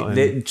yeah. out.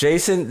 and-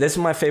 Jason, this is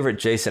my favorite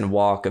Jason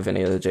walk of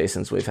any of the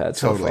Jasons we've had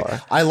so Totally.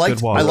 far. I liked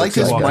Good walk. his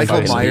Good walk.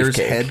 Michael This Myers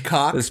beefcake. head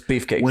cock This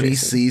beefcake when he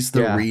Jason. sees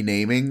the Yeah.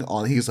 renaming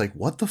on. He's like,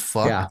 "What the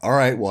fuck? Yeah. All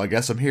right, well, I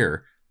guess I'm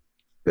here."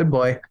 good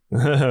boy.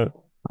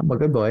 I'm a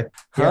good boy.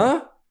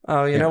 Huh?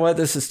 Oh, you Yeah. know what?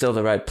 This is still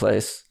the right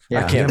place. I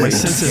Yeah. can't Yeah, my read.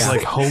 sense is Yeah.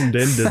 like honed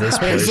into this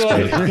place. It's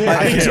like, dude. he I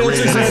can't tilts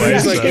read his head, anyway,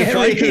 he's like, so- if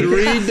I could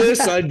read this,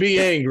 I'd be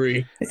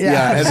angry.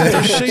 Yeah, and then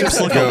Their shapes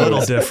look a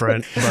little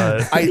different,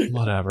 but I-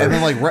 whatever. And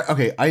then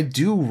okay, I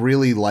do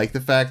really like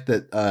the fact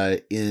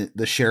that in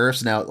the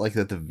sheriff's now like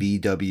at the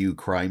VW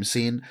crime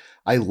scene.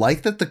 I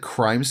like that the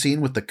crime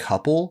scene with the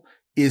couple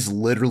is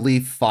literally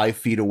 5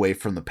 feet away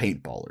from the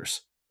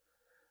paintballers.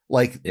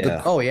 Like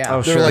Yeah. Oh yeah.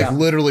 Oh, they're sure. like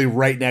literally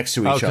right next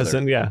to each because other.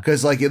 then yeah,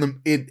 Because like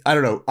I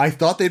don't know. I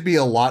thought they'd be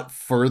a lot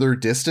further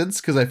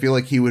distance because I feel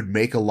like he would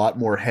make a lot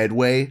more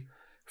headway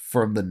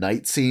from the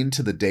night scene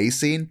to the day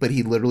scene, but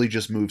he literally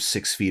just moves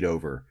 6 feet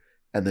over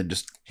and then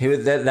just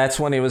That's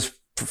when he was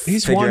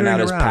He's figuring out wandering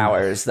his around.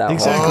 powers. That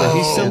Exactly. whole-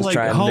 He's still, he was like,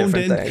 trying honed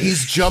different in. things.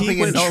 he's jumping in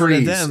went over to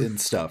trees them.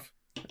 and stuff.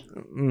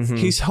 Mhm.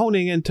 he's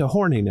honing into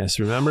horniness.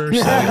 Remember? So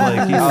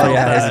like he Oh felt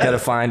yeah, that, he's got to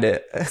find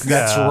it. That's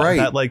yeah, right.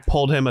 That like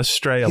pulled him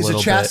astray a He's a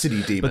little bit.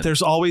 chastity demon. But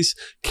there's always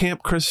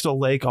Camp Crystal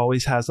Lake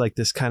always has like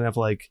this kind of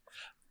like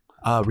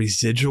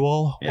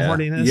residual Yeah.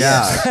 horniness.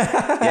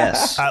 Yeah.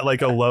 Yes. At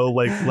like a low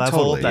like level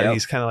Totally, that yep.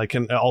 he's kind of like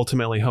can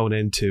ultimately hone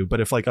into.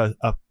 But if like a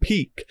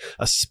peak,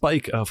 a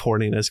spike of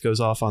horniness goes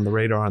off on the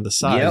radar on the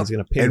side, Yep. he's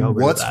gonna ping and over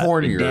to what's that.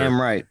 hornier Damn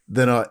right.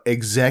 than a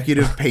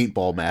executive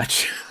paintball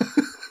match?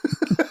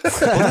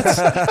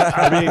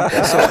 I mean,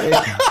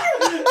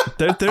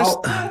 there's.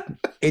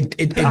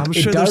 It I'm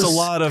sure does, there's a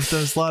lot of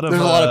There's a lot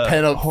of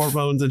pent-up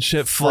hormones and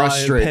shit flying,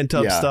 frustrate- pent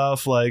up yeah.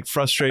 stuff like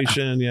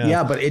frustration. Yeah,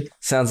 Yeah, but it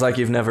Sounds like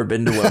you've never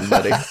been to one,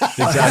 buddy.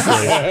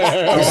 exactly.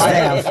 I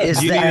have.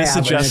 Is You that- need to and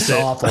suggest it's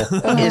it. awful.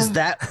 Is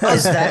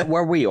that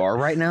where we are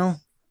right now?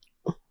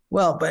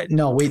 Well, but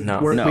no, we No.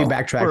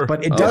 backtracked. We're-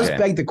 But it does Okay.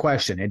 beg the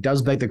question. It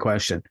does beg the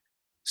question.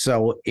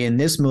 So in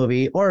this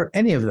movie or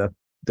any of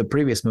the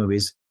previous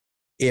movies,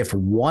 if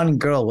one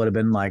girl would have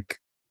been like,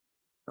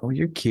 "Oh,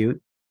 you're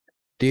cute,"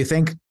 do you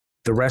think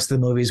the rest of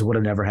the movies would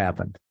have never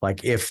happened?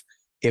 Like if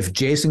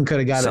Jason could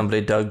have got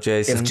Somebody dug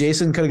Jason. if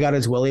Jason could have got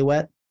his willy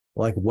wet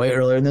like way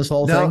earlier in this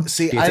whole No, thing.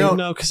 see, do you I think- don't-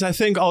 No, because I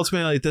think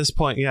ultimately at this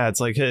point, yeah, it's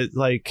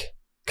like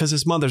because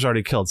his mother's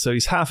already killed, so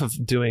he's half of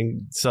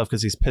doing stuff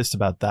because he's pissed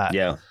about that.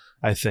 Yeah.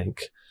 I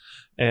think,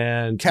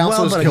 and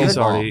Counselors but killed again-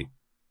 mom.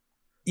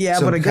 Yeah,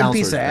 So but a good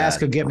piece counselor's of ass bad.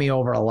 could get me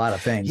over a lot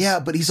of things. Yeah,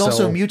 but he's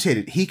also So-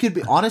 mutated. He could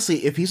be honestly,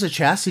 if he's a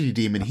chastity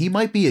demon, he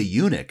might be a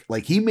eunuch.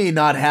 Like he may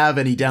not have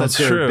any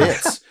downstairs true.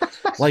 bits.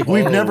 Like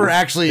we've never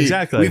actually,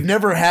 Exactly. we've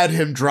never had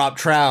him drop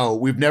trow.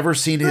 We've never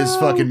seen his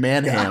fucking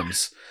man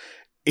hams.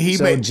 He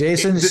So may,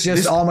 Jason's th-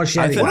 just this- all I,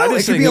 machete. think, Well, I no,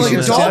 just it could think be he's like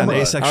a just an dogma.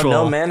 asexual.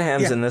 Oh, no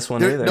manhams Yeah. in this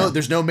one There- either. no,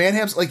 there's no man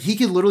hams. Like he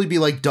could literally be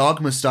like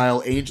dogma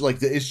style angel.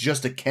 Like it's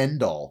just a Ken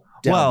doll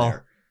down Well,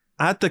 there.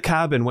 At the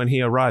cabin when he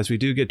arrives, we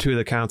do get two of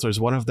the counselors.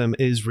 One of them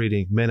is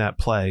reading Men at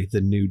Play, the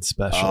nude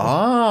special.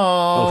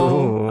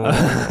 Oh, Ooh.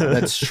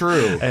 that's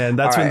true. And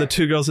that's All when right. the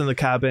two girls in the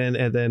cabin,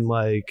 and then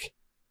like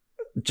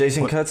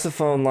Jason cuts the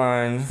phone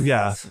line.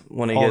 Yeah.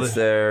 When he All gets the-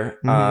 there,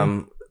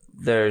 Mhm.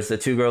 there's the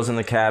two girls in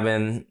the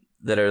cabin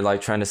that are like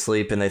trying to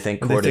sleep, and they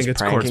think They Cord think is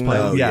it's Court's pranking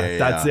playing. them. Oh,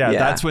 yeah, yeah.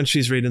 that's when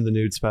she's reading the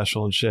nude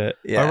special and shit.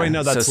 Yeah. Oh wait,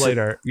 no, that's So-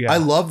 later. Yeah, I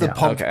love the Yeah.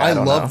 pump. Okay, I I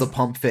don't love know. the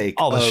pump fake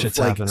All the of shit's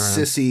like happening around.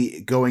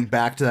 Sissy going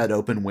back to that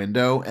open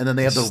window, and then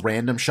they have the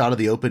random shot of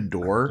the open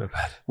door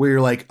where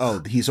you're like,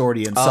 oh, he's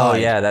already inside. Oh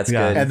yeah, that's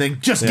Yeah. good. and then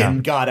just Yeah.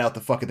 getting got out the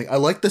fucking thing. I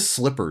like the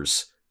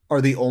slippers are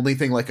the only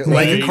thing like a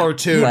Right.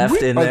 cartoon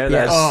Left in there.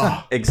 Yes. That's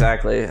Oh.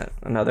 exactly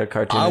another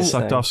cartoon.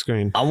 sucked off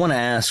screen. I want to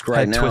ask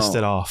right Head now.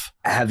 twisted off.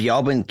 Have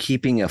y'all been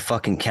keeping a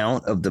fucking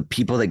count of the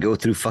people that go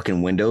through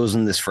fucking windows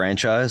in this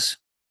franchise?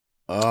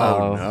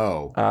 Oh,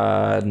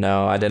 no.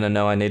 No, I didn't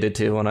know I needed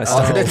to when I Oh,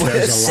 started.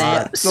 there's a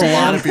lot. It's a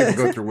lot of people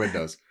go through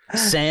windows.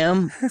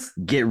 Sam,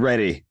 get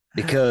ready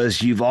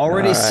because you've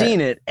already All right.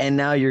 seen it and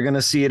now you're going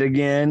to see it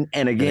again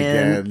and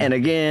again and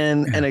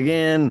again and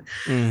again.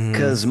 Mhm.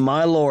 Because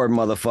my Lord,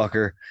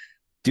 motherfucker,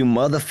 do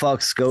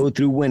motherfucks go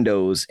through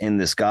windows in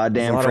this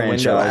goddamn There's a lot of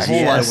window A franchise? whole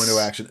action. lot of Yes.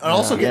 window action. And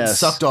also getting Yes.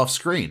 sucked off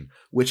screen,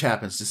 which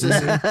happens to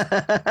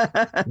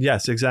Sissy.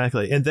 Yes,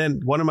 exactly. And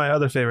then one of my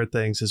other favorite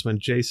things is when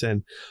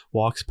Jason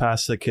walks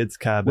past the kids'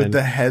 cabin With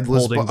the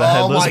headless holding bo- the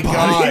headless Oh my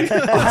body. god.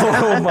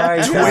 Oh my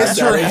god! Twist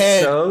her that is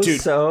head, so,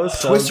 dude. So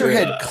Twist her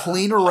good. head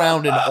clean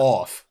around and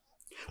off.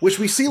 Which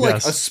we see like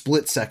Yes. a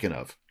split second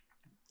of.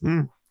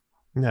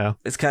 Yeah,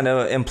 It's kind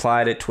of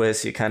implied at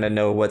twists. You kind of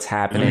know what's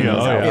happening Yeah,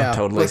 oh, without yeah.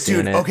 totally But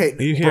seeing dude, it. okay.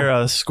 you hear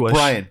a squish.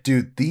 Brian,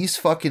 dude, these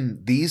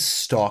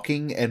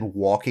stalking and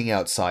walking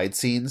outside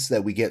scenes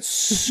that we get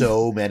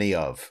so many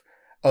of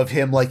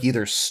him like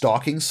either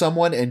stalking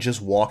someone and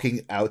just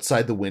walking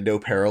outside the window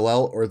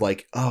parallel, or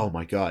like, oh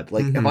my god,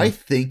 like if Mhm. I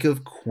think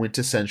of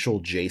quintessential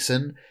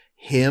Jason,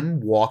 him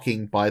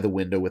walking by the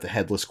window with a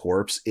headless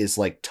corpse is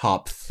like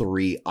top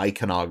 3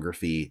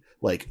 iconography.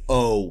 Like,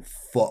 oh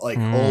fuck, like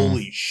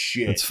holy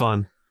shit. It's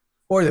fun.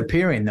 Or the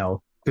peering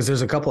though, because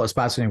there's a couple of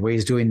spots in where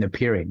he's doing the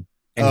peering,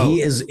 and Oh.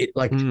 he is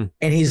like, Mm.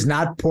 and he's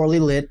not poorly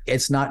lit.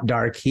 It's not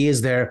dark. He is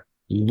there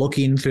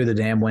looking through the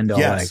damn window,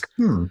 Yes.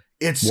 like,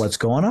 It's what's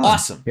going on?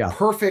 awesome. Yeah.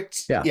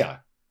 Perfect. Yeah.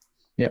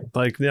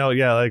 Like no,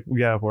 yeah, like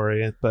yeah,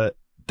 worry. But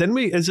then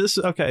is this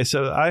okay?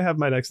 So I have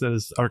my next note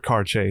is our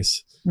car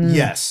chase. Mm.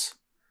 Yes.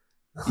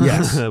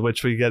 Yes.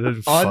 Which we get a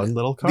fun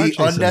little car The chase.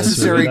 in this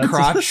unnecessary movie. That's-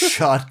 crotch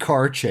shot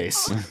car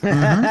chase.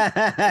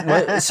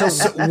 What- so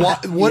So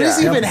what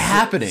is Yeah. even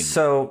happening?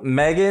 So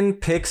Megan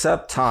picks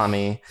up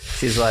Tommy.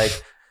 She's like,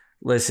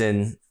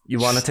 "Listen, you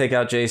want to take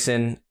out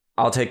Jason?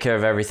 I'll take care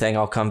of everything.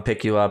 I'll come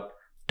pick you up.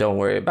 Don't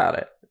worry about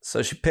it."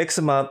 So she picks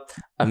him up.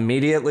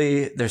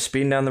 Immediately, they're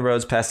speeding down the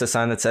roads past a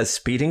sign that says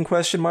 "speeding?"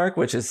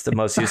 which is the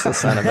most useless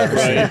sign I've ever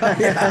seen.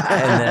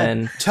 And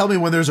then Tell me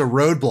when there's a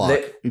roadblock.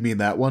 They- You mean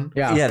that one?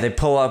 Yeah. they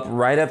pull up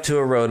right up to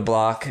a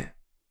roadblock,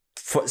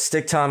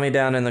 stick Tommy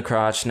down in the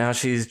crotch. Now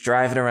she's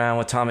driving around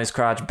with Tommy's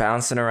crotch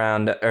bouncing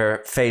around,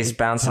 or face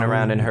bouncing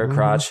around in her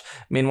crotch.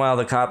 Meanwhile,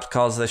 the cop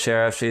calls the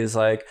sheriff. She's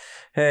like,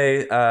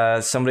 "Hey,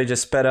 somebody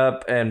just sped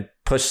up and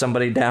pushed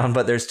somebody down,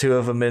 but there's 2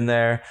 of them in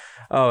there.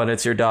 Oh, and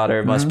it's your daughter.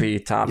 It must be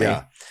Tommy."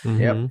 Yeah.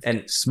 Yep. Mhm.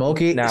 And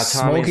Smokey, now Tommy's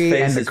Smokey,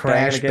 face and the is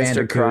Crash banging against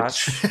her Bandicoot.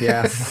 crotch.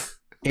 Yeah,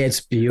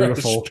 it's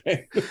beautiful.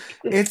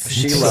 It's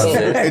She loves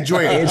it.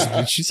 Enjoy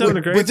it. She's having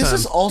a great But this time.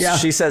 is also Yeah.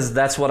 She says,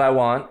 "That's what I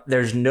want."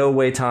 There's no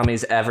way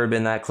Tommy's ever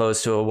been that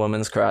close to a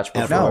woman's crotch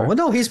before. No, well,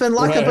 no, he's been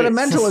locked up in a Right.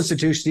 mental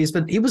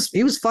institution. He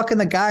was fucking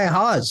the guy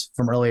Hawes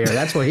from earlier.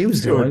 That's what he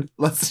was doing. dude,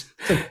 let's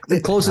The I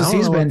closest don't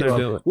he's know been what they're to a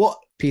doing. well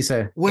piece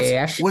of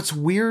ash. what's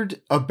weird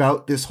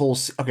about this whole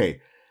okay.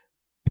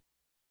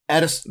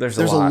 There's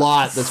a a lot.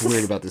 lot that's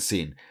weird about this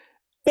scene.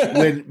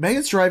 When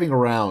Megan's driving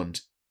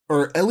around,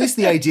 or at least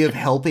the idea of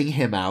helping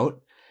him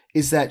out,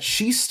 is that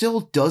she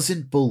still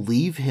doesn't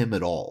believe him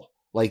at all.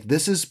 Like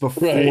this is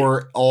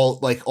before all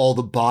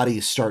the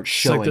bodies start It's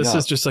showing like this up.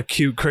 is just a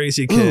cute,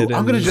 crazy Ooh, kid. I'm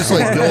and- gonna just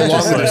like go along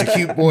Just, with like, this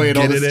cute boy and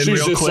all get it this. in She's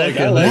real just quick. like,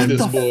 I and like What then-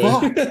 this the boy.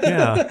 fuck?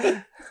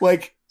 Yeah,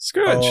 Like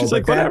screw it. Oh, She's but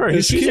like, whatever. And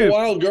He's she's cute. a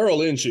wild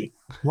girl, isn't she?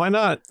 Why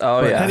not? Oh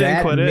But yeah. Head in,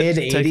 that quit it, take it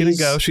and mid-eighties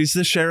go. She's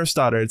the sheriff's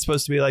daughter. It's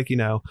supposed to be like,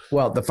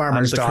 Well, the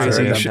farmer's I'm the daughter.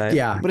 crazy the- shit.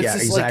 yeah, But it's yeah,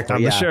 just like, exactly.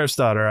 I'm yeah. the sheriff's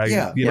daughter. I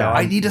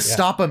I need to yeah.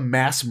 stop a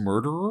mass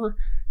murderer.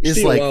 Is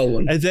She's a like wild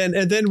one. And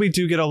then we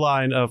do get a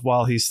line of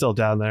while he's still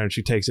down there and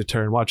she takes a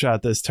turn. Watch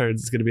out, this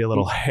turn's going to be a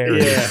little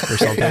hairy Yeah. or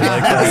something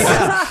like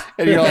that.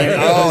 and you're like,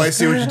 oh, I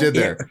see what you did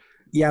there.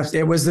 Yes,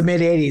 it was the mid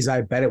 '80s.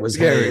 I bet it was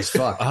hairy as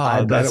fuck. Oh, I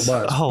bet it that's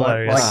was. But,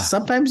 hilarious. like,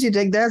 sometimes you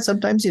dig that,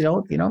 sometimes you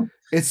don't. You know,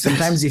 It's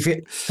sometimes you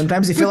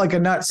feel like a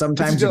nut,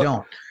 sometimes you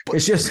don't.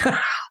 It's just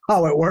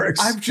how it works.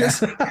 I'm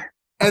just,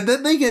 and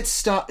then they get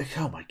stopped.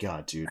 Oh my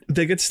god, dude!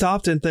 They get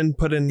stopped and then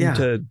put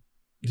into.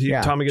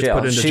 Yeah. Tommy gets Jail.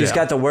 put into She's jail.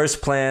 got the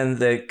worst plan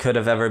that could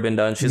have ever been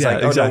done. She's Yeah, like,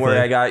 "Oh, don't exactly. worry,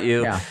 I got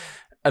you." Yeah.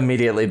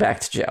 Immediately back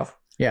to jail.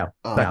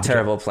 Oh,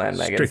 Terrible plan,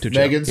 Megan. straight to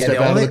jail. Megan, Yeah, step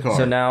the out only- of the car.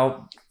 So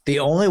now, the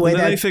only way And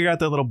then they that figure out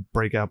that little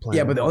breakout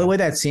plan. but the only way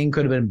that scene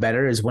could have been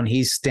better is when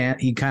he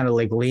kind of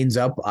like leans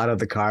up out of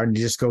the car and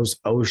he just goes,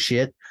 "Oh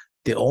shit."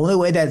 The only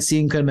way that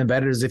scene could have been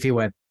better is if he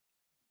went,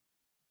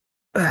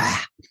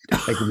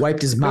 like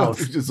wiped his mouth.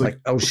 Just like,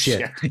 oh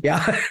shit.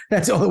 Yeah,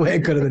 that's the only way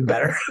it could have been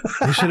better.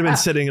 He should have been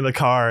sitting in the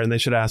car, and they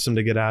should ask him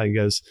to get out. He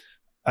goes,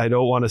 "I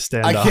don't want to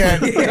stand I up."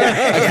 can't. I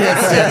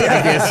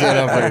can't stand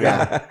up right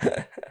now.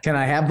 Can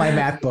I have my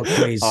math book,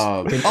 please?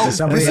 Can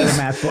somebody have a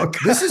math book?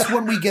 This is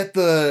when we get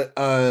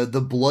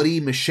the bloody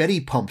machete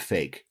pump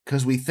fake,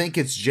 because we think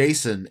it's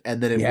Jason,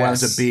 and then it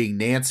winds up being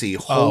Nancy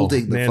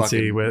holding the Nancy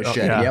fucking with-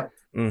 machete. yeah. Yep.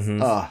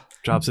 Mhm.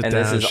 Drops it And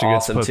down. this is She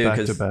awesome, gets put too, back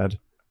to 'cause- bed.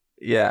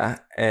 Yeah,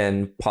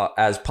 and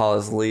as Paul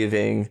is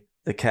leaving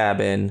the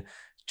cabin,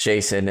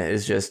 Jason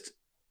is just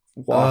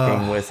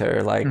walking with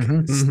her, like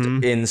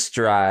Mhm. in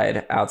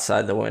stride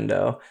outside the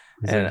window,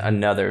 and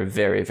another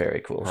very, very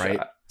cool Right.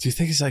 shot. Do you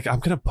think he's like, I'm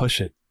gonna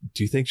push it?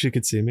 Do you think she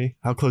could see me?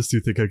 How close do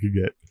you think I could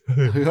get?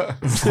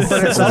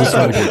 But it's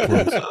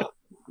also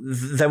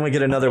Then we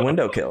get another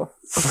window kill.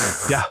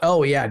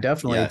 Oh yeah,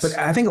 definitely. Yes. But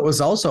I think it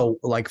was also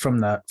like from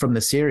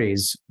the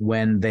series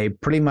when they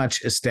pretty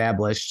much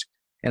established,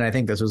 and I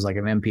think this was like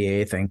an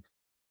MPA thing,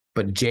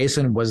 but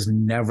Jason was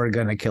never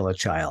gonna kill a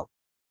child.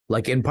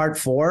 Like in part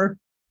 4,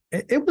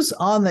 it was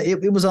on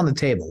the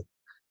table.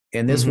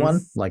 In this Mhm.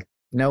 one, like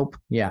nope.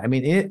 Yeah, I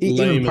mean, even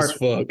Lame part as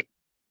fuck.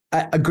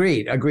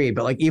 agreed.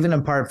 But like even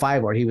in part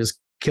 5, where he was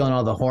killing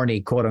all the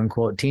horny quote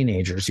unquote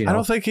teenagers, you know,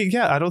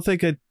 I don't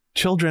think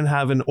children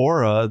have an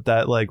aura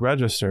that like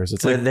registers.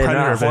 It's like They're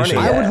not predator horny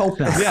vision. yet. I would hope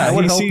not. Yeah, I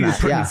would he hope sees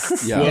not. Yeah.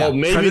 Yeah. Well,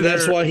 maybe Predator-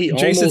 that's why he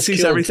Jason almost sees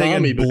killed everything in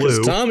Tommy, because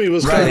blue. Tommy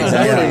was Right, kind of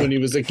exactly. horny when he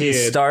was a He's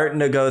kid. starting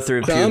to go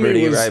through Tommy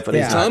puberty, was- right? But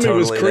he's yeah. not Tommy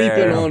was totally creeping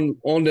there.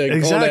 on that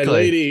Exactly.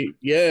 lady.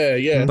 Yeah,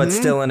 yeah. But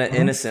still in an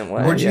innocent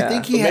way. Or do you yeah.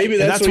 think he But had? maybe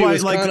And that's, that's why why, he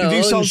was like, kind of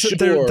you saw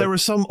unsure. there were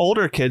some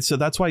older kids, so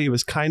that's why he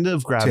was kind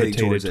of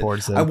gravitated it.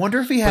 towards them. I wonder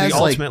if he but has he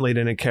like. ultimately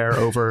didn't care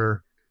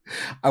over.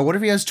 I wonder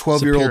if he has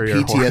 12-year-old Superior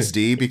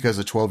PTSD because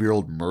a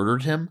 12-year-old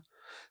murdered him.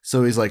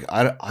 So he's like,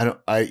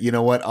 you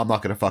know what? I'm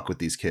not going to fuck with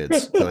these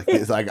kids. Like,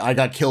 it's like, I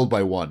got killed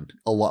by one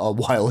a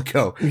while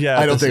ago. Yeah,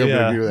 I don't think I'm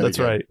going to do that That's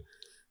again. right.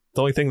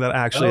 The only thing that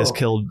actually has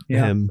killed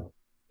yeah. him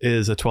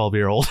is a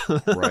 12-year-old.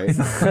 Right.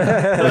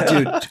 But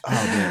dude, oh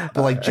man.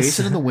 But like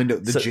Jason in the window,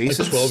 the So-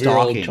 Jason a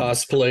 12-year-old stalking.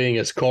 cosplaying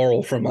as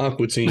Carl from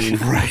Aqua Teen.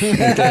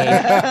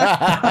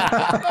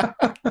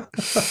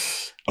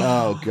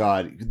 Oh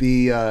god.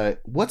 The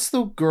what's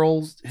the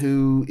girl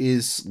who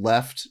is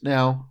left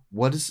now?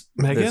 What is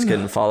That's Megan?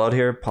 getting followed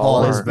here.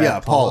 Paula? Paula. Yeah,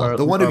 Paula.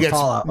 The one who gets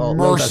Paula. Oh,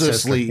 Lota's sister.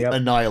 mercilessly Yep.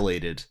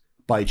 annihilated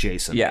by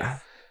Jason. Yeah.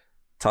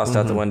 Tossed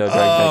out the Mhm. window, dragged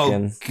back Oh,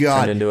 in, God.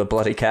 turned into a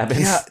bloody cabin.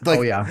 Yeah, like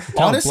Oh yeah.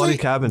 honestly, Bloody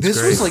Cabin's this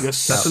great. was like a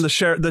That's when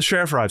the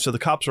sheriff arrives, so the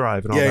cops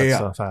arrive and all Yeah, that yeah.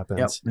 stuff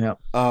happens. Yep.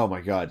 oh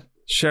my god.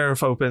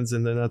 Sheriff opens,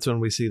 and then that's when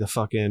we see the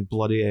fucking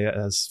bloody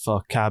as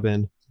fuck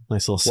cabin.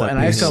 Nice little set Well, and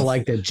I piece. still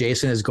like that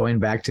Jason is going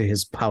back to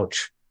his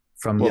pouch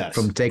from Yes.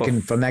 taking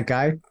from that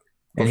guy,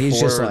 and he's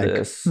just Before like,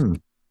 this,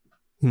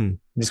 He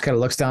just kind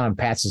of looks down and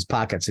pats his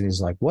pockets, and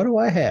he's like, "What do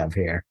I have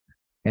here?"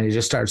 And he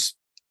just starts.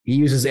 He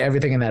uses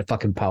everything in that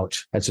fucking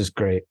pouch. That's just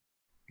great.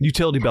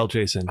 Utility belt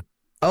Jason.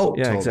 Oh,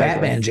 Yeah, so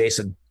exactly. Batman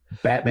Jason.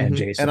 Batman Mhm.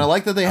 Jason. And I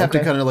like that they have to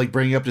Okay. kind of like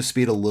bring you up to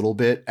speed a little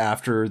bit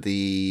after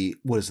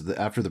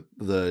after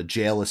the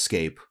jail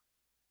escape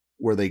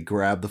where they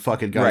grab the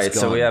fucking guy's right. gun.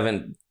 So we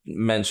haven't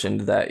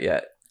mentioned that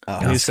yet. Oh,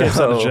 He escapes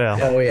out of So- jail.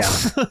 Oh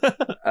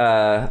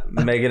yeah.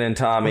 Megan and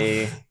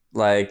Tommy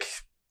like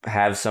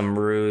have some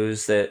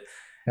ruse that.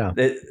 Yeah.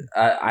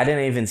 I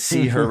didn't even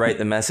see her write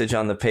the message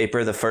on the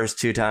paper the first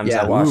 2 times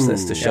Yeah. I watched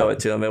this to Ooh. show it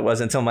to him. It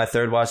wasn't until my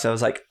third watch that I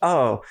was like,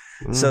 oh,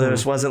 so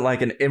this wasn't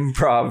like an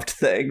improv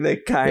thing. They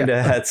kind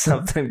of had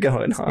something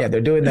going on. Yeah,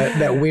 they're doing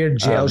that weird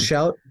jail Um,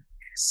 shout.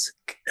 Yes,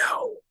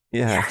 no.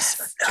 Yeah.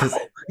 Yes, no.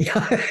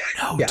 Yeah.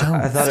 no, Yeah. don't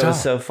I thought it was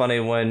stop. so funny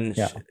when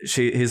Yeah.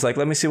 he's like,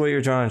 let me see what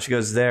you're drawing. She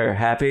goes, there,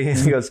 happy? And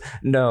he goes,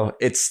 no,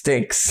 it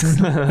stinks.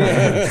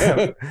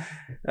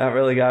 That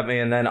really got me.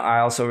 And then I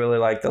also really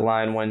like the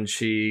line when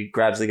she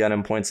grabs the gun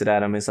and points it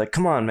at him. He's like,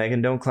 come on,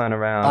 Megan, don't clown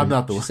around. I'm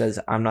not the She one. says,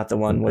 I'm not the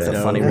one with the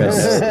No. funny red nose.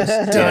 Dun,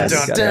 Yes,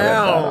 dun, got the red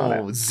dot on it.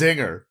 dun.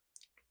 Zinger.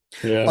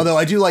 Yeah. Although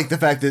I do like the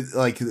fact that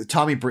like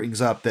Tommy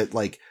brings up that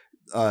like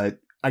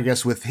I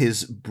guess with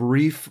his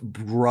brief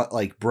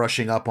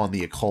brushing up on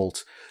the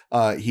occult,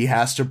 he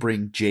has to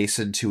bring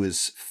Jason to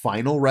his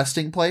final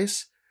resting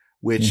place,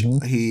 which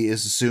Mhm. he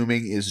is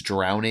assuming is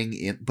drowning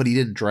in, but he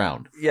didn't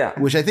drown. Yeah.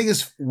 Which I think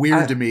is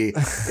weird to me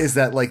is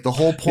that like the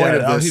whole point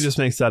of this. he just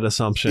makes that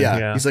assumption. yeah,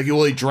 Yeah. he's like,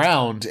 well, he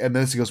drowned, and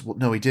then he goes, well,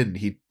 no, he didn't.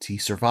 He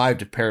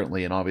survived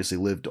apparently, and obviously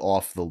lived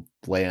off the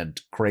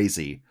land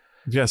crazy.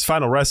 Yes,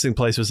 final resting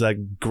place was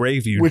that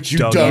grave Which you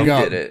dug dug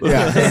up. up. Did it.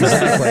 Yeah.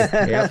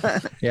 Exactly.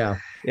 Yep. Yeah.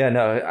 Yeah,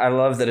 no, I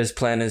love that his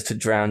plan is to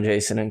drown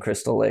Jason in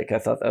Crystal Lake. I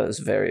thought that was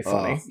very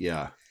funny.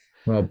 Yeah.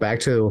 Well,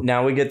 back to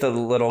Now we get the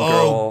little girl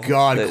Oh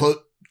God! that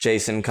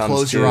Jason comes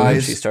close to your and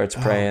eyes. she starts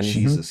Oh, praying.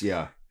 Jesus,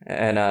 yeah.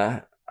 And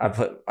I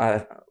put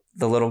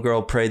the little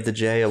girl prayed the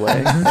J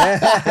away.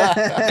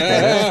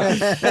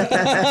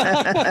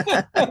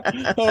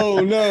 Oh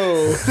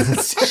no.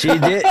 She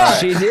did.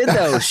 She did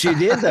though. She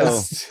did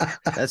though.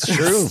 That's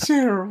true. It's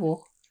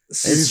terrible.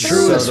 It's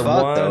true as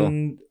fuck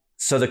though.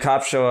 So the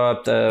cops show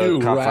up. The You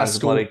cop finds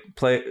the rascal. bloody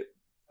plate.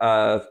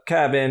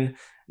 cabin.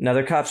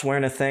 Another cop's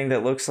wearing a thing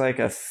that looks like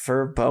a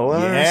fur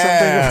boa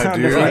Yeah, or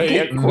something. dude. I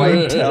can't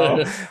quite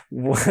tell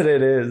what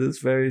it is. It's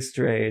very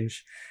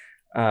strange.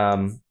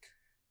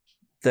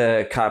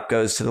 The cop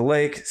goes to the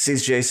lake,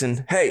 sees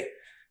Jason. Hey,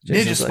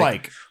 Ninja Jason's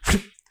like,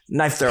 Spike.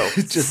 knife throw.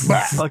 Just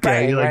Okay,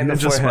 bang, he like right in the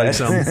ninja spikes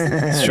forehead.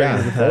 him straight Yeah,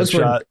 into the those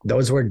were headshot.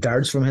 those were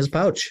darts from his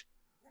pouch.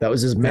 That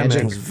was his man.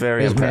 magic. It was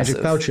very his impressive.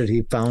 magic pouch that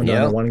he found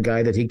Yep. on the one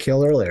guy that he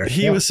killed earlier.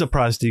 He Yeah. was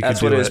surprised he That's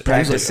could what do it was it.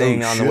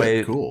 practicing on the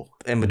way Cool.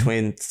 in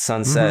between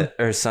sunset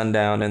or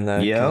sundown and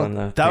the Yep. killing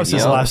the. That was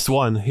his Yep. last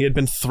one. He had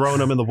been throwing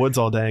them in the woods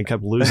all day and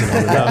kept losing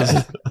them. That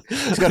was,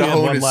 He's got to he had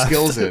hone one his left.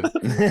 skills in.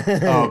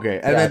 Oh, okay.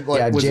 And then,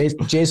 like, was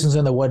Jason's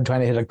in the wood trying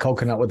to hit a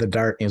coconut with a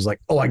dart. And he's like,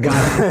 "Oh, I got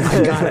it!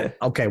 I got it!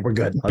 Okay, we're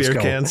good. Let's Beer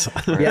go." cans.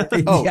 Yeah,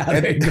 Oh, yeah,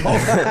 and- there you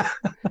go.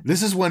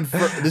 this is when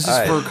this is All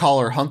right. fur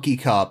collar Hunky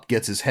Cop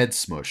gets his head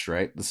smushed,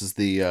 right? This is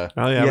the Oh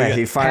yeah, Yeah, we got-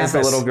 he finds the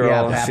Pappas. little girl.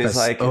 Yeah, and she's Pappas.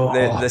 like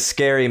Oh. the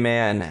scary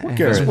man. He cares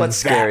goes, about what that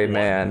scary one?"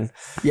 man?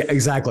 Yeah,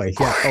 exactly.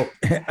 Yeah.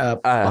 Oh,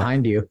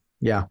 behind you.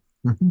 Yeah.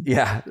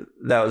 Yeah,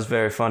 that was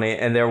very funny.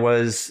 And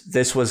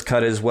this was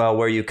cut as well,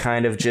 where you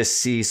kind of just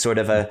see sort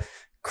of a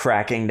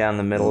cracking down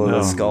the middle of the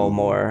No. skull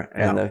more in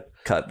Yeah. the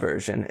cut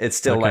version. It's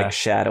still Okay. like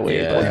shadowy.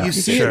 Yeah. But Well, you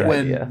see Sure. it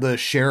when Yeah. the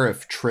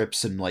sheriff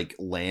trips and like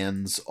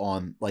lands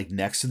on like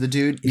next to the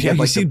dude. Yeah, get, you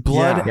like, see the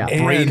blood Yeah.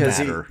 and brain because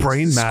he matter.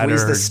 brain matter,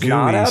 Squeeze the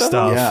snot gooey out of him?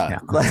 stuff. Yeah. Yeah.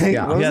 Like,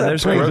 Yeah. what was Yeah, that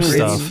there's brain gross grease?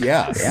 stuff.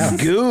 Yeah. Yeah.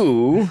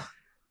 Goo.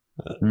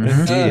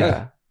 Mhm.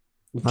 Yeah.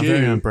 Not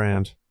very on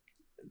brand.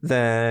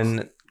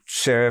 Then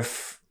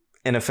sheriff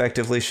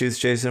ineffectively shoots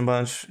Jason a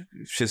bunch,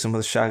 shoots him with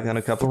a shotgun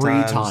a couple Three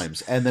times,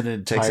 times, and then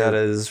an takes out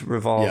entire, his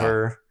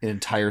revolver, an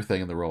entire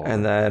thing in the roll.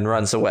 and then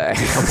runs away.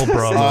 Couple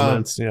bro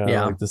moments. Yeah,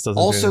 Yeah. like this doesn't do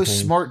Also, anything.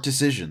 smart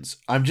decisions.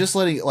 I'm just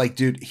letting, like,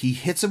 dude, he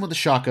hits him with a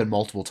shotgun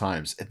multiple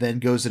times and then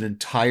goes an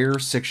entire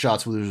 6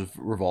 shots with his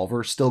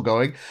revolver, still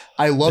going.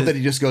 I love that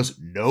he just goes,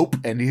 nope.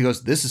 And he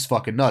goes, this is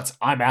fucking nuts.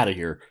 I'm out of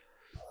here.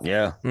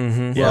 Yeah.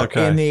 Mm-hmm. Yeah, Well,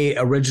 okay. in the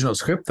original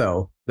script,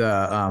 though,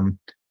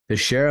 the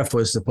sheriff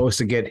was supposed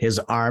to get his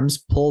arms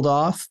pulled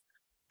off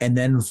and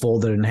then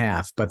folded in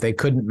half, but they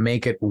couldn't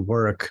make it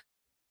work.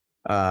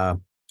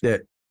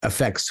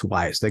 Effects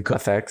wise, they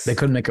Effects.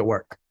 couldn't make it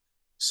work.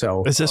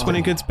 So Is this when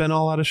he gets bent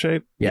all out of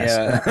shape?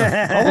 yes.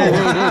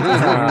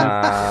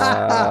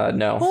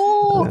 No.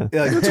 Oh,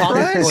 Yeah, Tom,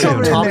 Brian's like,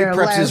 coming in Tommy there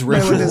preps his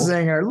last minute with ritual. a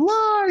zinger.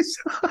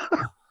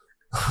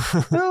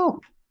 Lies. No.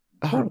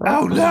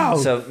 Oh, no.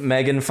 So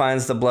Megan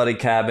finds the bloody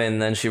cabin,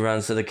 then she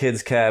runs to the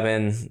kids'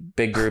 cabin.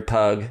 Big group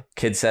hug.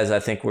 Kid says, "I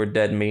think we're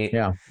dead meat."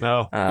 Yeah.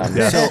 No.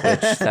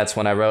 Which, that's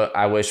when I wrote,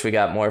 "I wish we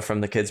got more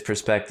from the kids'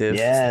 perspective."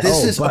 Yes.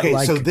 This Oh, is but okay.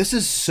 like- So this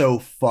is so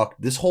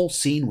fucked. This whole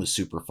scene was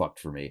super fucked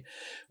for me,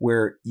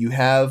 where you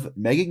have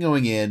Megan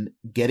going in,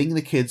 getting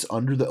the kids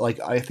under the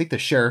I think the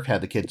sheriff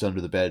had the kids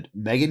under the bed.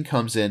 Megan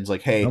comes in, is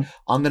like, "Hey, Nope.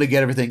 I'm gonna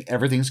get everything.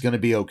 Everything's gonna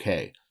be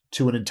okay."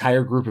 To an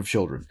entire group of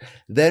children.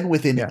 Then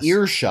within Yes.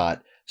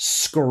 earshot,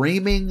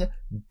 screaming,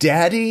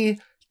 "Daddy,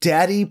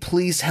 Daddy,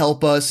 please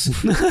help us!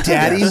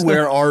 Daddy,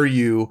 where are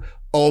you?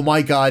 Oh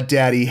my God,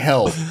 Daddy,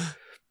 help!"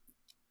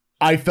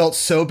 I felt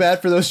so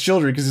bad for those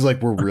children because he's like,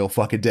 we're real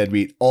fucking dead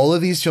meat. All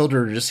of these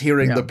children are just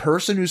hearing Yeah. the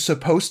person who's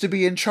supposed to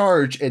be in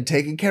charge and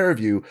taking care of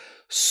you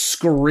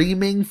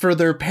screaming for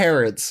their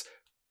parents,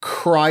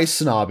 cry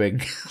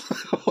snobbing.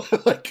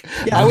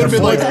 Yeah, I would have the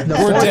been like, fourth- the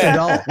we're fourth dead.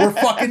 adult. We're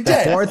fucking The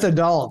dead. fourth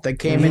adult that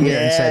came in here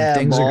and said Yeah,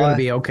 things are going boy. to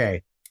be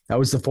okay. That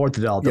was the fourth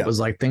adult that Yeah. was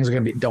like, things are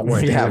going to be, don't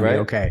worry, things Yeah, are going to right. be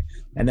okay.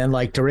 And then,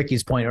 like to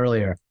Ricky's point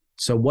earlier,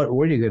 so what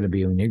were you going to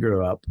be when you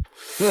grew up?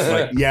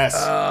 Yes.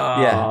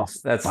 Yeah,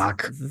 that's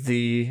fuck.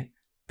 the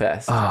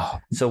best. Oh,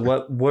 So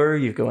what were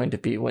you going to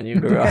be when you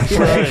grew up?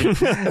 Right.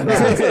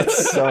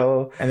 It's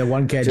so and the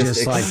one kid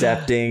just, like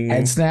accepting,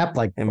 head snap,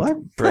 like what?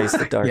 embrace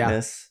the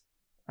darkness.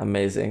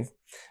 Amazing.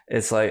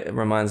 It's like, it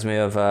reminds me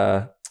of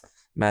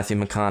Matthew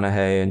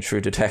McConaughey in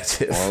True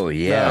Detective. Oh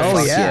yeah. Oh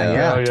Fuck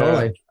yeah, Oh, yeah.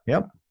 totally.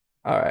 Yep.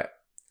 All right.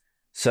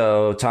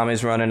 So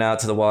Tommy's running out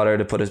to the water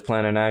to put his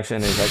plan in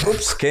action. He's like,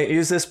 "Oops, can't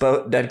use this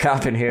boat. Dead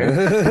cop in here."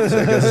 So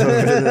he goes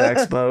over to the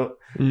next boat.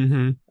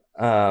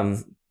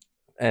 Mm-hmm.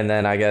 And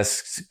then I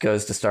guess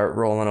goes to start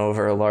rolling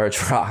over a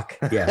large rock.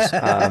 Yes.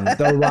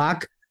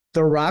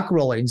 The rock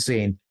rolling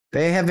scene.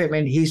 They have him,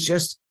 and he's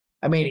just.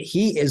 I mean,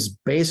 he is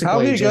basically. How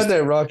he just, got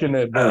that rock in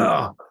that boat?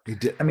 Ugh. He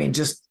did- I mean,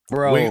 just.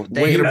 Bro, Wait a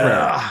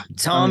minute.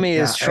 Tommy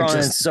Yeah, is trying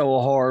just-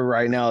 so hard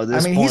right now at I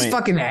this mean, point. he's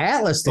fucking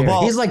Atlas there.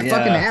 Well, he's like yeah.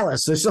 fucking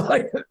Atlas. It's just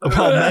like.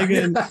 While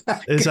Megan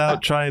is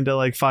out trying to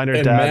like find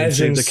her dad and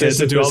save Imagine the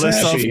kids and do all this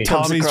stuff, Sisyphus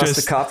Comes Tommy's across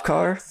just the cop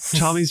car,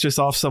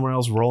 off somewhere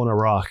else rolling a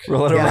rock.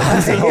 rolling Yeah.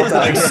 around the whole time.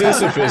 Like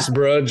Sisyphus,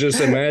 bro. Just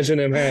imagine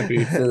him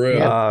happy for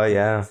real. Oh,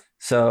 yeah.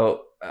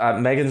 So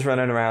Megan's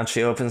running around.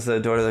 She opens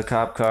the door to the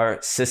cop car.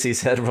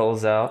 Sissy's head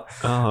rolls out,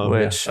 Oh,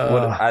 which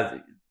yeah.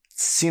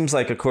 seems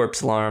like a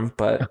corpse alarm,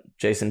 but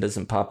Jason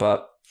doesn't pop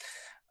up.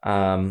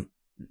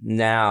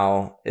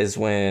 Now is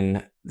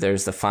when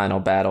there's the final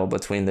battle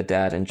between the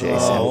dad and Jason.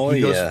 Oh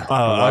He goes- yeah.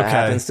 Oh, What okay.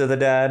 happens to the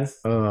dad?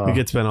 Oh. He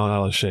gets bent all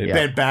out of shape. Yeah.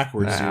 Bent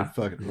backwards, Nah. dude.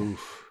 Fucking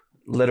oof.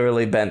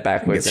 literally bent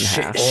backwards in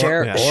half.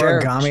 Sheriff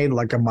Origami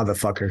like a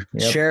motherfucker.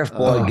 Yep. Sheriff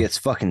Blood gets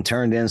fucking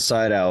turned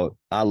inside out.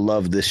 I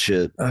love this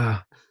shit. Did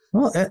And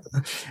he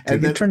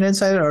then- get turned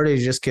inside out, or did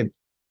he just get?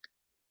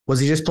 Was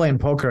he just playing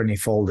poker and he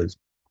folded?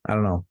 I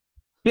don't know.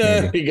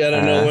 Yeah, Maybe. you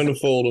gotta know when to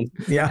fold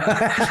them. Yeah.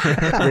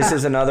 This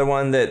is another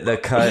one that the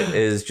cut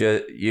is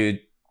just, you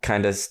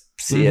kind of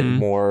see it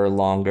more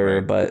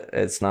longer, but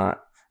it's not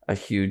a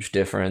huge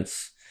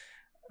difference.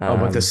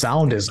 But the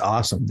sound is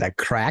awesome. That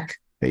crack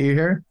that you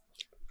hear.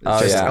 Oh,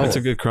 Just- yeah. That's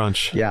a good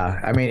crunch. Yeah,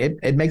 I mean,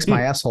 it makes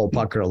my asshole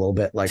pucker a little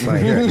bit, like when I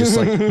hear it, just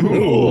like,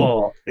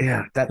 oh,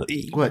 yeah, that.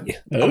 What?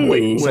 Oh,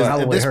 Wait, So was- how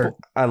at will it this hurt? po-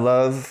 I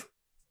love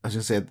I was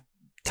gonna say,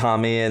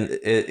 Tommy, and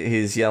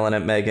he's yelling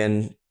at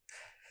Megan,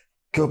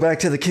 go back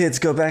to the kids,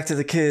 go back to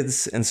the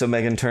kids. And so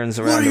Megan turns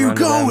around Where are to you run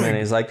to them, going? and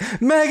he's like,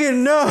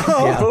 Megan,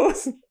 no!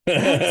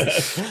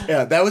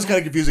 yeah, that was kind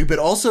of confusing. But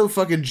also,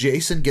 fucking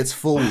Jason gets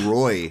full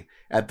Roy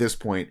at this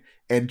point,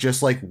 and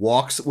just like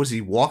walks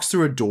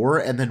through a door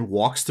and then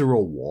walks through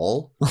a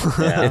wall.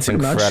 It's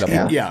pretty much,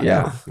 incredible.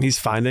 Yeah. He's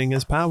finding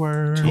his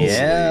power.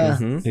 Yeah.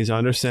 Mhm. He's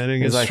understanding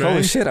He's his like,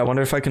 holy strength. shit, I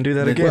wonder if I can do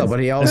that again. Well, but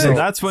he And also.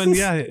 that's when,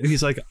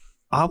 he's like,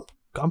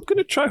 I'm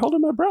gonna try holding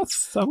my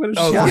breath. I'm gonna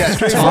just Oh walk yeah,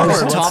 straight forward.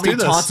 Let's Tommy do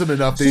this. taunts him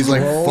enough that he's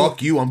like, Roll.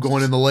 "Fuck you, I'm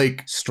going in the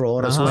lake." Stroll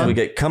on a Uh-huh. swim. we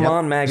get, come Yep.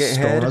 on, maggot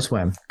Stroll on head. a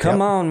swim. Come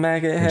Yep. on,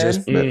 maggot head.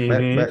 Just down in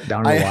the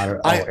I-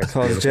 water. I- It's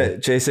Calls beautiful.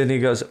 Jason, he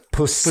goes,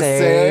 pussy.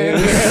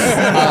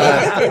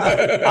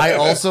 I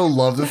also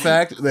love the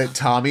fact that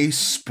Tommy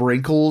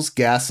sprinkles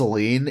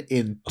gasoline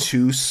in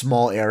two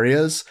small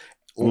areas,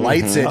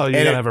 lights it, Oh, you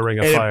and gotta it- have a ring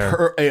of and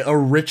fire. a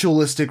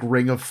ritualistic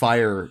ring of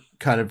fire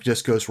kind of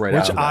just goes right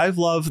out. Which of it. I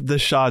love the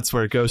shots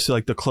where it goes to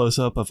like the close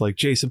up of like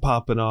Jason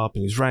popping up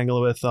and he's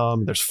wrangling with them.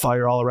 And there's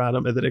fire all around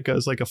him, and then it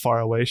goes like a far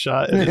away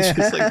shot, and it's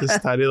just like this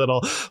tiny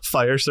little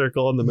fire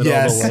circle in the middle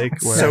of the lake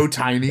where so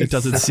tiny. it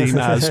doesn't seem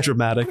as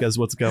dramatic as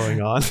what's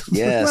going on.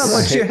 Yes.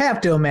 Well, but you have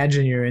to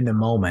imagine you're in the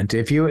moment.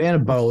 If you're in a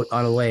boat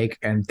on a lake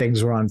and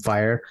things are on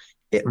fire,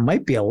 it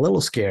might be a little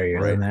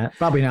scarier than that.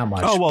 Probably not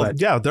much. Oh well,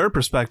 but yeah, their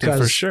perspective for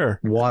 'cause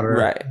sure. water.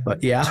 Right.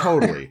 But yeah.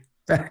 Totally.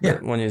 Yeah.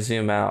 When you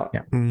zoom out.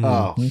 Yeah. Mhm.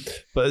 Oh,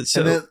 But so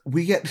and then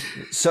we get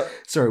So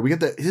we get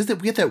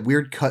that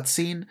weird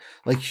cutscene.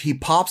 Like he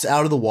pops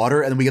out of the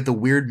water, and then we get the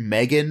weird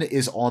Megan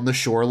is on the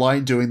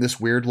shoreline doing this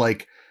weird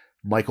like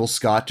Michael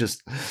Scott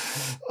just,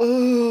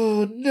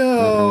 oh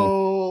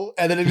no,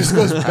 and then it just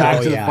goes back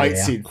Oh, to the yeah, fight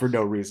yeah. scene for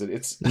no reason.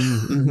 It's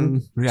Mhm.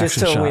 just Reaction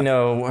so we shot.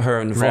 know her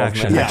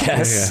involvement, Reaction. I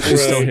guess. Yeah.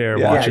 She's still here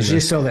Yeah. Yeah, watching she's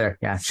this. still there.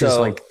 Yeah, she's So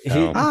like,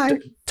 hi.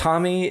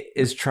 Tommy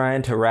is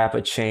trying to wrap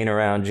a chain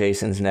around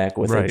Jason's neck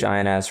with a Right.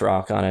 giant ass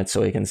rock on it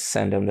so he can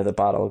send him to the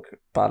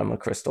bottom of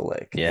Crystal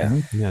Lake. Yeah.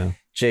 Yeah.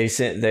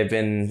 Jason, they've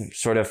been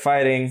sort of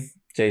fighting.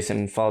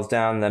 Jason falls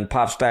down, then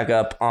pops back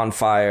up on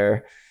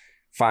fire.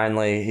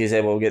 Finally, he's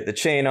able to get the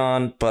chain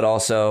on, but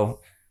also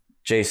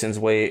Jason's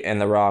weight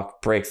and the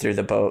rock break through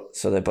the boat,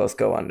 so they both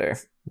go under.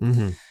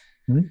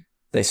 Mm-hmm.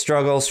 They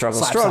struggle. slap,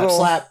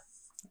 slap.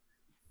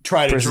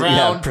 Try to Pres- drown.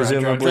 yeah, try to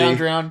presumably-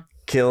 drown.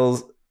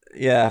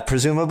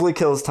 Presumably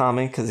kills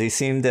Tommy because he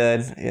seemed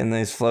dead and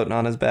he's floating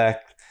on his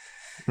back.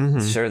 Mm-hmm.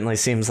 Certainly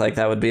seems like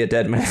that would be a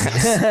dead man.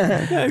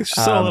 Yeah, he's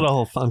still a Um,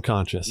 little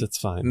unconscious. It's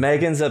fine.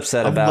 Megan's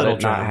upset A about little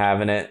it, not drowned.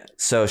 having it.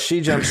 So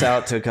she jumps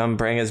out to come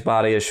bring his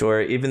body ashore,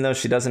 even though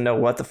she doesn't know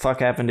what the fuck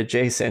happened to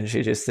Jason.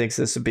 She just thinks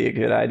this would be a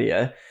good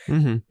idea.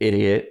 Mm-hmm.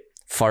 Idiot.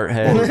 Fart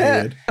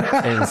head.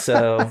 And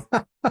so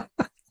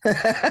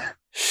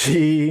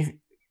she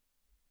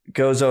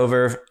goes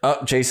over.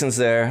 Oh, Jason's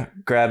there.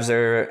 Grabs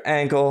her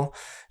ankle.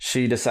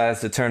 She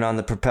decides to turn on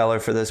the propeller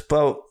for this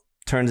boat.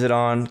 Turns it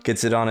on.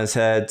 Gets it on his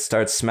head.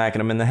 Starts smacking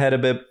him in the head a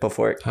bit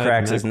before it Head,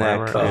 cracks his neck,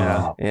 neck.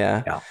 whatever.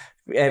 Yeah.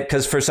 Yeah.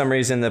 Because for some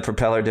reason the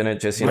propeller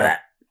didn't just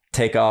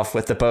take off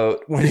with the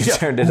boat when he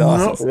turned it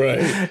off.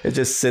 Right. It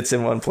just sits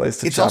in one place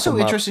to It's chop also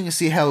him up. interesting to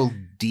see how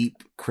deep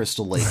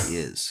Crystal Lake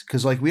is,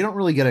 because like we don't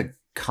really get a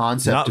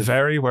concept. Not of,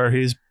 very where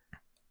he's.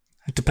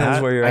 It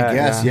depends where you're I at.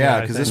 guess, yeah, yeah,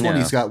 I because think- this one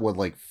Yeah. he's got what,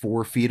 like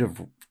 4 feet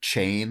of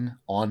chain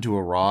onto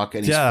a rock,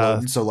 and he's Yeah.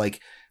 floating. So like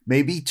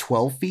maybe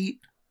 12 feet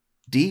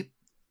deep,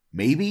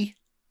 maybe.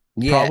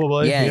 Yeah.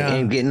 Probably, Yeah. yeah.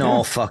 And getting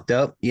all fucked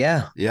up.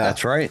 Yeah. Yeah.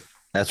 That's right.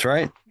 That's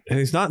right. And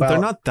he's not. Well- they're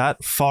not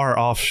that far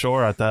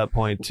offshore at that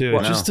point, too.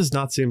 Well, it just does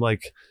not seem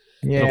like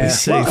it'll yeah. be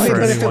safe Well, I mean, for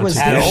but if it anyone was to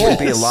It at should all,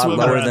 be a lot swim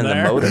lower around than the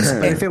there. motor.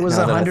 But if it was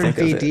Now that I 100 think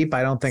of feet it. deep,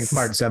 I don't think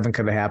part 7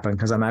 could have happened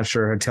because I'm not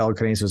sure her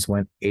telekinesis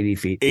went 80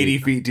 feet deep. 80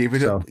 feet deep.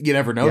 So- You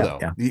never know, Yeah, though.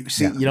 yeah. You,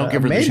 see, Yeah. you don't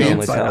give her the Maybe,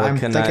 chance. but I'm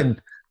thinking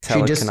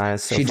she just-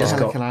 Telekinesis so she just far.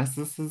 go-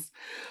 Telekinesis.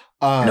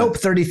 nope,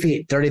 30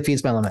 feet. 30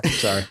 feet's my limit.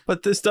 Sorry.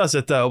 But this does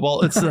it though.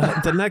 Well, it's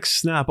the next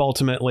snap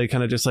ultimately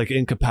kind of just like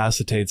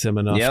incapacitates him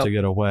enough Yep. to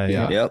get away.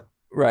 Yeah. Yep.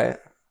 Right.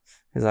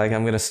 He's like,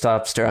 I'm going to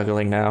stop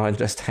struggling now and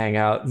just hang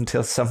out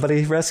until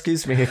somebody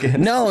rescues me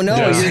again. No,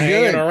 Just you're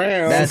hanging good.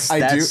 around.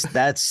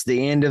 That's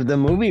the end of the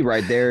movie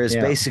right there. Is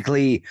Yeah.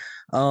 basically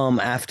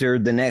after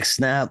the next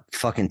snap,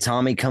 fucking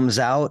Tommy comes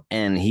out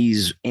and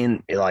he's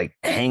in like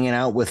hanging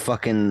out with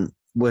fucking,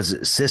 was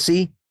it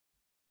Sissy?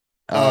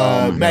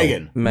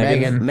 Megan.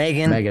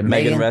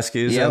 Megan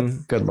rescues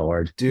him. Good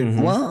Lord. Dude,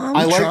 Mhm. Well, I'm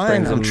I like trying.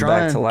 brings I'm him trying.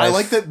 back to life. I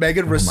like that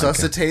Megan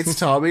resuscitates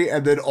Tommy,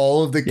 and then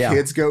all of the Yeah.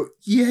 kids go,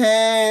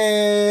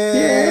 yay!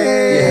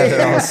 Yeah,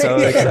 they're all so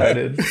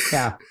excited.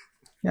 Yeah.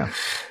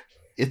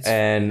 It's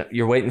And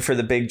you're waiting for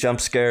the big jump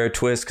scare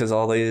twist because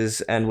all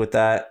these end with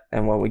that.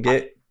 And what we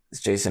get is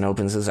Jason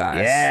opens his eyes.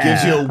 Yeah.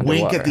 gives you a Underwater.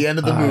 wink at the end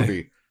of the Aye.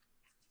 movie.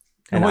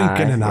 A wink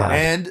and an yeah. eye.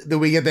 And then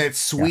we get that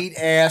sweet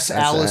ass That's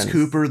Alice it.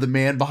 Cooper, the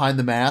man behind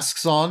the mask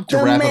song to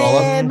The wrap it all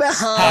man up.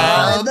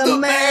 behind the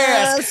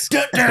mask.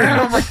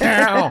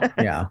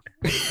 Yeah.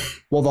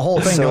 Well, the whole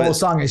thing, So the whole it-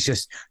 song is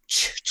just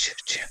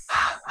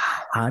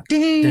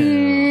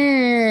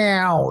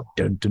yeah,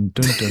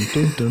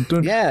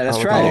 Yeah, that's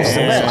Oh, right. It's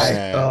the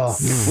yeah.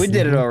 best. We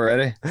did it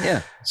already.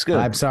 Yeah, it's good.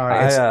 I'm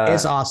sorry.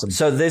 It's awesome.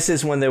 So this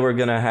is when they were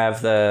going to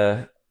have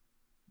the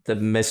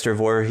Mr.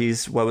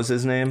 Voorhees. What was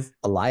his name?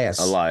 Elias.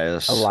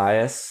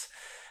 Elias.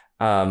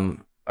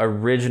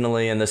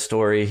 Originally in the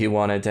story, he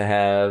wanted to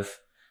have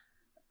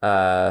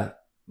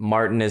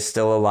Martin is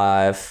still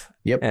alive.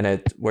 Yep.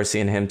 And we're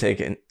seeing him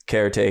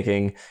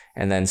caretaking,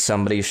 and then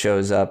somebody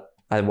shows up.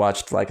 I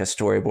watched like a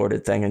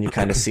storyboarded thing, and you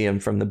kind of see him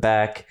from the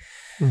back,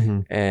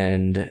 Mhm.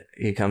 and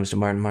he comes to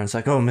Martin. Martin's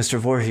like, "Oh, Mr.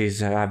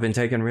 Voorhees, I've been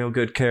taking real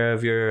good care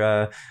of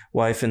your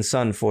wife and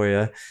son for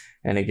you."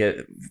 And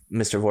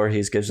Mr.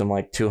 Voorhees gives him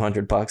like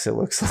 $200. It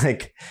looks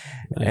like,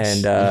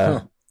 Nice.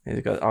 and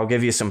he goes, "I'll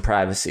give you some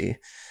privacy."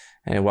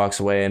 And he walks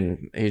away,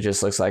 and he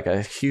just looks like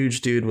a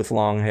huge dude with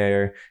long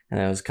hair, and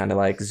it was kind of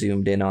like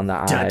zoomed in on the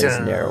eyes,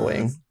 Dun-dun.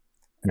 narrowing,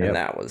 Yep. and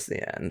that was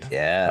the end.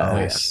 Yeah. Oh,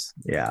 Nice.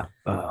 yeah.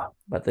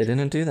 But they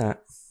didn't do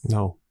that.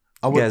 No.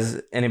 I You would,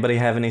 guys, anybody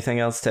have anything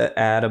else to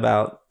add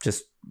about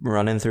just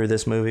running through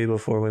this movie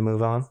before we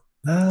move on?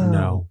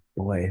 No.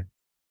 Boy.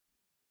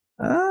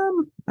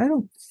 I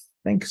don't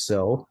think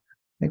so.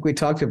 I think we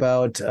talked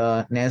about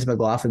Nancy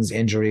McLaughlin's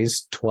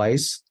injuries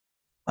twice.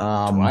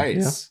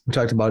 twice. We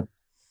talked about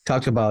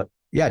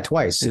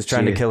twice. He's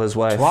trying to kill his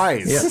wife.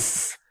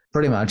 Twice.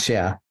 Pretty much,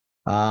 yeah.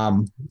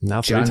 Now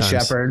 3 John times.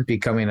 Shepard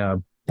becoming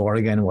a born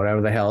again,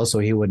 whatever the hell, so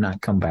he would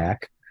not come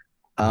back.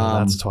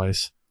 That's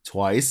twice.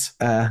 Twice.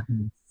 Well,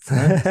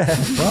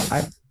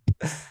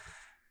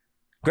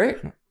 Great.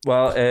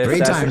 Well, if three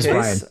that's times, the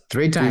Brian. case,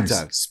 3 times.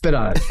 times. Spit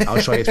on it. I'll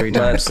show you 3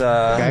 times. let's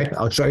Okay,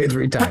 I'll show you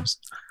 3 times.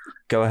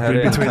 go ahead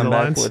Read and between come the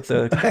back lines. with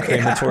the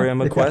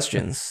crematorium of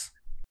questions.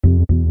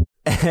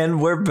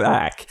 And we're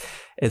back.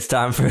 It's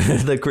time for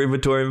the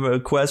crematorium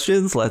of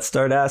questions. Let's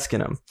start asking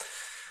them.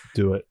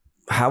 Do it.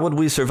 How would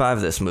we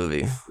survive this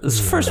movie? This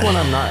first one,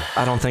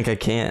 I don't think I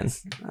can.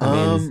 I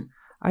mean,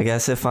 I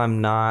guess if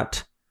I'm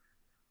not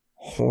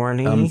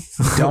horny,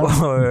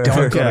 don't or-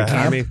 go to Yeah,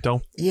 camp. I mean,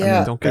 don't.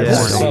 Yeah. Don't get Yeah.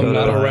 horny. So I'm Go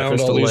not to around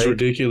Crystal all these Lake.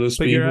 ridiculous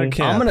But you're people. at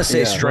camp. I'm gonna say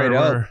Yeah. straight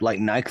We're- up, like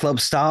nightclub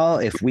style.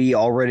 If we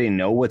already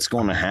know what's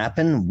going to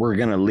happen, we're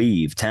gonna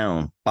leave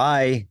town.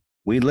 Bye.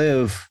 We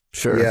live.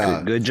 Sure.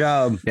 Yeah. Good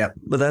job.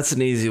 But that's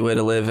an easy way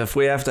to live. If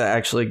we have to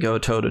actually go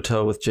toe to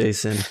toe with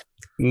Jason,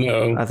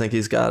 No. I think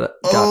he's got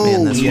me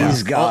in this yeah. one.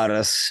 He's got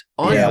us.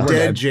 Undead Yeah, we're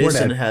dead. We're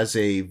Jason dead. has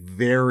a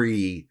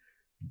very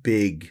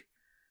big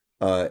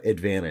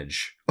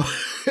advantage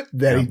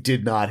that he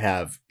did not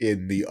have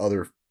in the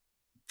other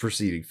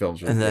preceding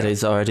films. And that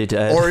he's already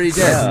dead. already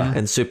dead. Yeah.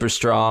 And super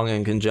strong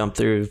and can jump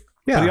through.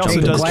 Yeah, But he also he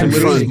can does climb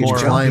confront trees, he can more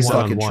jump, Climb he's like-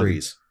 fucking one-on-one.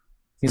 trees.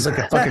 He's like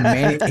a fucking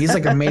maniac. He's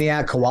like a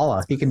maniac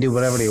koala. He can do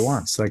whatever he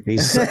wants. Like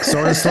he's like,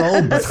 sort of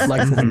slow, but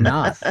like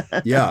not.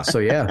 Yeah. So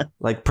yeah,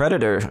 Like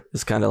Predator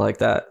is kind of like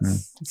that.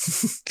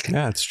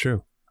 Yeah, it's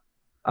true.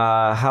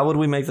 How would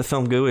we make the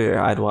film gooier?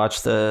 I'd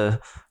watch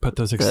the Put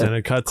those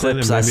extended cuts in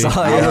and clips I maybe,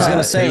 saw. I was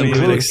gonna say, maybe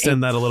include- even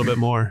extend that a little bit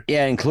more.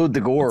 Yeah, include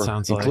the gore.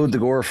 Sounds like. Include the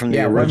gore from the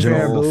yeah. Run through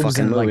our original boobs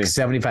fucking and movie. like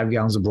 75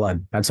 gallons of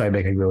blood. That's how I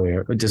make it go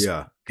here. Just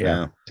Yeah.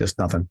 yeah, just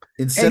nothing.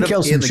 Instead And of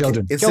kill some in the-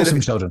 children. instead Kill of-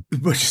 some children.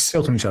 but just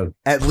Kill some children.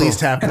 at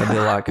least half That'd be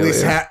a lot at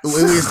least, gooier. at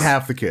least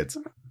half the kids.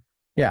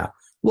 Yeah.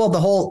 Well,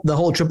 the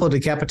whole triple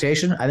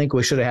decapitation. I think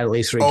we should have had at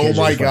least 3 Oh kids.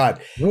 my just like,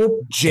 god.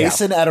 whoop.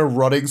 Jason at a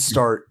running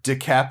start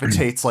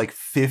decapitates like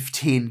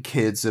 15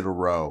 kids in a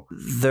row.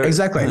 They're,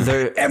 Exactly.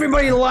 They're,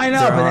 Everybody line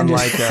up they're and on then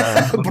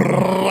just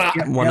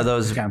like one of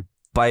those Okay.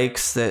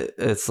 bikes that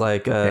it's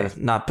like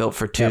not built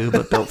for 2,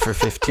 but built for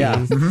 15. Yeah.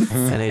 Mhm.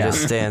 And he Yeah.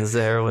 just stands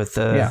there with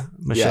the Yeah.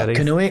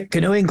 machete.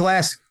 Canoeing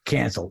class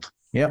canceled.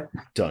 Yep.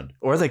 Done.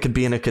 Or they could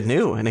be in a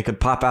canoe and he could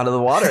pop out of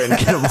the water and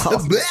get them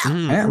all.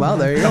 Yeah, well,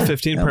 there you go. A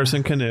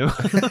 15-person canoe.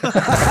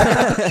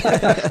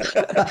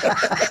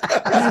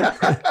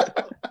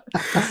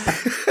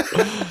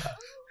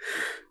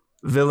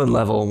 Villain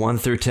level 1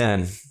 through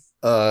 10.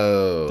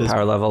 Oh.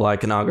 Power level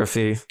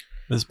iconography.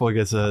 This boy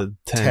gets a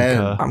 10.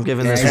 10. I'm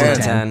giving Yeah, this he's one a a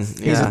 10. 10.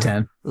 He's Yeah. a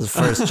 10. This is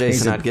the first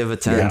Jason a- I'd give a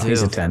 10 Yeah, too.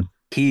 he's a 10.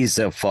 He's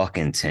a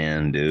fucking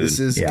 10, dude. This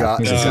is Yeah, God,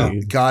 he's a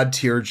God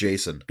tier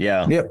Jason.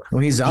 yeah. Yep.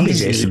 Well, he's zombie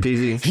He's- Easy Jason.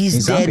 peasy. He's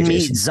He's dead zombie meat,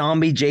 Jason.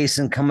 zombie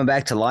Jason coming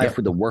back to life Yep.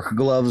 with the worker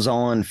gloves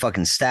on,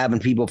 fucking stabbing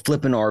people,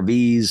 flipping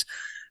RVs,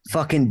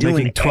 fucking doing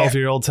Making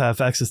 12-year-olds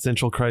have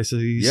existential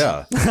crises.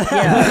 Yeah.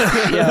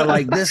 yeah, yeah,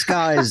 like this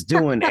guy is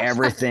doing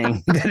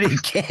everything that he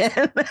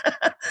can.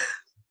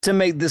 to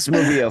make this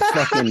movie a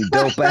fucking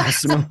dope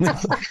ass movie. Making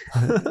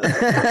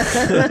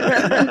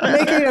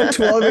a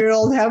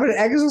 12-year-old have an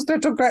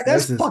existential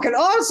crisis. That's fucking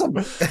awesome.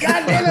 God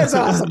damn, that's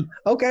awesome.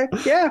 Okay,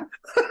 yeah.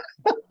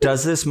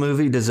 Does this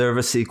movie deserve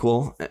a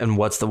sequel? And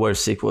what's the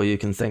worst sequel you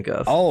can think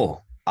of?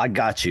 Oh, I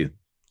got you.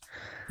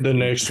 The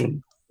next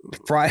one.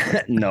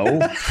 Friday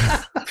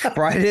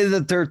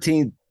the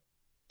 13th,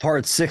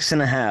 part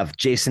 6.5.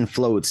 Jason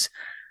floats.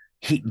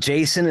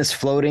 Jason is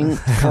floating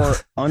for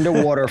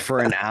underwater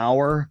for an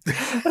hour,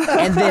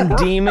 and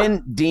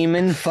then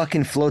Demon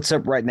fucking floats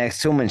up right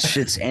next to him and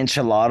shits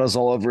enchiladas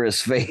all over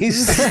his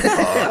face.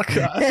 Oh,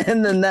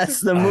 and then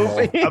that's the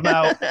movie. I'm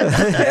out.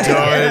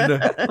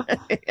 Done.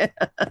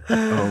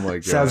 Oh my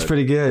god. Sounds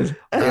pretty good.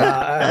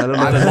 I don't know.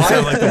 That doesn't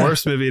sound like the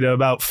worst movie to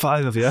about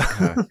 5 of you.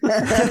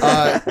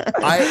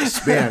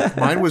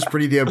 Mine was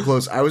pretty damn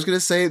close. I was gonna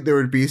say there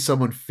would be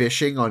someone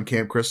fishing on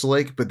Camp Crystal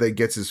Lake, but then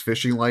gets his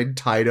fishing line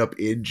tied up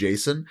in Jason.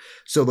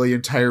 So the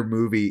entire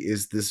movie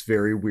is this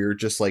very weird,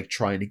 just like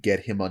trying to get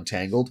him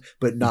untangled,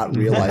 but not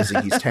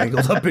realizing he's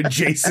tangled up in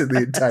Jason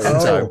the entire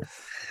time.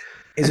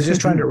 Is it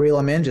just trying to reel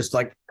him in? Just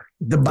like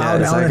the bow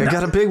down. Like, I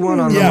got a big one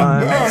on the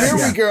line. Oh, here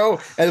we go.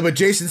 But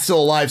Jason's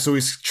still alive, so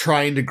he's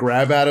trying to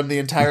grab at him the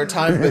entire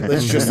time. But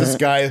it's just this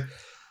guy.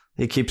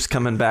 He keeps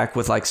coming back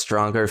with like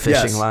stronger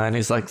fishing line.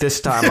 He's like, this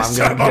time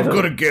I'm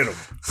gonna get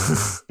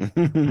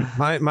him.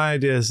 My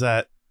idea is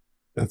that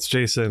it's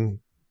Jason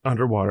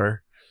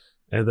underwater.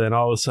 And then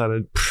all of a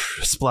sudden,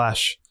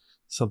 splash,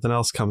 something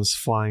else comes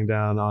flying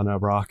down on a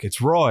rock. It's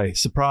Roy,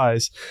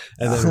 surprise.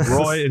 And then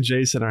Roy and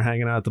Jason are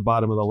hanging out at the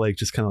bottom of the lake,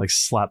 just kind of like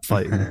slap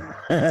fighting. Just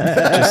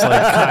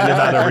like kind of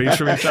out of reach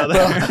from each other.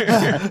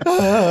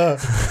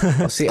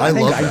 See, I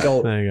think I'd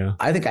go. There you go.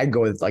 I think I'd go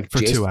with like For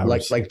Jason, 2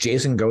 hours. like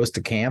Jason goes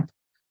to camp,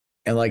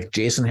 and like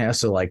Jason has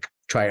to like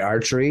try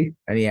archery,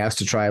 and he has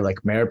to try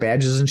like merit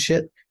badges and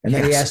shit, and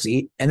then he has to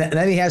eat, and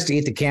then he has to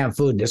eat the camp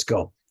food and just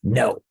go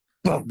no.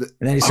 Boom.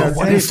 And then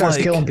he starts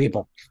killing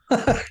people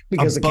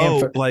because the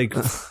camp like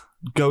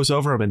goes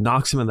over him and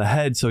knocks him in the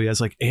head, so he has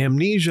like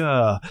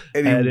amnesia,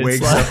 and he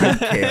wakes up in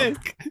camp.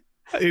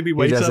 And he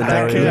wakes up doesn't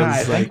at know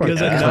camp. he He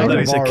doesn't know that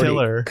he's a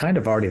killer. Kind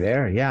of already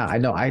there. Yeah, I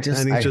know. And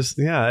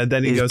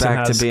then he he's goes back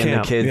and has to being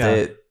camp. the kid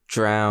that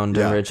drowned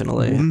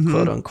originally,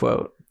 quote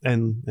unquote,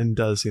 and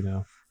does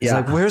He's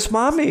like, where's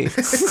mommy?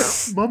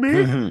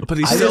 Mommy? But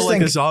he's still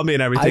like a zombie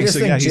and everything. So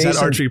yeah, he's at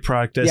archery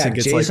practice and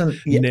gets like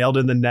nailed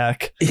in the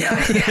neck. Yeah.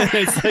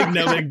 It's like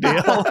no big deal.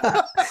 No,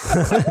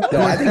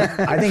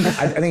 I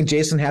think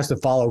Jason has to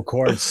follow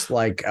courts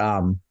like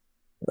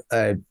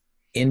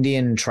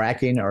Indian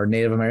tracking or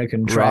Native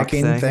American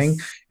tracking thing.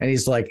 And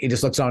he's like, he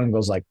just looks on and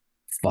goes like,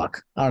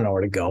 fuck, I don't know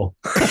where to go.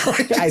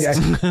 Fuck it,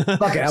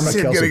 I'm gonna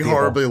kill getting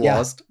horribly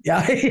lost.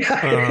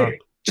 Yeah.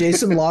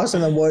 Jason Lost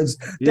in the Woods.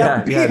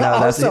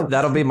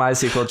 That'll be my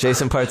sequel.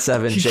 Jason Part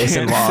 7.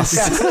 Jason Lost. He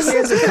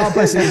has a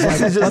compass and he's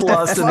like, he's just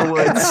lost in the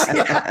woods.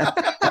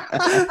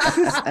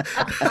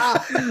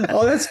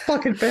 Oh, that's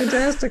fucking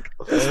fantastic.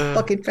 That's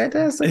fucking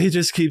fantastic. He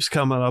just keeps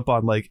coming up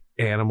on like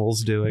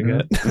animals doing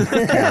it.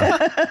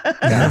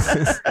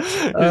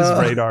 His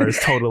radar is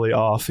totally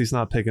off. He's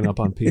not picking up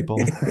on people.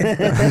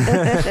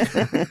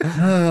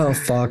 Oh,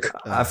 fuck.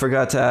 I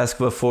forgot to ask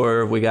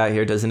before we got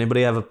here. Does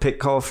anybody have a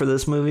pick call for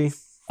this movie?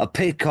 A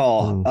pit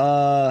call.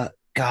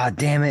 God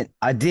damn it.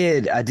 I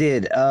did.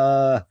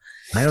 I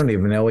don't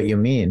even know what you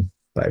mean.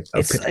 Like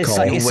a pit call.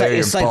 Wear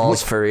your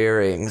balls for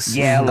earrings.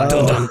 Yeah, like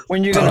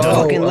when you're gonna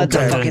fucking let the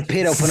fucking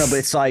pit open up,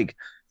 it's like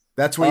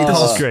that's what he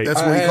calls. Great.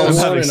 That's what he calls.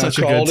 calls. Having such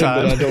a good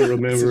time. But I don't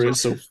remember it.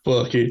 So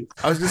fuck it.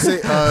 I was gonna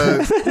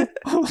say,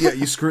 yeah,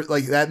 you screw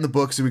like that in the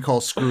books. We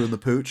call screwing the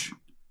pooch.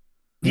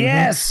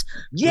 Yes,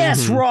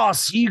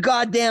 Ross, you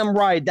goddamn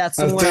right. That's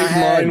the one I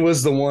had. Mine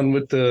was the one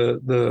with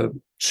the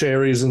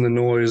cherries and the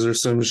noise or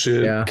some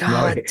shit. Yeah.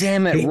 God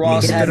damn it,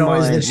 Ross had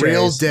noise mine. and the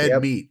Real cherries.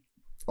 dead meat.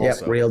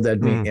 Yep, real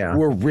dead meat. Yeah,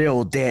 We're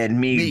real dead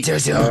meat. I'm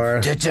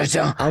gonna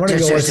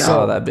go with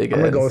that big. I'm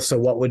gonna go with, so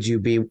what would you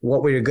be?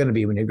 What were you gonna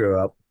be when you grew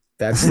up?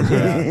 That's just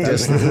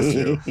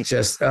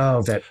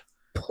that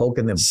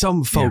poking them.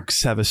 Some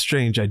folks have a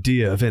strange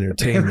idea of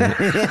entertainment.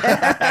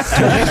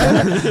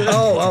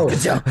 Oh.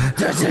 What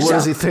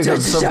does he think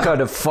of? Some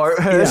kind of fart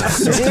head?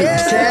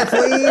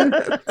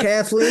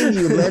 Kathleen,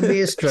 you led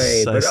me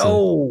astray. But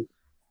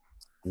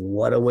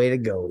what a way to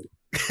go.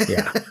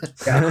 Yeah.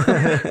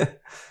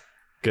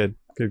 Good.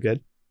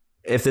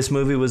 If this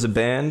movie was a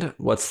band,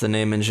 what's the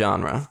name and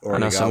genre? I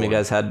know some of you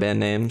guys had band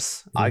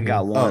names. I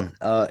got one.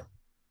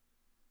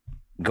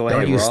 Go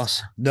ahead,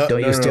 Ross.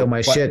 Don't you steal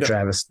my shit,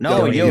 Travis.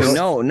 No. You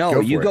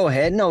go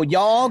ahead. No,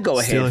 y'all go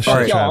ahead.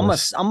 Fuck y'all. I'm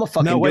a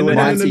fucking do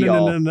it to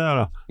y'all.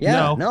 No.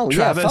 Yeah,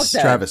 Travis, fuck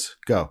that. Travis,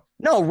 go.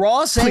 No,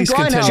 Ross and Please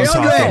continue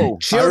Grindhouse.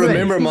 talking. I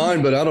remember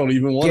mine, but I don't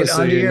even want to Get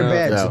say under it your now.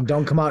 beds and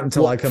don't come out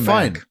until I come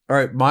fine. back. All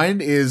right, mine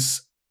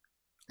is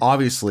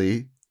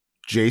obviously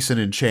Jason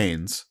in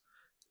Chains,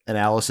 an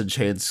Alice in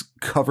Chains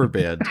cover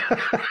band,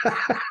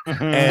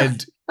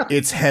 and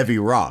it's heavy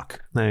rock.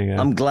 There you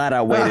go. I'm glad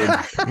I waited.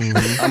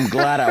 I'm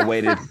glad I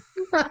waited.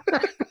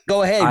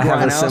 Go ahead, I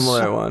have a Grindhouse.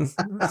 similar one.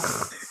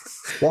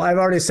 Well, I've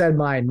already said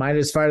mine. Mine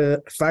is Friday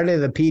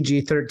the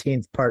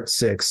PG-13th Part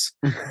 6,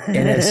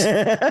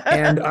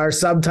 and our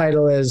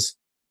subtitle is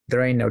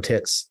 "There Ain't No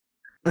Tits."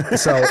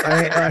 So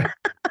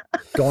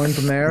going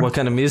from there. What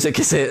kind of music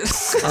is it?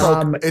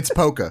 It's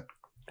polka.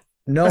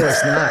 No,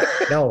 it's not.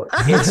 No,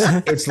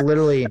 it's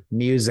literally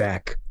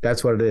Muzak.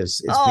 That's what it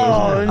is. It's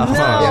Oh Muzak. no!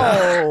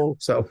 Yeah.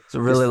 So It's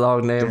a really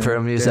long name for a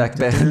Muzak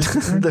band.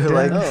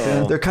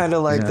 They're kind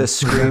of like the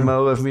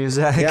screamo of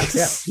Muzak.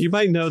 yeah. You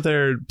might know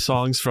their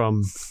songs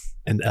from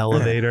an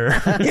elevator.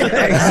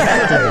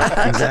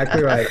 Yeah,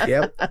 exactly right.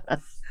 Yep.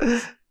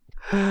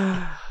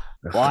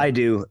 Well, I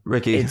do.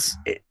 Ricky.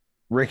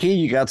 Ricky,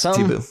 you got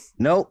something? T-Boo.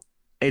 Nope.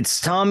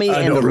 It's Tommy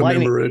I and the don't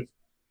lightning. remember it.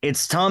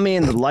 It's Tommy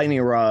and the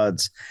Lightning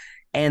Rods,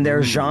 and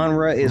their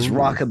genre is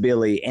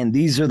rockabilly, and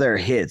these are their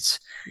hits.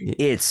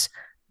 This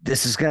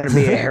is going to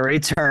be a hairy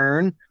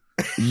turn,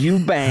 you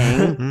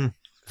bang,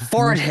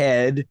 fart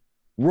head,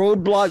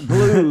 roadblock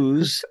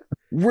blues,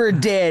 we're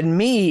dead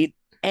meat,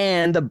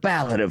 and the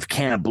Ballad of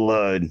Camp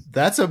Blood.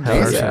 That's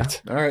amazing. Yeah.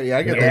 All right, yeah,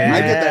 I get that. I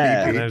get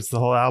that And EP. there's the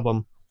whole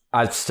album.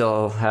 I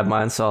still have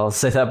mine, so I'll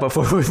say that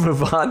before we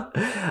move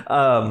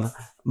on.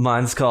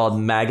 Mine's called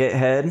Maggot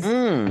Head,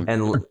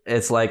 and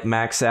it's like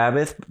Mac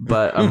Sabbath,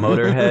 but a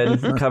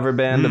Motorhead cover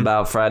band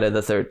about Friday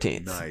the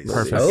 13th. Nice.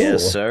 Perfect. Oh.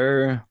 Yes,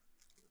 sir.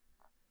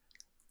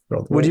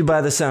 Would you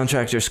buy the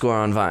soundtrack to your score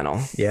on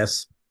vinyl?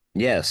 Yes.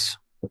 Yes.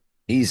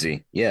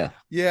 Easy. Yeah.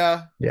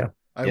 Yeah. Yeah.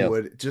 I Yep.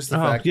 would. Just the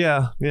Oh, fact.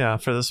 yeah,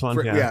 for this one,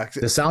 yeah.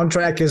 The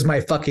soundtrack is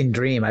my fucking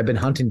dream. I've been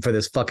hunting for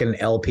this fucking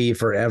LP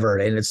forever,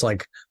 and it's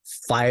like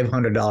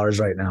 $500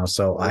 right now,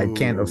 so I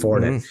can't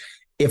afford it.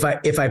 If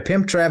I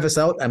pimp Travis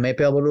out, I may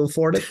be able to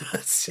afford it.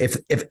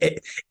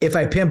 If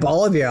I pimp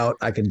all of you out,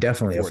 I can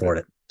definitely afford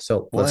it.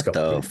 So let's What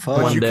go. the fuck?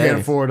 But One you day. can't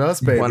afford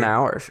us, baby. 1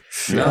 hour.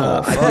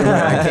 No,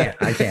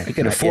 I can't. You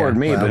can afford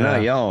me, but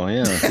not y'all.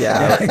 Yeah.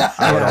 Yeah,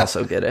 I would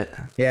also get it.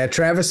 Yeah,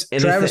 Travis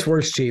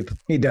works cheap.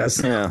 He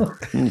does. Yeah.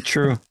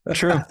 True.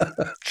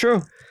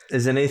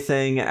 Is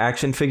anything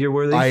action figure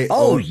worthy? I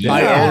Oh, own,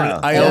 yeah.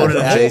 I own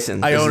an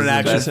Jason. I This own is an the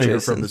action best figure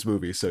Jason. from this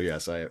movie. So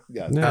yes, I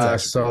Yeah.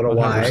 So do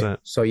I. 100%.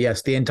 So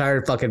yes, the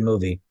entire fucking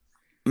movie.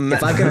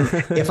 If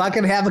I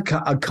can have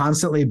a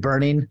constantly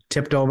burning,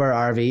 tipped over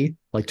RV,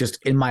 like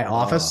just in my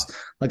office,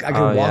 like I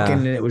could walk in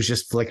and it was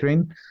just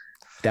flickering,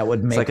 that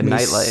would make like a me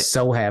nightlight.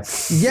 so happy.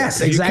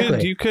 Yes,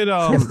 exactly. You could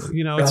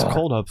it's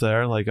cold up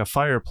there, like a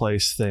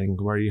fireplace thing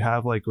where you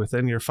have like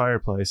within your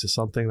fireplace is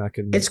something that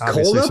can. It's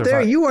obviously cold up there.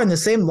 survive. You are in the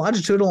same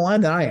longitudinal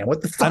line that I am.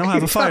 What the fuck? I don't are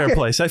have you a talking-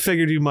 fireplace. I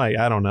figured you might.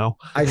 I don't know.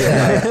 I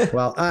do.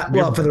 Well,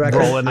 for the record,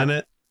 Rolling in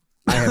it.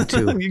 I have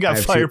two. You got I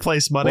have two.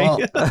 fireplace money. Well,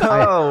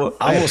 Oh,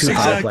 I will two say,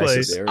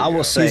 fireplaces. I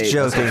will say, he's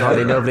joking,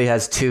 honey. Nobody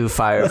has two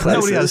fireplaces.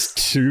 Nobody has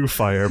two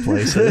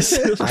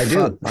fireplaces. I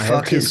do. I have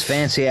fuck two. his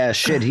fancy ass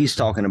shit he's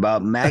talking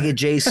about. Maggot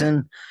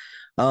Jason,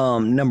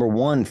 number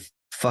one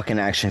fucking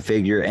action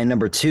figure, and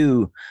number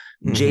two,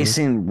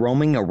 Jason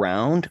roaming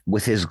around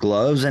with his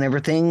gloves and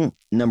everything.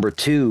 Number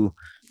two,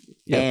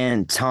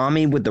 and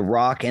Tommy with the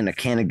rock and a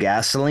can of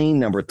gasoline.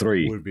 Number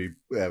three.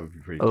 That would be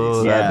pretty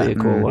Oh, decent. that'd be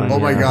a cool one. Oh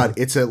my yeah. god,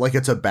 it's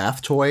a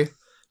bath toy,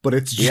 but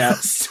it's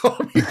just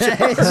Tommy It's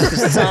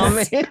just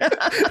Tommy.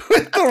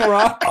 with the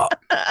rock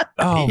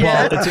Oh, Yeah.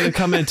 well, it's going to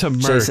come into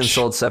merch. Jason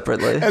sold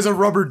separately. as a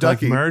rubber like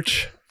ducky.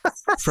 merch.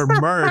 For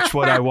merch,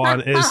 what I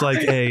want is like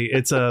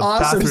it's a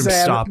Awesome, bathroom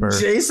Sam. stopper.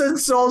 Jason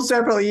sold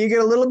separately. You get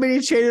a little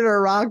bitty chain and a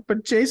rock,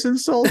 but Jason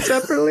sold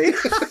separately.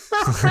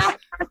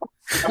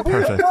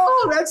 Perfect.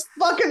 Oh, that's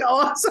fucking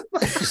awesome.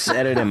 Just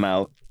edit him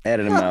out.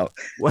 Edit him out.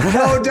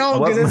 No, don't,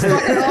 because it's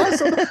fucking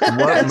awesome.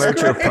 What That's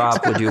merch or great.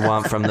 prop would you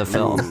want from the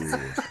film?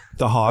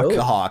 The hawk.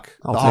 The hawk.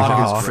 I'll The take hawk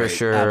the is hawk. great. For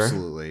sure.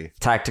 Absolutely.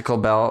 Tactical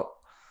belt.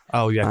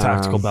 Oh yeah,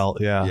 tactical belt.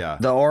 Yeah. Yeah.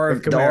 The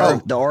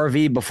Camaro.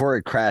 RV before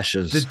it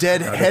crashes. The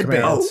dead the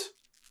headband. Camaro.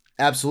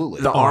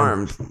 Absolutely. The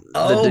arm.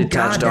 Oh, the God,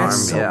 detached arm.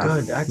 that's so Yeah.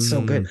 good. That's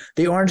so good.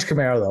 The orange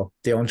Camaro, though.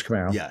 The orange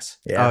Camaro. Yes.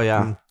 Yeah. Oh,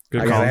 yeah.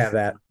 Good I call. gotta have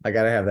that. I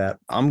gotta have that.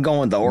 I'm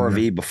going the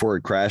RV before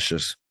it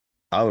crashes.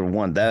 I would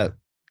want that.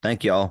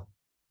 Thank y'all.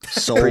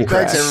 Sold. Thanks,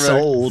 everybody.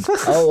 Sold.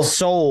 Oh,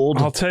 sold.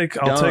 I'll take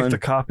Done. the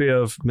copy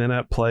of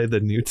Minette Play the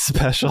Newt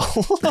special.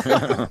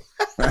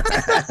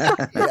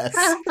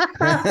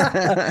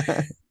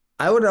 Yes.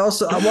 I would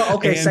also. Well,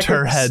 okay. and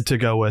her head to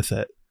go with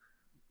it.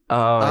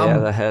 Oh, yeah.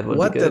 The head would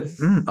what be good.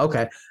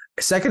 Okay.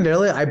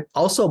 Secondarily, I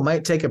also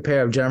might take a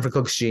pair of Jennifer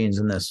Cook's jeans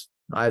in this.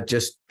 I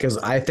just because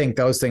I think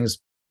those things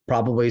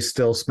probably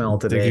still smell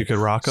today. Think you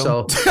could rock them?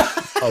 So,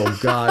 oh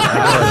God,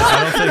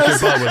 I don't think your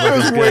butt would look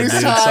as good,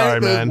 dude. Sorry,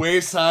 man.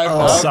 Waist high. Oh,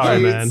 bump sorry,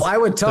 jeans. man. Well, I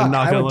would They're talk.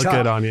 not I gonna would look talk.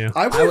 good on you.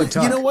 I would would.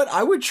 talk. You know what?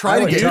 I would try I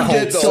to would get talk. you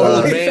Get the so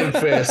old man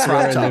fest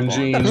wearing them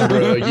jeans,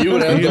 bro. You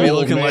would have You'd the be old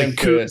looking man like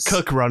Cook, fest.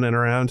 Cook running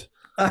around.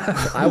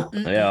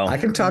 Yeah. I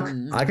can talk.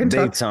 I can Big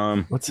talk.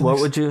 time. What's What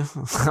next? would you?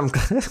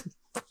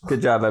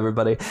 Good job,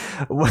 everybody.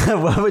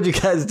 What would you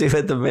guys do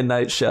at the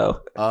midnight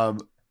show?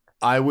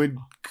 I would.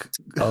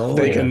 Oh,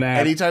 Take yeah. a nap.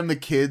 Anytime the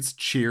kids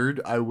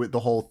cheered, the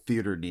whole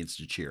theater needs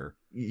to cheer.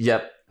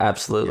 Yep,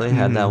 absolutely.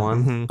 Had that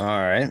one. Mhm. All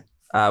right.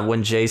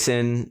 When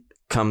Jason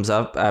comes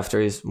up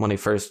when he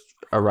first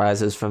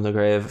arises from the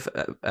grave,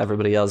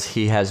 everybody yells,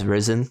 "He has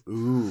risen."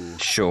 Ooh.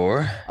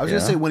 Sure. I was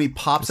gonna say when he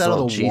pops It's a out of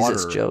little the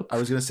Jesus water. joke. I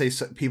was gonna say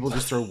people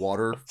just throw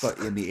water, but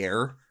in the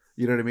air.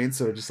 You know what I mean?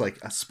 So just like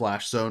a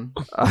splash zone.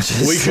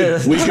 We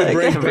could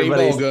bring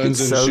everybody's paintball guns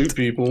and soaked. shoot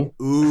people.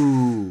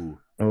 Ooh.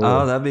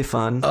 Oh, that'd be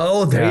fun.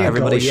 Oh, there you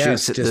Everybody go. Yes,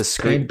 shoots at just the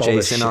screen, paintball the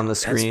Jason shit. on the That's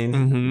screen.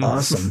 Mhm.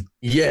 Awesome.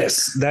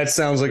 Yes, that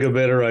sounds like a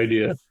better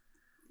idea.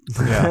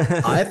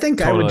 Yeah. I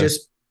think I would Totally.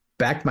 just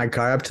back my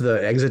car up to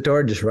the exit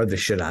door and just run the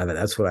shit out of it.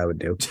 That's what I would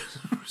do.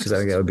 Because I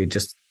think it would be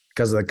just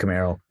because of the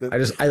Camaro.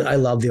 I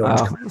love the orange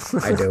Wow.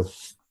 Camaro. I do.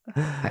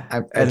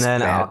 And it's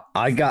then bad.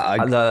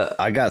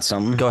 I got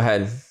something. go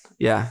ahead.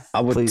 Yeah, I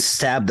would please.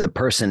 stab the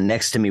person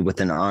next to me with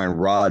an iron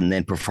rod and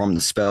then perform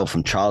the spell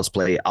from Child's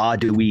Play,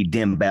 Adui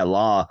Dim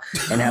Bella,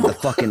 and have the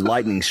fucking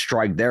lightning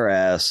strike their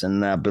ass.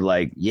 And I'd be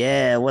like,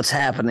 yeah, what's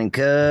happening,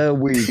 cuz?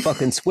 We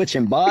fucking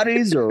switching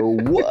bodies or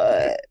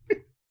what?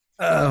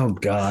 Oh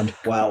God!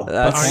 Wow.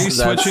 Are you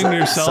switching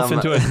yourself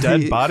into a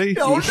dead body?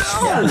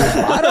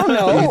 I don't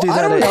know. You do I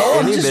that don't at know.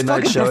 I'm any just midnight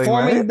fucking showing,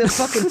 performing right? the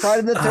fucking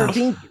Friday the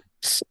 13th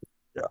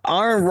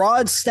iron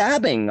rod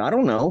stabbing. I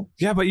don't know.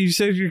 Yeah, but you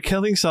said you're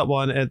killing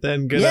someone and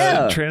then gonna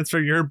Yeah. transfer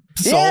your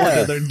soul Yeah.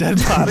 into their dead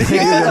body.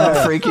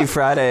 Yeah. Freaky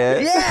Friday.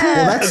 Eh?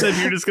 Yeah. And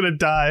then you're just gonna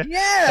die.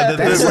 Yeah. And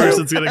then this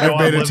person's gonna go on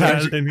made a living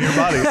tactic- in your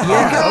body. You're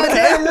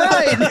goddamn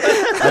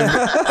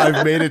right.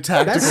 I've made a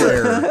tactical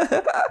error.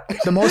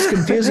 The most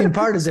confusing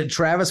part is that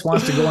Travis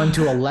wants to go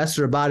into a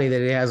lesser body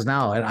that he has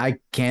now, and I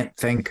can't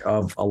think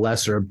of a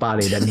lesser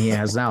body than he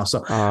has now. So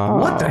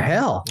what the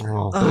hell?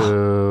 Oh,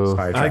 Boo.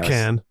 Sorry, I Travis.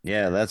 can.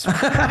 Yeah, that's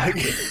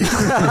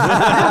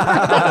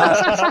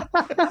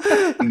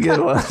Good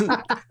one.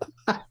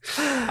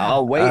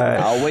 I'll wait. All right.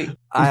 I'll wait.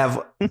 I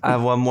have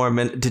one more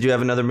minute. Did you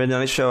have another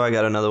midnight show? I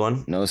got another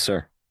one. No,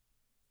 sir.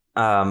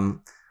 When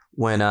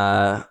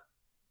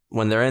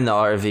they're in the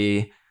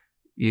RV,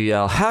 you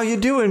yell, "How you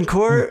doing,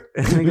 Court?"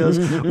 And he goes,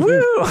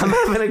 "Woo, I'm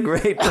having a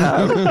great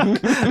time."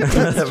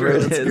 Whatever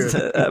it is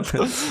that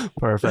happens.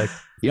 Perfect.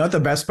 You know what the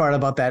best part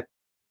about that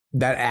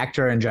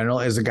actor in general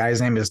is? The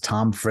guy's name is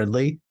Tom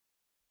Fridley,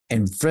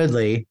 and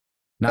Fridley.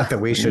 Not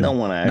that we should No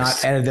one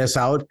asked. not edit this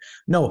out.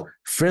 No,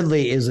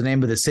 Fridley is the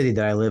name of the city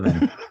that I live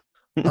in.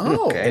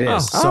 Oh, It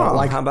is. Oh, So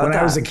like how about when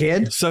I was a that?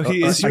 kid, So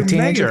he is a your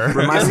teenager. mayor.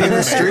 Remind me of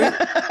the street.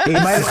 he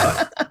might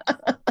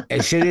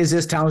as shitty as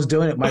this town's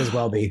doing, it might as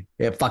well be.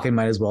 It fucking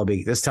might as well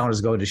be. This town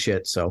is going to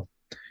shit. So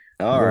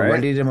All we're right.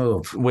 ready to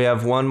move. We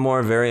have one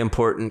more very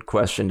important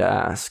question to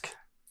ask.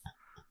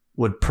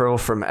 Would Pearl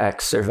from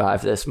X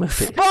survive this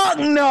movie? Fuck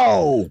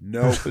no.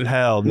 no.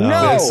 Hell no.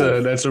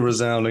 No. That's a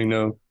resounding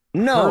no.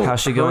 No.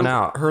 How's she going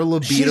out? Her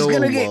libido She's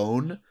gonna get-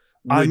 alone.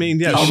 I would mean,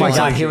 yeah, Oh my she's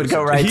God, like- he would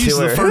go right he's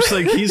to the her. first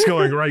thing he's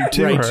going right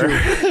to Right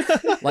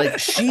her. Like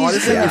She's-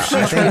 honestly, yeah, if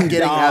I she's think been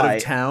getting out die.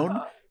 of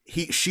town,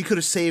 she could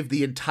have saved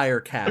the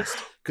entire cast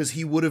because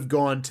he would have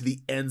gone to the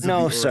ends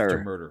No, of the earth to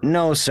sir. murder. her.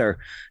 No, sir.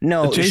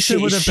 No.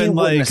 Jason would have she been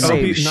wouldn't like have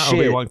saved not shit.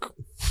 Obi-Wan.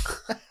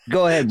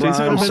 Go ahead, Brian.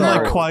 Jason would I'm have been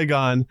sorry. like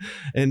Qui-Gon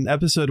in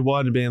episode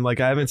 1, being like,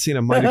 I haven't seen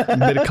a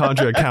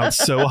mitochondria count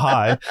so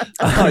high.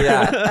 Oh,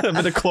 yeah.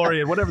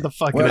 Midichlorian, whatever the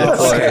fuck Well, it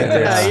is.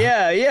 okay.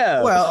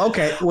 Yeah. Well,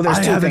 okay. Well, there's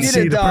I two haven't things.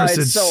 seen a died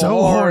person so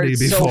so hard, horny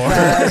so before.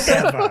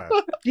 fast.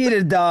 He'd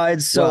have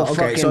died so Well,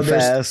 okay, so fucking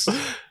there's- fast.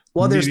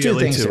 Well, there's two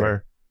Immediately things to here.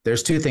 her.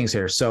 There's two things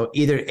here. So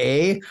either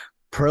A,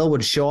 Pearl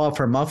would show off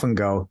her muff and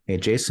go, "Hey,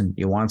 Jason,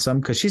 you want some?"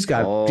 Because she's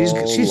got Oh,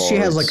 she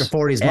has like a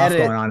 40s muff Edit.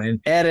 going on, and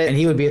Edit.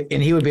 he would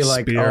be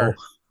like, Spear.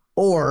 "Oh,"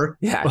 or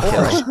Yeah,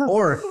 kill.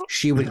 or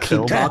she would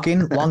Kill. keep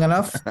talking long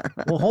enough.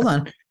 Well, hold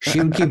on.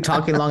 She would keep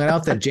talking long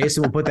enough that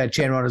Jason would put that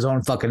chain around his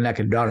own fucking neck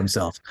and drown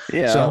himself.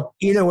 Yeah. So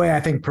either way, I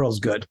think Pearl's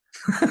good.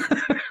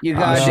 you she's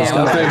goddamn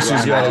gotta- right.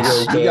 she's gotta go,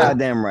 You kid.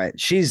 goddamn right.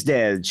 She's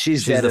dead. She's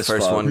She's dead the as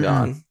first fuck. one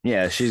gone.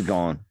 Yeah, she's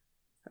gone.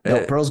 No,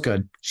 Uh, Pearl's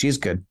good. She's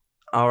good.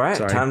 All right,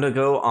 Sorry. time to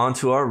go on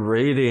to our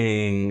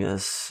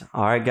ratings.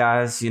 All right,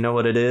 guys, you know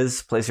what it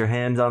is. Place your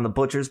hands on the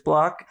butcher's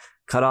block,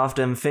 cut off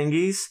them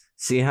fingies,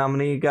 see how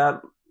many you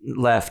got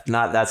left.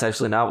 That's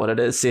actually not what it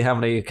is. See how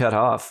many you cut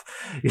off.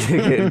 You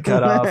get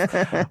cut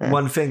off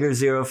 1 finger,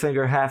 0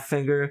 finger, half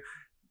finger,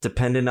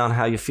 depending on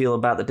how you feel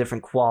about the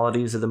different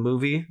qualities of the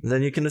movie.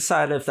 Then you can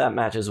decide if that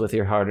matches with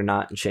your heart or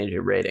not and change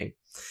your rating.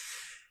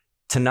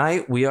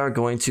 Tonight, we are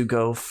going to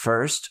go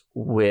first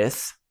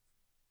with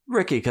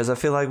Ricky, because I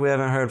feel like we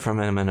haven't heard from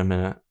him in a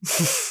minute.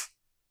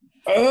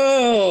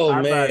 Oh, How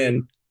about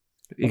man.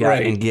 You got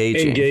Right.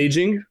 engaging.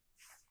 Engaging.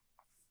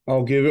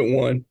 I'll give it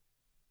 1.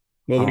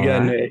 What we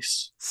got Alright.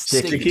 next?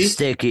 Sticky.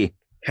 Sticky.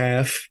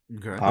 Half.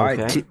 Okay. All right.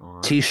 Okay.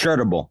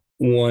 T-shirtable.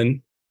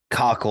 1.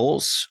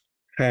 Cockles.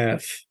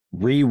 Half.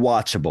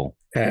 Rewatchable.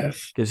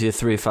 Half. Gives you a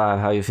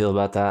 3-5. How you feel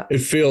about that? It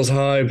feels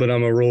high, but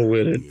I'm a roll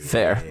with it.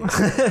 Fair.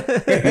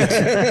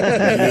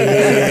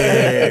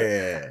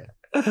 Yeah.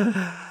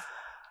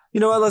 You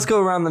know what? Let's go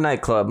around the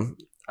nightclub.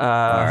 All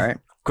right.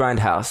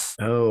 Grindhouse.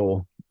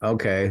 Oh,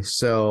 okay.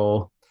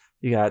 So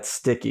You got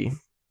Sticky.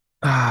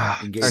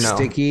 Engage- Or no.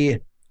 sticky.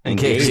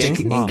 Engaging.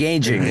 Engaging.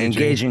 Engaging.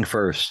 Engaging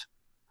first.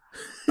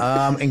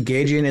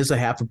 Engaging is a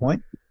half a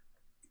point.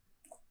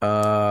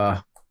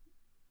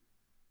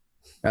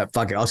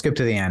 Fuck it. I'll skip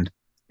to the end.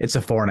 It's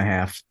a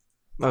 4.5.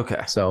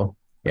 Okay. So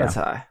yeah, That's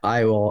high.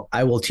 I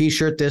will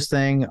t-shirt this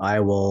thing. I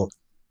will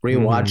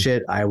rewatch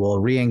it. I will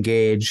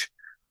re-engage.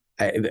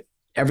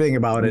 Everything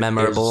about it.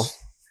 Memorable.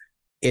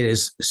 It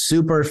is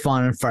super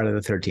fun. Friday the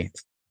 13th.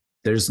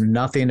 There's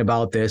nothing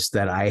about this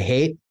that I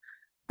hate.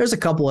 There's a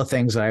couple of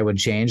things that I would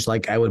change.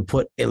 Like I would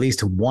put at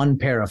least one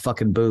pair of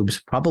fucking boobs,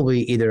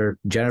 probably either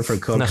Jennifer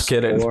Cooke's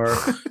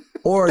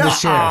or the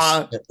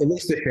sheriffs. At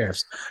least the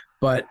sheriffs.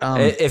 But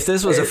if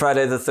this was a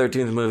Friday the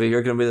 13th movie,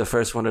 you're going to be the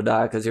first one to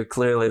die because you're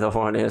clearly the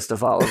horniest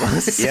of all of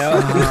us.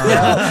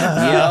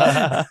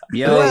 Yeah.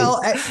 Well,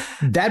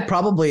 that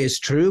probably is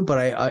true, but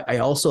I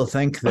also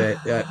think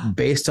that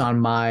based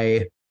on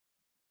my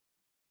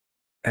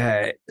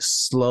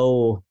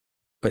slow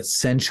but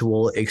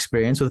sensual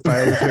experience with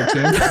Friday the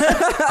 13th,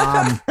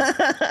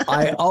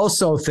 I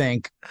also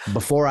think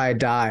before I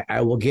die,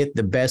 I will get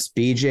the best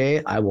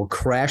BJ. I will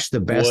crash the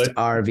best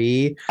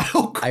RV.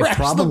 I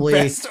probably the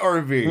best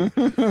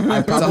RV.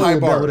 I probably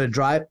will be able to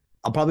drive.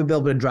 I'll probably be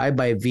able to drive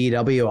by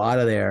VW out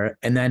of there,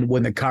 and then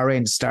when the car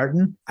ain't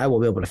starting, I will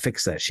be able to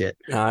fix that shit.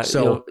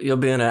 So you'll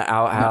be in an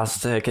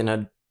outhouse taking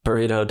a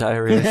burrito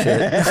diarrhea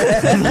shit.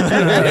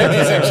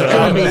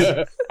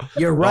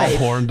 You're right. All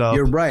horned up.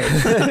 You're right.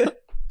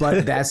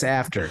 But that's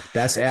after.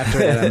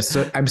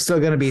 And I'm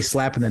still going to be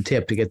slapping the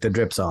tip to get the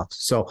drips off.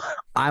 So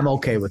I'm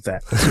okay with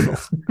that.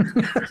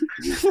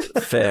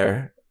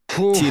 Fair.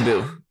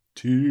 T-Boo.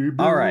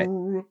 All right.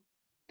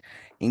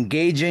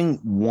 Engaging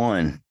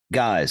 1.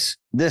 Guys,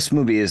 this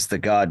movie is the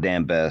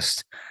goddamn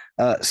best.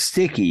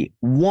 Sticky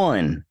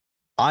 1.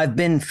 I've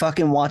been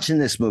fucking watching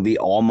this movie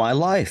all my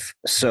life.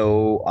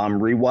 So I'm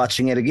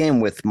rewatching it again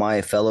with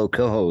my fellow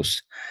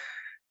co-host.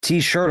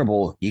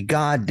 T-Shirtable, you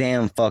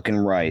goddamn fucking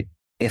right.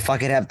 If I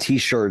could have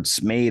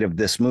T-shirts made of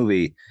this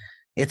movie,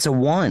 it's a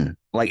 1.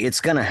 Like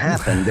it's gonna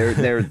happen.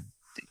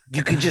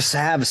 You could just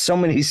have so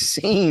many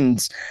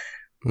scenes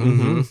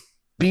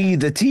be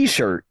the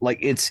T-shirt. Like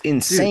it's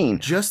insane.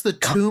 Dude, just the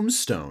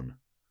tombstone.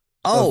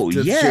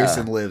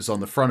 Jason Lives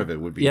on the front of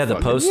it would be the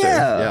poster.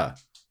 Yeah.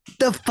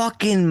 The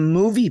fucking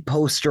movie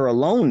poster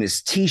alone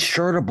is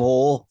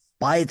T-shirtable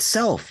by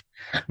itself.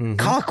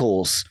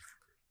 Cockles.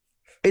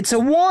 It's a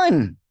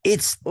 1.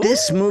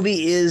 This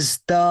movie is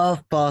the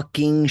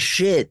fucking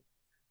shit.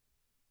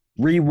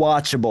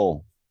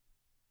 Rewatchable.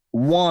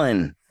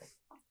 1.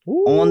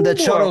 On the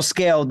Chotto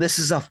scale, this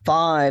is a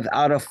 5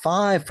 out of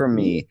 5 for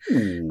me.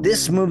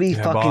 This movie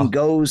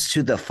goes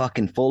to the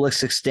fucking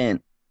fullest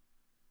extent.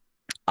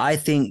 I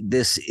think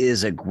this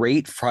is a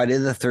great Friday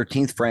the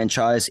 13th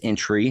franchise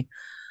entry.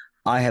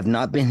 I have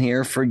not been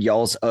here for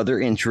y'all's other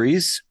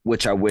entries,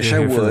 which I wish I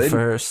would. For the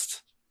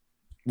first.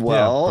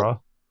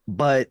 Well,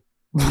 but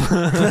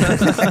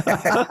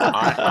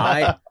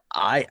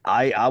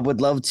I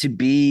would love to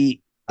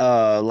be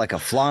like a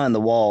fly on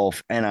the wall,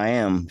 and I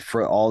am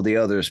for all the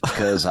others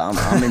because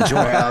I'm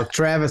enjoying. Well,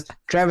 Travis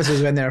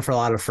has been there for a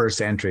lot of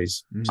first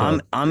entries. So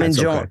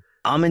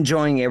I'm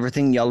enjoying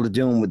everything y'all are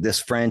doing with this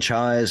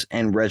franchise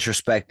and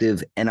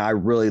retrospective, and I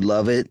really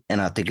love it,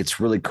 and I think it's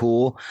really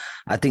cool.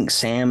 I think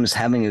Sam's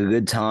having a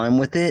good time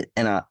with it,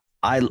 and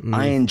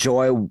I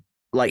enjoy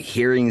like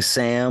hearing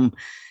Sam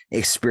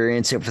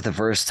experience it for the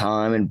first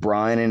time, and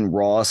Brian and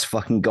Ross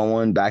fucking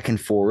going back and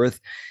forth.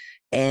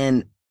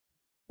 And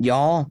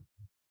y'all,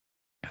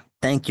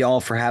 thank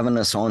y'all for having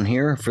us on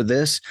here for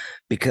this,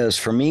 because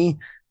for me,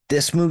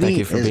 this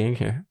movie being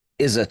here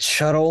is a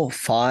Chuttle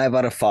 5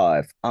 out of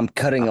 5. I'm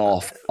cutting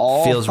off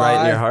all feels 5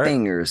 right in your heart.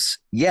 fingers.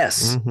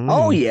 Yes.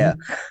 Oh yeah.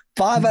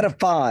 5 out of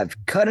 5.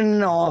 Cutting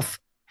it off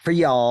for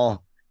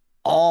y'all.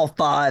 All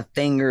 5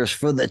 fingers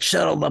for the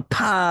Chuttle the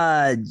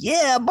Pod.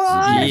 Yeah,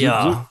 boy.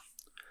 Yeah.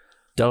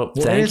 Dope.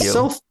 Thank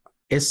you.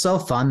 It's so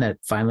fun that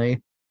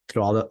finally,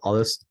 through all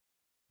this,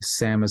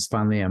 Sam is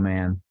finally a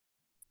man.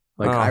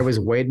 Like I was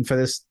waiting for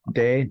this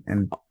day,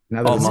 and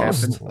now that it's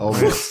happened,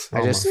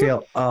 I just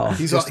feel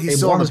he's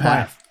still on the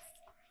path.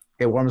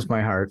 It warms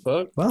my heart.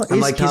 Fuck. Well, I'm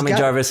like Tommy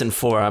Jarvis in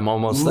 4. I'm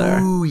almost there.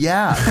 Ooh,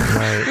 yeah.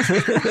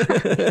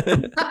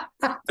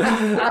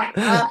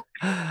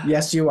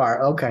 Yes, you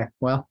are. Okay.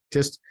 Well,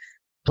 just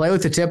play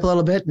with the tip a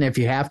little bit, and if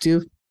you have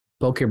to,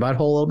 poke your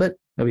butthole a little bit.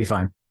 It'll be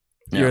fine.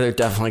 You're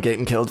definitely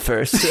getting killed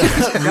first.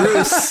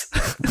 Roos.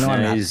 No,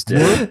 I'm not. He's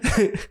dead.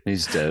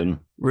 He's dead.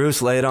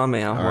 Roos, lay it on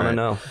me. I want to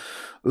know.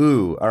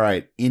 Ooh, all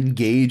right.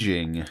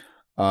 Engaging.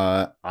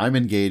 I'm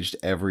engaged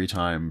every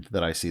time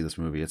that I see this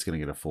movie. It's going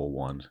to get a full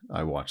 1.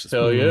 I watch this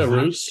movie. Hell yeah,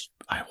 Roos.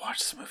 I watch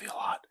this movie a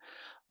lot.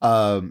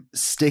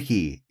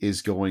 Sticky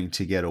is going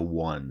to get a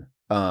 1.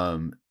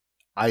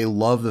 I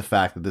love the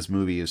fact that this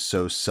movie is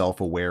so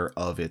self-aware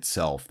of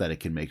itself that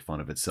it can make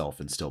fun of itself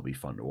and still be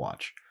fun to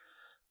watch.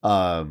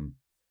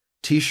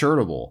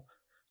 T-Shirtable.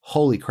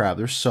 Holy crap,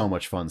 there's so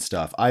much fun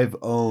stuff. I've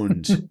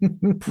owned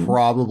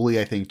probably,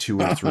 I think,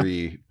 2 or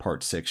 3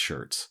 Part 6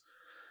 shirts.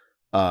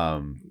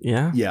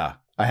 Yeah.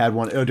 I had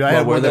one. Oh,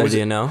 What were they? Do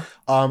you know?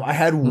 I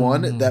had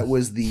one that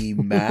was the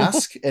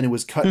mask, and it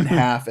was cut in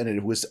half, and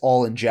it was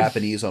all in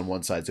Japanese on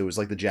one side. So it was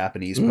like the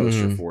Japanese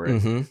poster for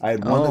it. Mm-hmm. I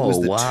had one that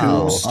was the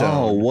tombstone.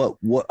 Oh,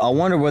 what? I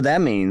wonder what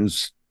that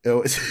means. It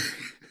was,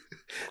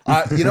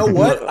 you know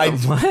what?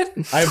 What?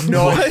 I have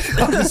no idea.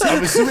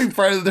 I'm assuming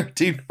Friday the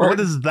 13th. What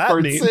does that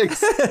part mean?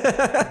 6. I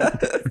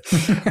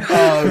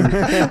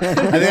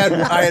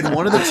think I had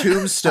one of the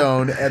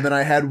tombstone, and then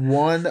I had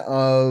one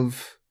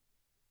of.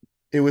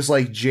 It was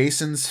like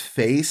Jason's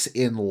face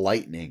in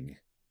lightning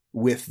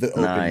with the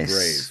open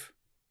grave.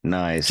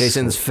 Nice.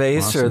 Jason's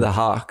face or the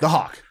hawk? The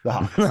hawk.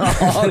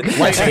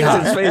 Like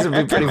Jason's face would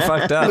be pretty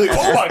fucked up. Like,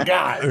 oh my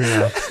god.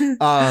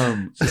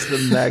 Just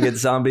the maggot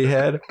zombie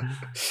head.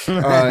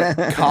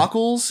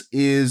 Cockles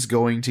is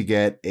going to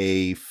get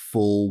a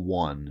full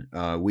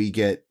 1. We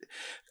get.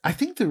 I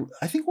think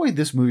why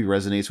this movie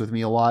resonates with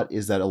me a lot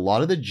is that a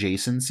lot of the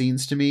Jason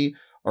scenes to me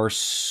are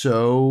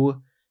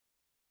so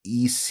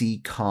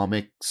EC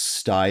comic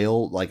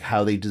style, like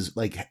how they just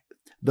like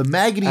the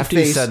maggoty After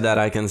face. You said that,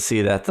 I can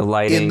see that the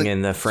lighting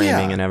and the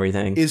framing and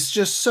everything is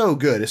just so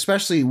good,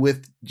 especially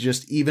with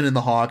just even in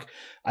the Hawk.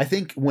 I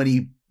think when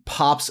he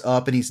pops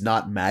up and he's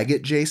not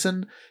maggot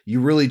Jason, you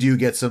really do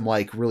get some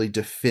like really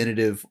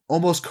definitive,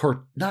 almost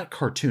not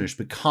cartoonish,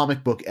 but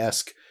comic book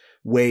esque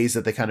ways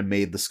that they kind of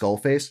made the skull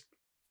face.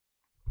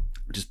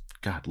 Just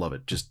God, love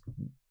it. Just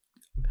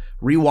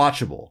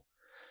rewatchable.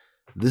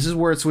 This is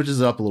where it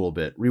switches up a little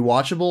bit.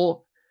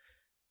 Rewatchable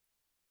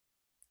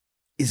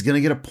is going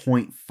to get a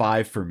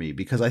 0.5 for me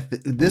because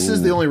this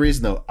is the only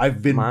reason though.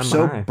 I've been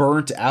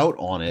burnt out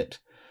on it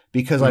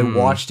because I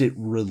watched it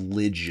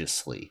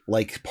religiously.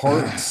 Like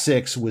part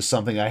 6 was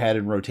something I had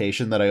in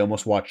rotation that I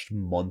almost watched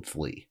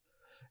monthly.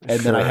 And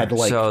then I had to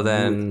like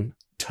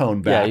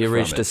tone back. Yeah, you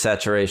reached a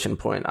saturation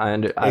point.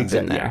 I've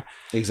been there.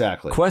 Yeah,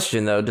 exactly.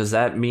 Question though, does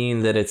that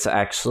mean that it's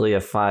actually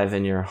a 5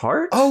 in your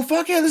heart? Oh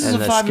fuck yeah, this is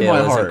a 5 in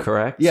my heart.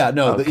 Correct? Yeah,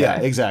 no, yeah,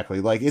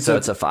 exactly. Like it's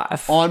a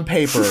 5 on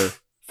paper.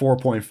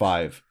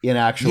 4.5. In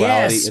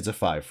actuality, it's a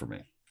 5 for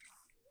me.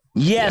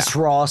 Yes,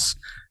 yeah. Ross.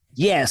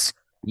 Yes.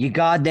 You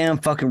goddamn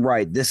fucking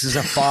right. This is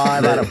a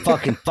 5 out of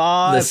fucking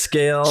 5. The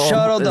scale.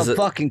 Shuttle the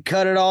fucking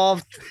cut it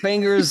off.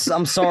 Fingers.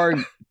 I'm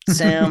sorry,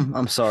 Sam.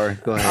 I'm sorry.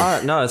 Go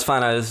ahead. No, it's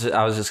fine. I was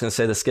just going to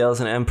say the scale is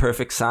an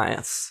imperfect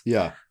science.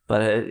 Yeah.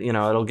 But,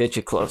 it'll get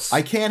you close.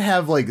 I can't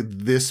have, like,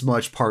 this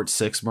much Part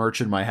 6 merch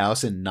in my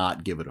house and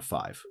not give it a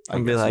 5.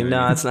 I'd be like,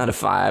 no, it's not a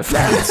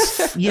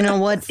 5. You know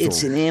what?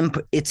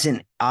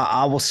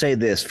 I will say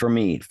this for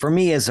me. For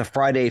me as a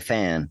Friday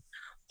fan,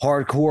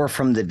 hardcore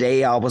from the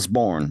day I was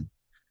born.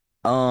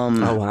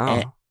 Oh,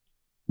 wow.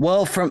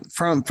 Well, from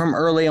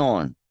early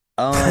on.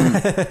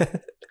 I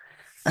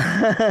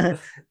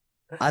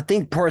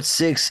think Part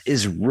 6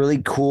 is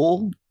really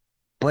cool.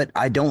 But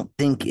I don't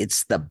think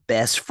it's the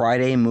best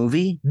Friday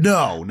movie.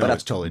 No,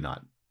 it's totally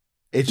not.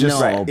 It's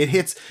just it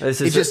hits.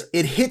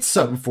 It hits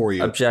something for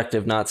you.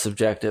 Objective, not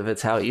subjective.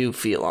 It's how you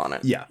feel on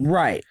it. Yeah,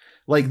 right.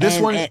 Like this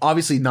one,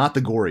 obviously not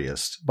the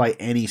goriest by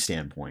any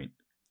standpoint.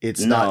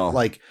 It's not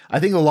like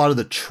I think a lot of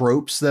the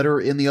tropes that are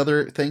in the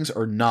other things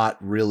are not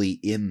really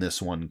in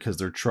this one because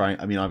they're trying.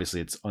 I mean, obviously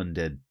it's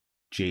undead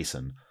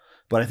Jason,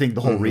 but I think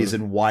the whole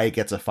reason why it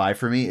gets a 5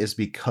 for me is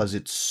because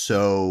it's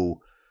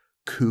so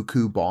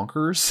cuckoo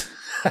bonkers.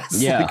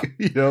 Yeah. Like,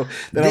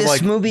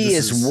 this movie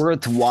is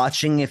worth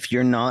watching if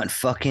you're not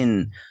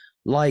fucking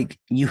like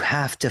you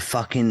have to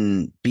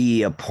fucking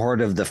be a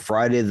part of the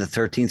Friday the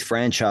 13th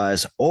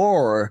franchise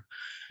or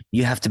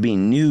you have to be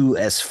new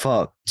as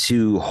fuck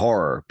to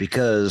horror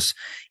because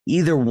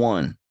either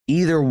one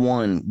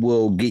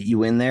will get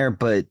you in there.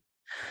 But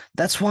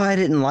that's why I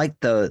didn't like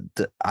the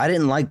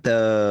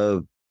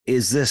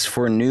is this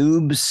for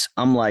noobs?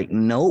 I'm like,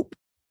 nope.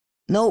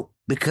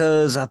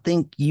 Because I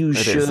think you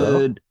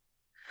should.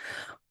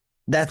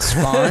 That's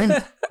fine.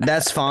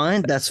 That's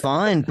fine.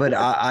 But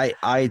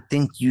I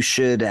think you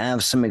should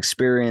have some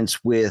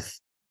experience with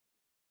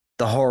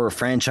the horror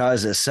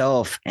franchise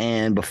itself.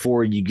 And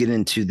before you get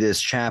into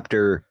this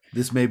chapter,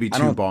 this may be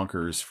too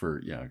bonkers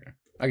for. Yeah, okay.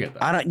 I get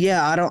that. I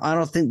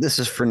don't think this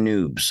is for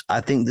noobs.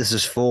 I think this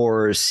is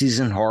for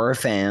seasoned horror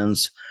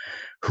fans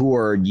who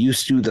are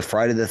used to the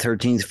Friday the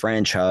 13th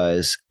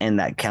franchise, and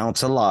that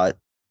counts a lot.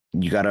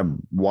 You got to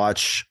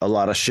watch a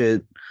lot of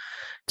shit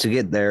to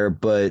get there,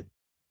 but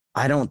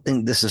I don't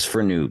think this is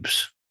for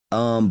noobs.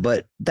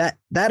 But that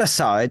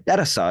aside,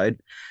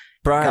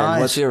 Brian, guys,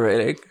 what's your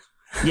rating?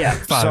 Yeah,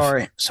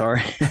 5.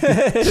 Sorry.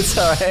 It's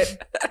all right.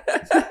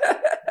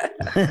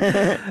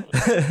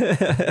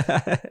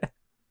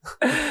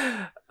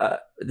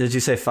 Did you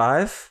say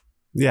 5?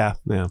 Yeah.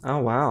 Oh,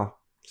 wow.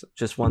 So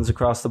just ones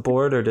across the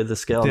board, or did the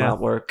scale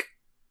not work?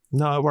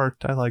 No, it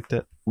worked. I liked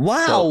it.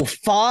 Wow,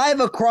 5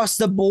 across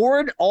the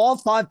board, all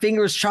 5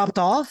 fingers chopped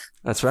off.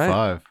 That's right.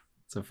 5.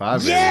 It's a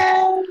 5.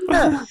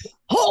 Yeah.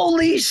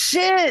 Holy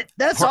shit,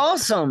 that's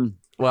awesome.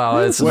 Well,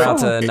 it's about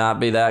to not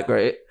be that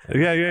great.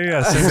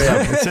 Yeah.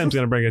 Sam's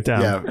gonna bring it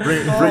down. Yeah,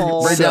 bring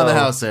down the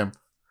house, Sam.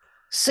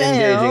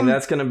 engaging.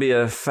 That's going to be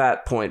a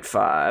fat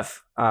 0.5.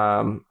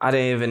 I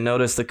didn't even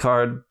notice the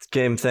card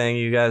game thing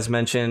you guys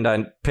mentioned.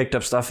 I picked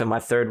up stuff in my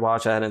third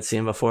watch I hadn't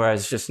seen before. I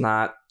was just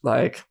not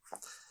like,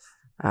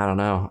 I don't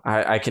know.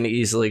 I can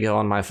easily go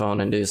on my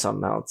phone and do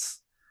something else.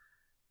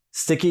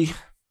 Sticky,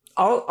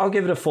 I'll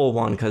give it a full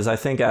 1 because I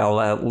think I'll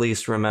at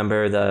least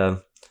remember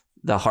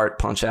the heart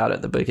punch out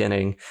at the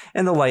beginning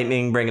and the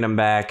lightning bringing him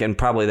back, and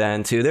probably the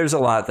end too. There's a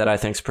lot that I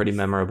think is pretty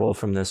memorable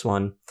from this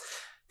one.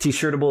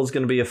 T-shirtable is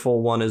going to be a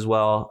full 1 as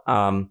well.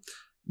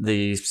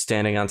 The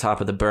standing on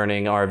top of the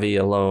burning RV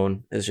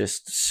alone is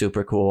just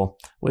super cool.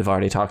 We've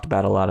already talked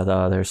about a lot of the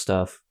other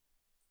stuff.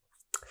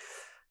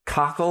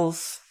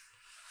 Cockles.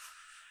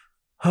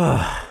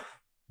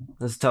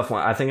 This is a tough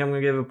one. I think I'm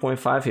going to give it a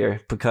 0.5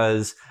 here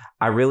because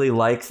I really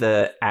like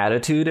the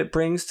attitude it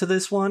brings to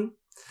this one,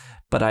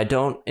 but I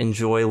don't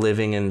enjoy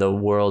living in the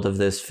world of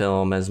this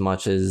film as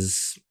much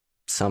as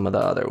some of the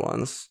other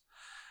ones.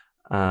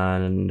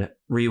 And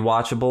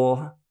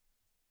rewatchable,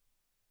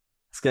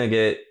 it's going to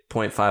get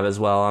 0.5 as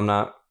well. I'm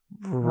not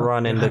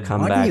running to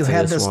come back to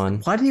this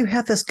one. Why do you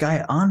have this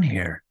guy on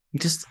here? You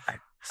just...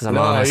 I'm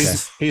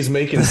honest. He's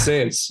making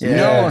sense.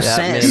 No,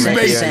 Sam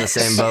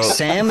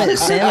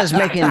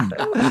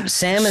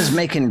is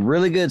making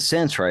really good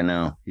sense right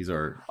now. I'm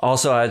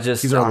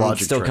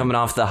still coming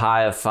off the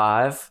high of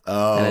 5.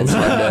 Oh, and it's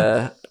hard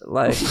to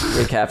like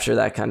recapture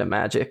that kind of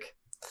magic.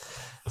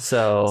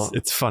 So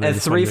it's funny. And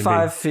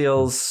 3.5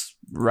 feels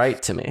right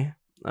to me.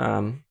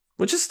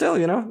 Which is still,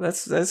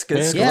 that's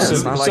good. Yeah,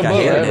 it's not like I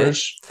hated it.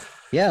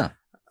 Yeah,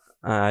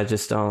 I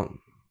just don't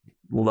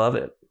love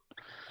it.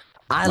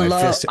 I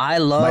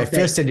love my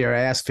fist in your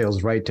ass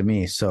feels right to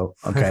me. So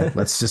okay,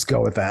 let's just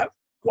go with that.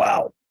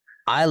 Wow,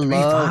 I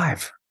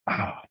love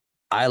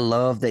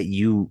that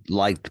you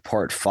liked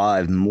part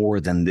 5 more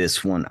than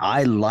this one.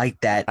 I like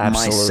that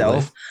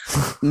myself.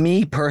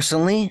 Me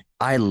personally,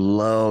 I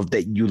love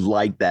that you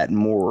like that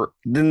more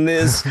than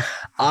this.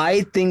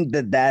 I think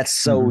that's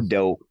so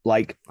dope.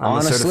 Like, I'm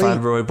honestly, a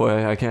certified Roy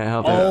boy. I can't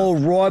help it. Oh,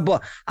 Roy boy.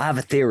 I have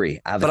a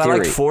theory. I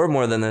like 4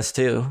 more than this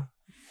too.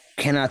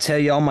 Can I tell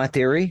y'all my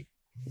theory?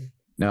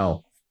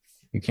 No,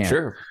 you can't.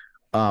 Sure.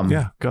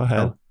 Yeah, go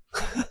ahead.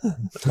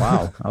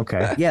 Wow.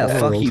 Okay. Yeah,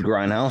 fuck you,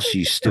 Grindhouse,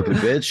 you stupid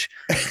bitch.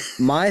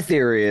 My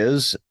theory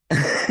is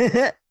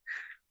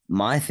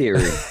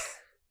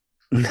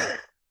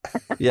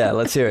Yeah,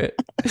 let's hear it.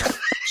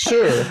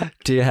 Sure.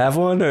 Do you have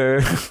one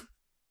or?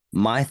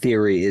 My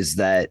theory is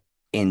that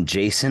in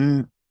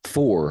Jason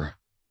 4,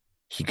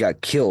 he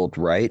got killed,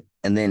 right?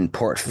 And then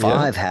part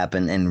 5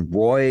 happened and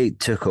Roy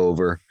took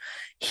over.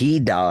 He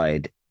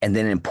died. And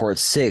then in part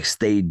 6,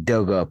 they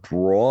dug up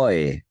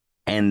Roy.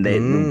 And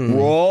then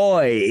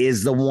Roy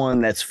is the one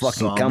that's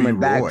fucking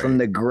coming back from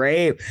the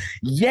grave.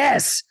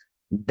 Yes,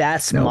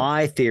 that's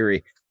my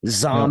theory.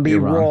 Zombie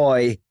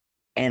Roy.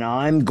 And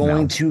I'm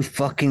going to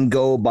fucking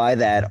go by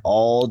that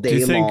all day Do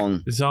you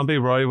long. think Zombie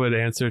Roy would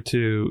answer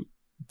to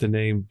the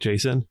name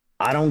Jason?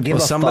 I don't give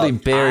a somebody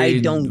fuck. buried I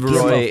don't Roy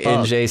give a fuck.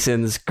 in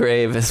Jason's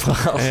grave as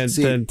well. And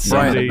See, then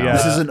Brian, somebody,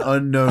 this is an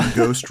unknown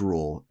ghost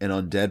rule, an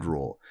undead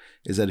rule,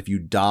 is that if you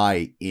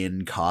die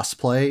in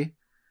cosplay,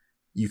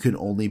 you can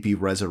only be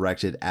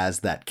resurrected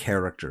as that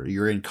character.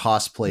 You're in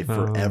cosplay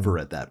forever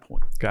at that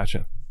point.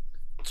 Gotcha.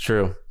 It's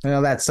true.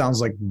 That sounds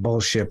like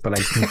bullshit, but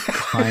I can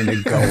kind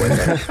of go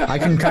with it. I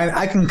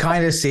can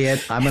kind of see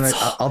it.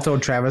 I'll throw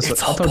Travis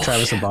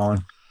a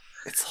bone.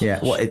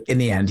 Well, in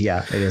the end,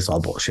 it is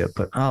all bullshit.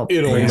 But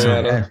it don't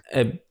matter.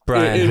 Hey,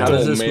 Brian, how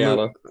does this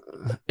matter?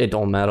 It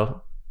don't matter.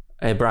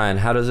 Hey, Brian,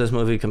 how does this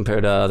movie compare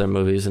to other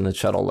movies in the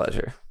Shuttle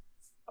Ledger?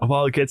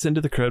 Well, it gets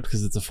into the crypt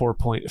because it's a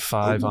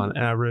 4.5 on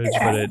average,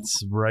 but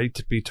it's right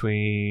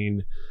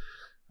between,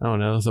 I don't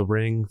know, The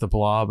Ring, The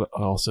Blob,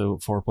 also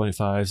 4.5,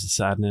 The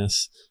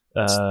Sadness.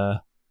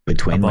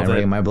 Between My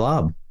Ring and My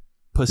Blob.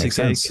 Pussy Makes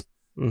Cake, sense.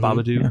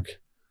 Babadook.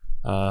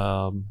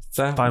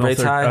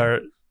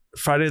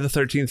 Friday the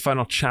 13th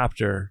Final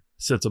Chapter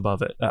sits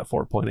above it at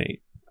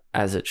 4.8.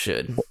 As it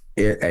should.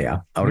 Yeah,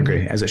 I would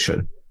agree. As it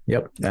should.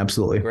 Yep,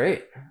 absolutely.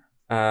 Great.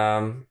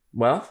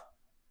 Well,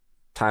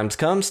 time's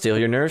come. Steal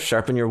your nerves,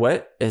 sharpen your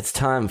wit. It's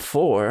time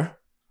for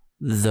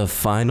the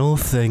final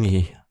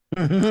thingy.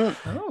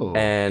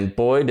 And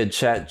boy, did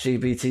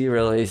ChatGPT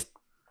really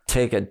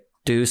take a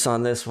deuce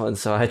on this one.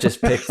 So I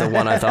just picked the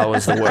one I thought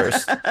was the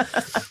worst.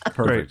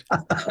 Perfect.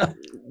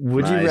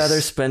 Would you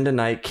rather spend a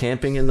night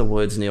camping in the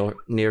woods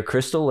near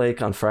Crystal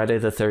Lake on Friday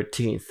the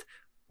 13th,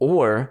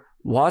 or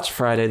watch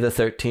Friday the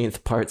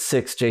 13th Part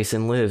 6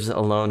 Jason Lives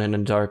alone in a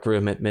dark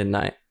room at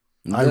midnight?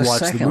 I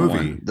watched the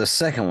movie. The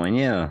second one,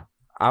 yeah.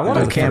 I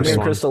want to camp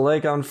in Crystal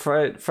Lake on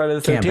Friday the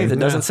 13th. It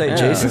doesn't say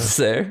Jason's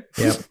there.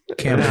 Yep.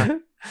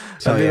 Camping.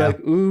 So I'd be like,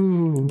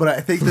 ooh. But I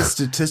think the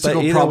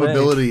statistical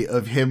probability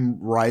of him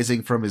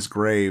rising from his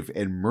grave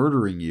and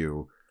murdering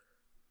you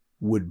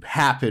would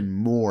happen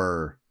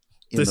more.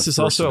 This is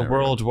also a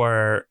world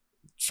where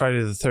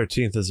Friday the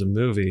 13th is a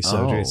movie,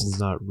 so Jason's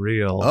not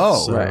real.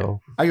 Oh, so right.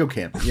 I go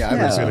camping. Yeah, I'm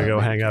just going to go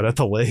hang out at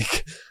the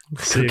lake.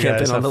 See you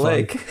camping on the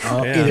lake.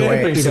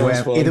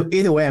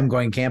 Either way, I'm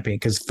going camping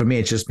because for me,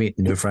 it's just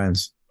meeting new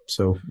friends.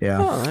 So yeah,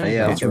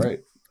 Yeah, that's right.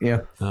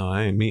 yeah. Oh,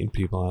 I ain't meeting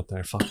people out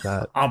there. Fuck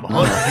that. I'm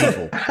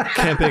hunting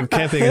people.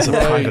 Camping is a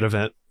private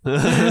event.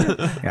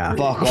 Yeah.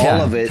 Fuck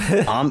all of it.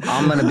 I'm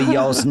gonna be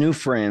y'all's new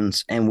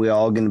friends, and we're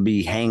all gonna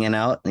be hanging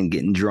out and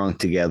getting drunk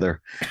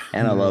together.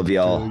 And I love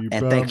y'all,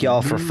 and thank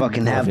y'all for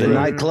fucking having the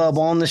nightclub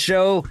on the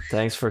show.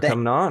 Thanks for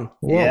coming on.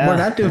 Well,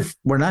 Yeah.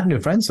 we're not new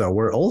friends though.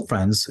 We're old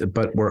friends,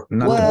 but we're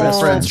not the Well,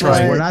 best friends.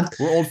 right. We're not.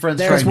 We're old friends.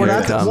 There's- trying We're to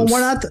not. get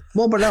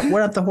it. We're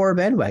not the horror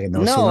bandwagon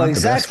though. so we're No, not the best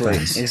exactly,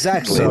 friends.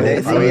 exactly. So, They-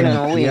 I you mean,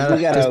 know, we gotta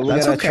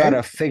that's okay. try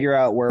to figure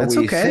out where That's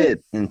we okay.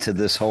 fit into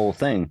this whole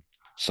thing.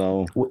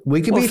 So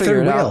We could We'll be figure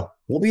third it wheel. out.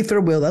 We'll be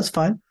third wheel. That's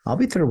fine. I'll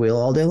be third wheel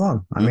all day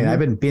long. I mean, I've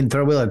been being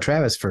third wheel at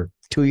Travis for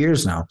 2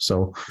 years now,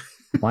 so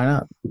why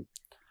not?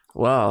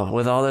 Well,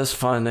 with all this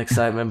fun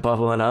excitement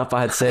bubbling up,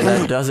 I'd say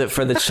that does it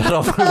for the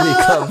Shuttle Movie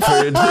Club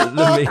for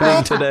the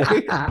meeting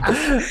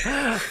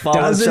today. Follow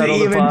Doesn't Shuttle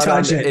the even Pod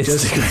touch on it.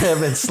 Just-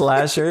 Instagram and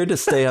Slasher to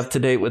stay up to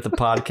date with the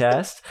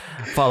podcast.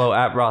 Follow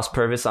at Ross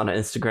Purvis on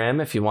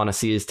Instagram if you want to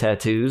see his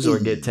tattoos or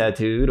get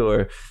tattooed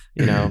or,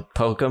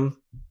 poke him.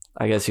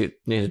 I guess you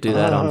need to do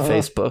that on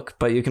Facebook,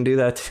 but you can do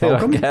that too,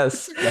 I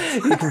guess.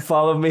 You can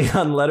follow me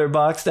on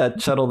Letterboxd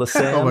at Shuttle the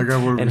Sam Oh my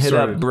God, where we and hit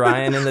started. up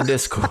Brian in the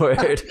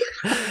Discord.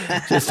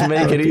 Just to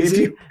make it If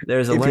easy, you-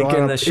 there's a If you link in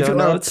wanna- the if you show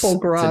wanna notes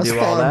poke Ross, to do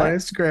all follow my that.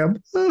 Instagram.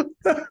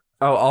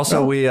 Oh, also,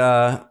 No. we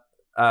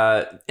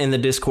in the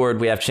Discord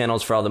we have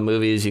channels for all the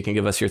movies. You can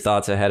give us your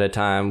thoughts ahead of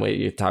time.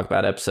 You talk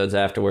about episodes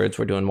afterwards.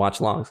 We're doing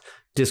watch longs.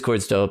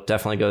 Discord's dope.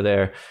 Definitely go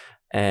there.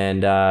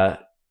 And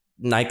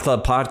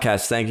Nightclub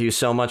Podcast, thank you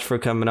so much for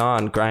coming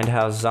on.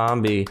 Grindhouse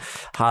Zombie,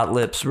 Hot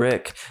Lips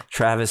Rick,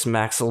 Travis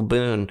Maxwell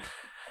Boone.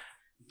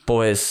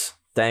 Boys,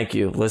 thank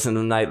you. Listen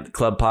to the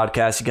Nightclub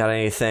Podcast. You got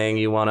anything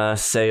you want to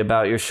say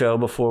about your show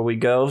before we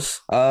go?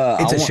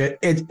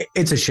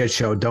 It's a shit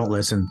show. Don't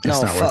listen. It's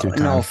not worth your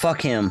time.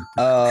 fuck him.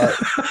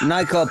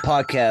 Nightclub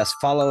Podcast.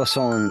 Follow us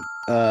on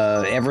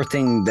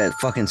everything that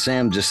fucking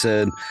Sam just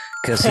said,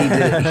 because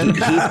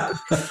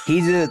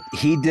he did it.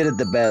 He did it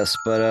the best.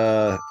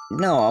 But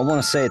no, I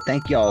want to say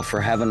thank y'all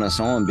for having us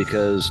on,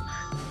 because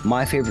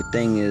my favorite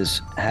thing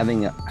is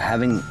having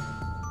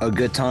a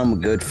good time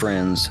with good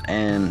friends,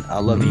 and I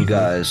love you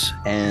guys,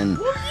 and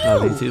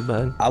Love you too,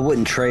 bud. I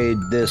wouldn't trade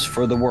this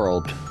for the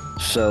world.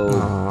 So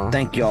Aw.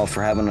 thank y'all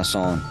for having us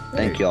on.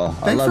 Thank y'all.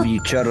 I thanks love for-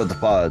 you, Cheddar the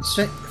Pods.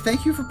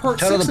 Thank you for part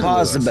Cheddar 6 the of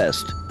Pods the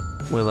this.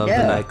 best. We love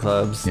Yeah. the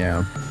nightclubs.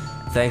 Yeah.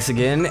 Thanks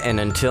again, and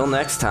until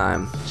next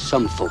time.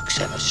 Some folks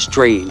have a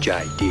strange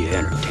idea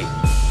of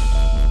entertainment.